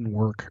of student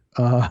work.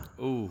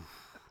 Ooh.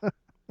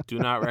 Do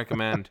not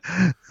recommend.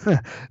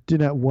 Do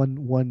not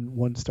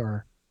one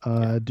star.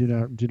 Do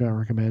not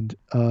recommend.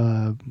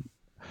 And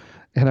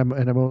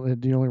I'm only,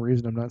 the only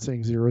reason I'm not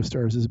saying 0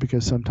 stars is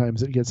because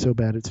sometimes it gets so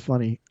bad it's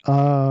funny.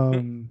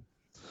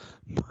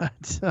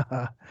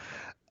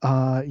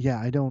 Yeah,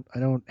 I don't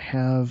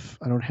have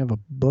a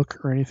book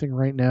or anything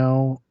right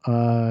now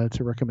to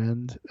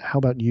recommend. How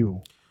about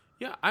you?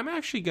 Yeah, I'm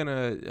actually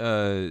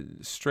gonna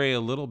stray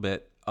a little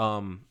bit.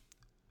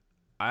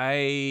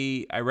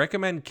 I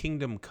recommend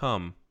Kingdom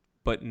Come,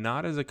 but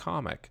not as a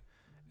comic,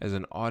 as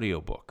an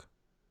audiobook.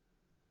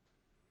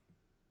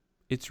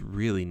 It's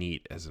really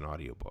neat as an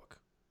audiobook.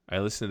 I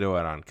listened to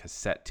it on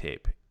cassette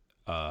tape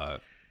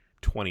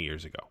 20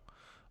 years ago.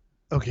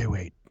 Okay,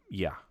 wait.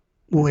 Yeah.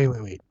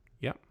 Wait.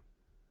 Yeah.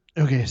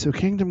 Okay, so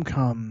Kingdom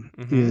Come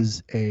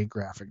is a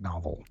graphic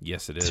novel.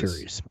 Yes, it is.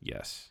 Series.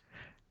 Yes.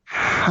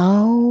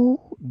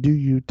 How do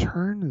you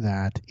turn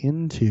that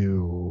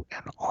into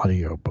an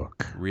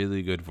audiobook?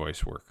 Really good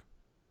voice work.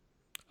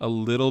 A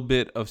little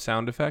bit of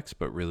sound effects,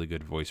 but really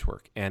good voice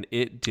work. And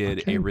it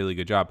did a really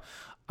good job.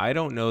 I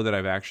don't know that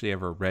I've actually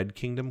ever read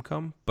Kingdom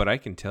Come, but I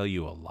can tell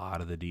you a lot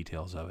of the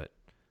details of it.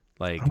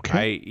 Like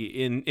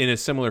in a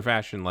similar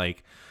fashion,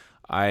 like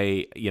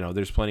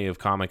there's plenty of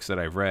comics that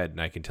I've read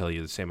and I can tell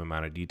you the same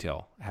amount of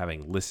detail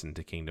having listened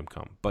to Kingdom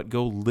Come. But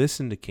go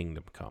listen to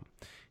Kingdom Come.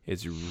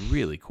 It's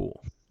really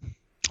cool.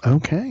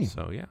 Okay.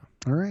 So yeah.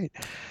 All right.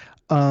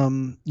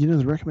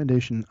 The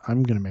recommendation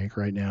I'm going to make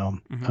right now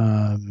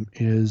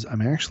is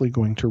I'm actually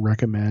going to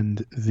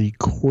recommend the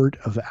Court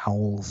of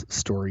Owls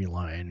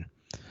storyline.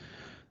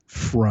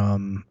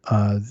 from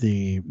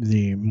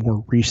the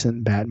more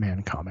recent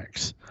Batman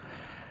comics.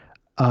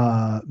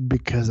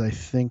 Because I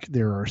think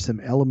there are some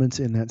elements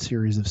in that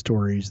series of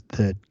stories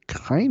that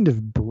kind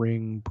of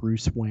bring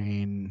Bruce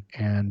Wayne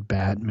and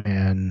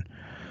Batman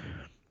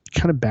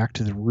kind of back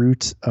to the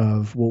roots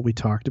of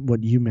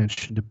what you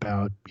mentioned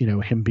about,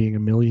 him being a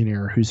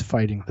millionaire who's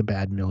fighting the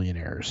bad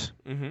millionaires.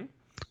 Mm-hmm.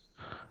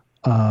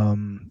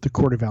 The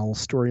Court of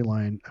Owls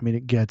storyline, I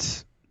mean,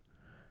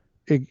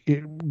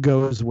 it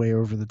goes way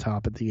over the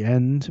top at the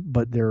end,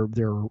 but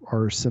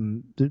there's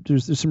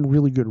some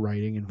really good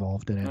writing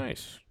involved in it.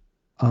 Nice.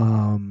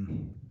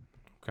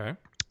 Okay.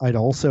 I'd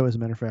also, as a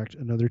matter of fact,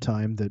 another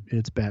time that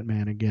it's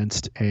Batman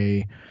against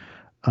a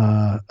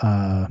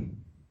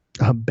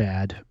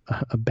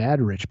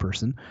bad rich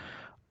person.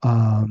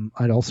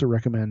 I'd also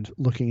recommend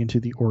looking into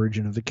the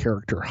origin of the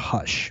character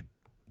Hush.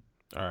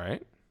 All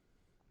right.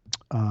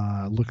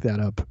 Look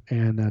that up,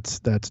 and that's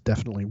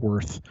definitely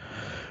worth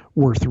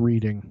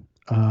reading.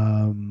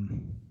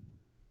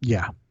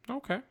 Yeah.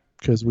 Okay.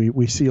 Because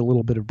we see a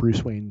little bit of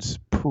Bruce Wayne's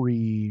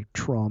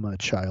pre-trauma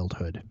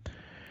childhood.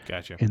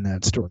 Gotcha. In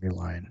that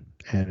storyline,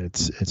 and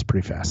it's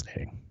pretty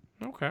fascinating.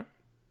 Okay.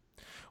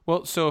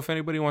 Well, so if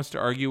anybody wants to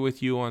argue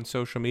with you on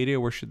social media,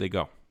 where should they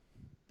go?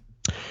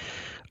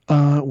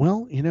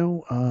 Well,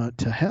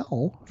 to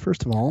hell,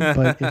 first of all.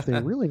 But if they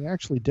really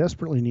actually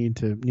desperately need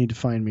to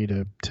find me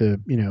to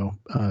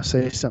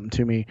say something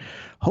to me,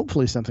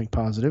 hopefully something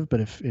positive. But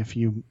if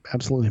you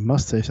absolutely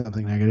must say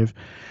something negative,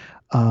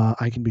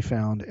 I can be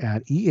found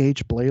at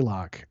EH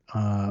Blaylock,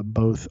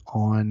 both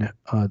on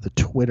the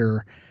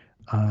Twitter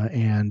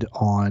and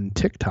on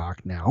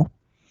TikTok now.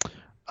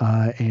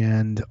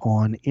 And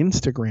on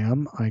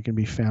Instagram, I can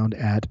be found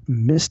at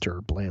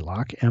Mr.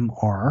 Blaylock,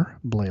 Mr.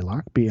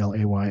 Blaylock,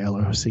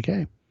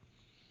 Blaylock.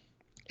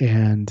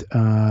 And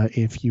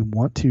if you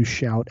want to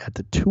shout at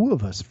the two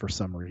of us for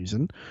some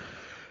reason,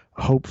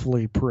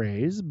 hopefully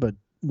praise, but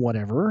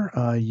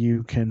whatever,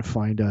 you can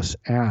find us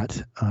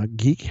at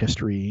Geek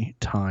History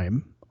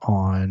Time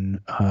on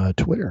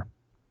Twitter.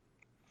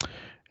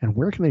 And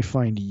where can they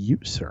find you,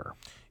 sir?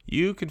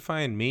 You can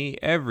find me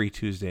every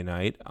Tuesday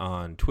night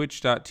on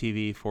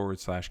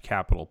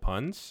twitch.tv/Capital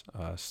Puns,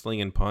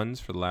 slinging puns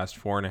for the last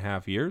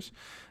 4.5 years.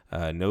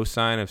 No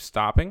sign of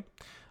stopping.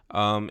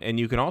 And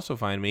you can also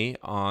find me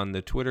on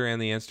the Twitter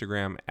and the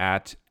Instagram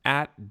at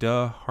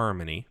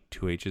 @DaHarmony,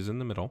 2 H's in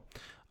the middle,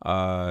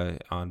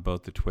 on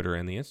both the Twitter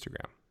and the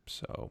Instagram.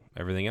 So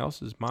everything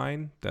else is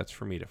mine. That's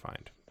for me to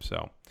find.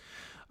 So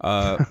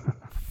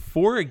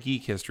for a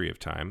Geek History of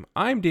Time,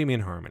 I'm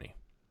Damian Harmony.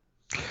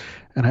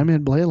 And I'm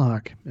Ed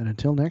Blaylock. And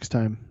until next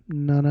time,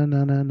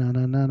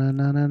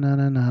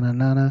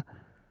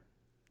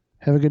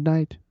 have a good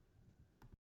night.